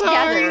when we're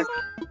sorry. together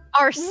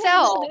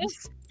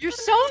ourselves, you're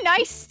so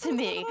nice to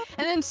me,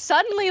 and then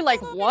suddenly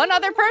like one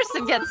other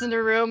person gets in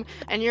the room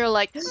and you're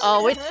like,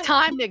 oh, it's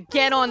time to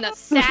get on the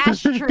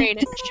sass train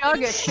and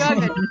chugga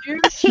choo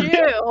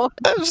choo.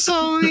 I'm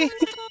sorry.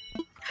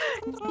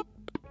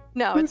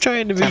 No, I'm it's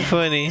trying to be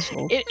funny.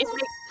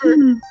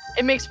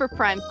 it makes for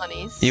prime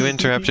funnies. You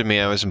interrupted me.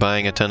 I was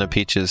buying a ton of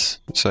peaches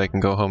so I can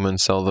go home and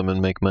sell them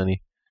and make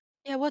money.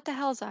 Yeah, what the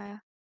hell, Zaya?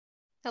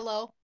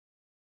 Hello.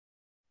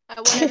 I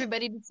want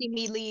everybody to see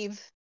me leave.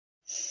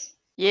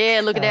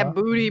 Yeah, look at Oh. that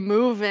booty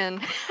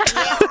moving.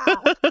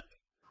 Yeah.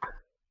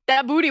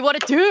 That booty, what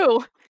it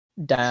do?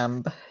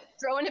 Damn.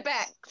 Throwing it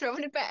back.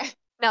 Throwing it back.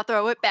 Now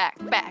throw it back.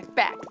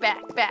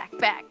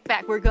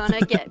 We're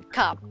gonna get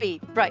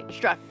copyright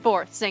struck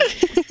for singing.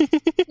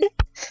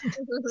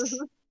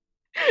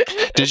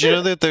 Did you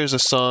know that there's a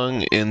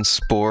song in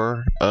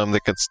Spore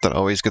that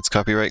always gets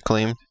copyright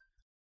claimed?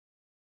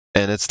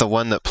 And it's the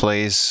one that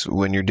plays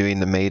when you're doing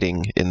the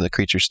mating in the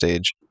creature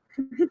stage.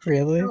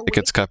 Really? It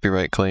gets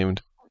copyright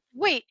claimed.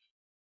 Wait,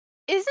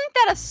 isn't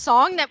that a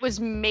song that was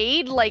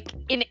made like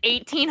in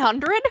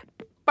 1800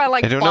 by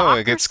like? I don't know.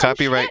 It gets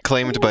copyright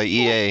claimed by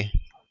EA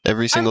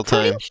every single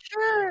time. I'm pretty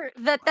sure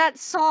that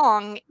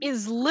song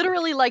is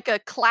literally like a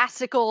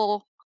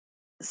classical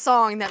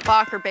song that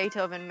Bach or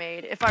Beethoven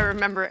made, if I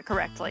remember it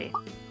correctly.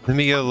 Let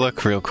me go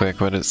look real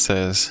quick what it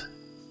says.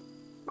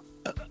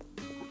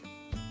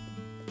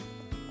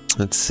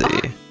 Let's see.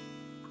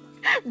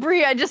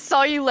 Bree, I just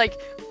saw you like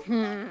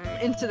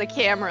into the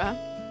camera.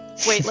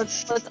 Wait,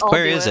 let's all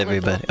Where do is it.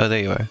 everybody? Oh, there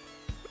you are.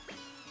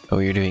 Oh,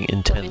 you're doing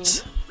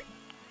intense.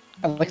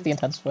 I like the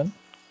intense one.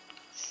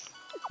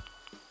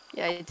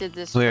 Yeah, I did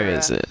this Where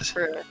is it?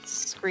 for a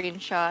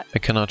screenshot. I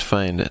cannot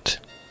find it.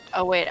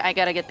 Oh wait, I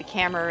gotta get the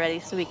camera ready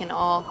so we can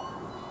all...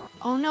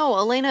 Oh no,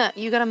 Elena,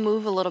 you gotta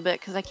move a little bit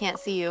because I can't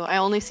see you. I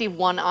only see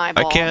one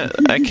eyeball.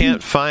 I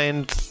can't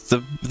find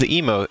the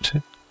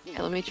emote.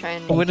 Yeah, let me try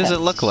and... What does it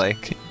look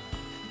like?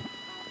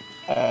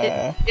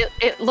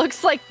 It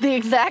looks like the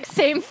exact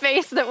same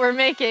face that we're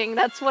making.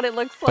 That's what it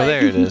looks like. Oh,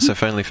 there it is. I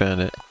finally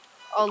found it.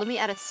 Oh, let me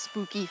add a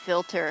spooky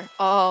filter.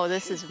 Oh,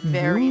 this is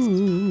very Ooh.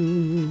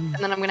 spooky. And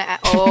then I'm gonna add...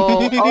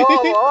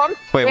 Oh, I'm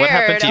Wait, what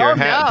happened to your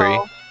hat, Bree?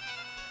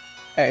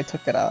 I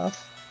took it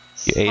off.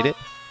 You ate it?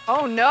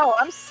 Oh no,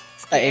 I'm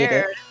I ate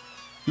scared.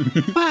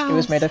 it. It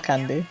was made of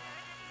candy.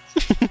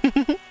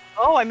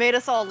 Oh, I made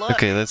us all look.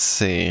 Okay, let's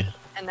see.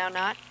 And now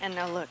not, and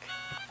now look.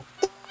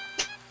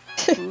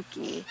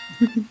 Spooky.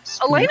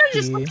 Elena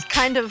just looks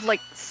kind of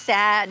like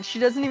sad. She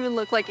doesn't even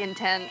look like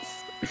intense.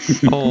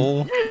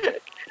 Oh.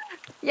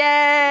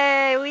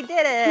 Yay, we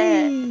did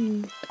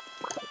it!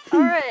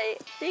 Alright,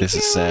 thank This you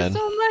is sad.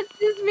 so much.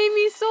 This made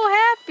me so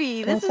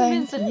happy. This has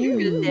been thank such a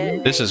good day.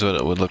 This is what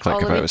it would look like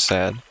if let I me- was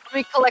sad. Let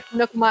me collect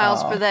Nook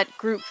Miles Aw. for that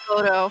group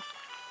photo.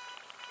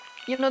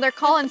 You know, they're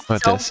calling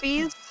What this?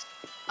 selfies.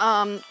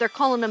 They're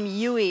calling them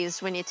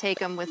Uis when you take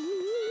them with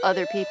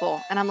other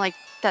people. And I'm like,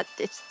 that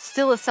it's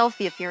still a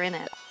selfie if you're in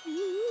it.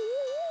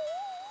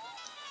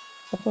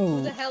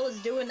 Who the Oh, hell is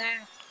doing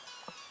that?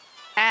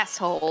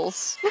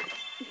 Assholes.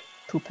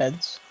 poop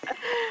heads.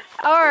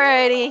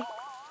 Alrighty.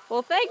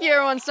 Well, thank you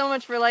everyone so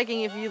much for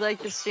liking. If you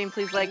liked this stream,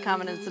 please like,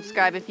 comment, and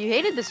subscribe. If you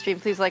hated this stream,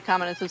 please like,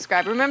 comment, and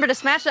subscribe. Remember to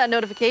smash that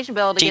notification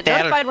bell to get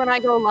notified when I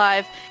go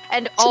live.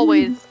 And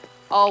always,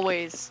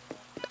 always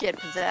get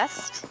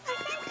possessed.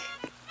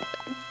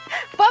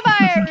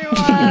 Bye-bye,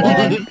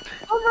 everyone!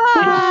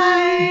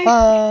 Bye-bye!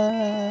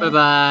 Bye.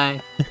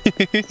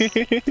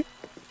 Bye-bye.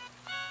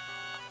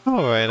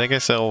 Alright, I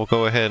guess I'll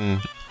go ahead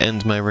and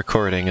end my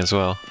recording as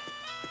well.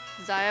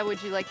 Zaya,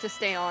 would you like to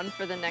stay on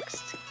for the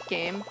next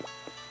game?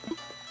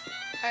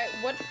 Alright,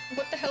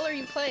 what the hell are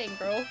you playing,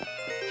 bro?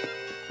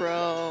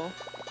 Bro.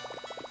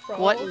 Bro?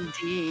 What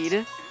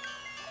indeed?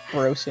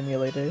 Bro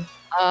simulator.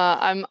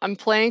 I'm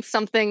playing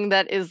something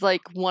that is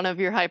like one of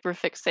your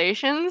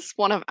hyperfixations,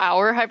 one of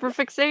our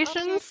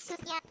hyperfixations.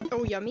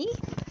 Oh, yummy.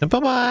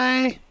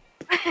 Bye-bye!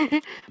 Bye-bye!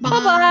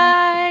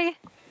 Bye-bye.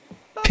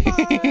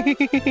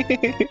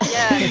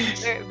 Yeah,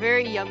 very,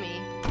 very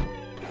yummy.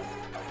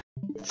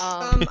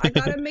 I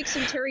gotta make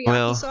some teriyaki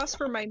Well- sauce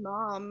for my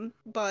mom,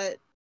 but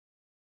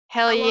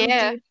Hell how long do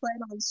yeah. you plan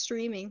on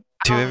streaming?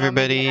 To I don't know,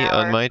 everybody maybe an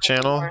on hour, my maybe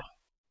channel more.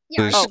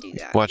 Yeah, who's I should do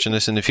that. watching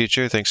this in the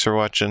future, thanks for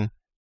watching.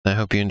 I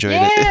hope you enjoyed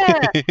Yeah!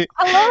 it.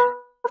 Hello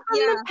from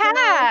Yeah, the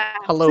past!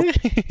 Hello,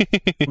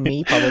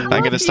 me probably.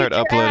 I'm gonna start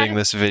Future uploading Adam.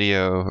 this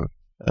video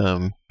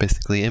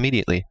basically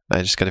immediately.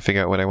 I just gotta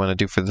figure out what I want to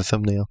do for the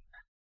thumbnail.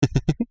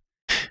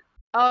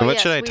 Oh, What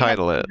yes, should I we have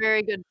title some it?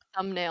 Very good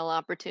thumbnail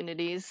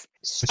opportunities.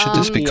 What should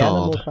this be The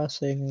Animal called?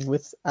 Crossing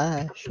with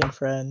Ash and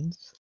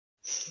friends.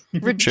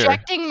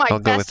 Rejecting my I'll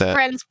go with best that.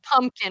 friend's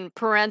pumpkin,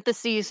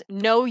 parentheses,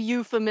 no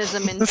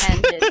euphemism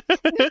intended.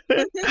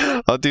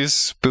 I'll do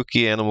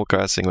Spooky Animal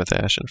Crossing with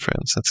Ash and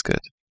Friends. That's good.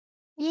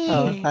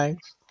 Oh,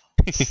 thanks.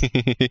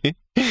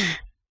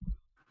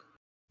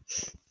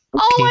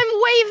 Oh,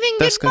 I'm waving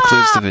This goodbye!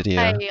 concludes the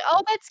video.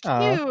 Oh, that's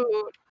Aw.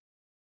 cute!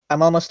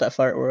 I'm almost at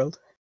Fart World.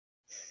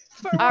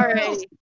 Alright.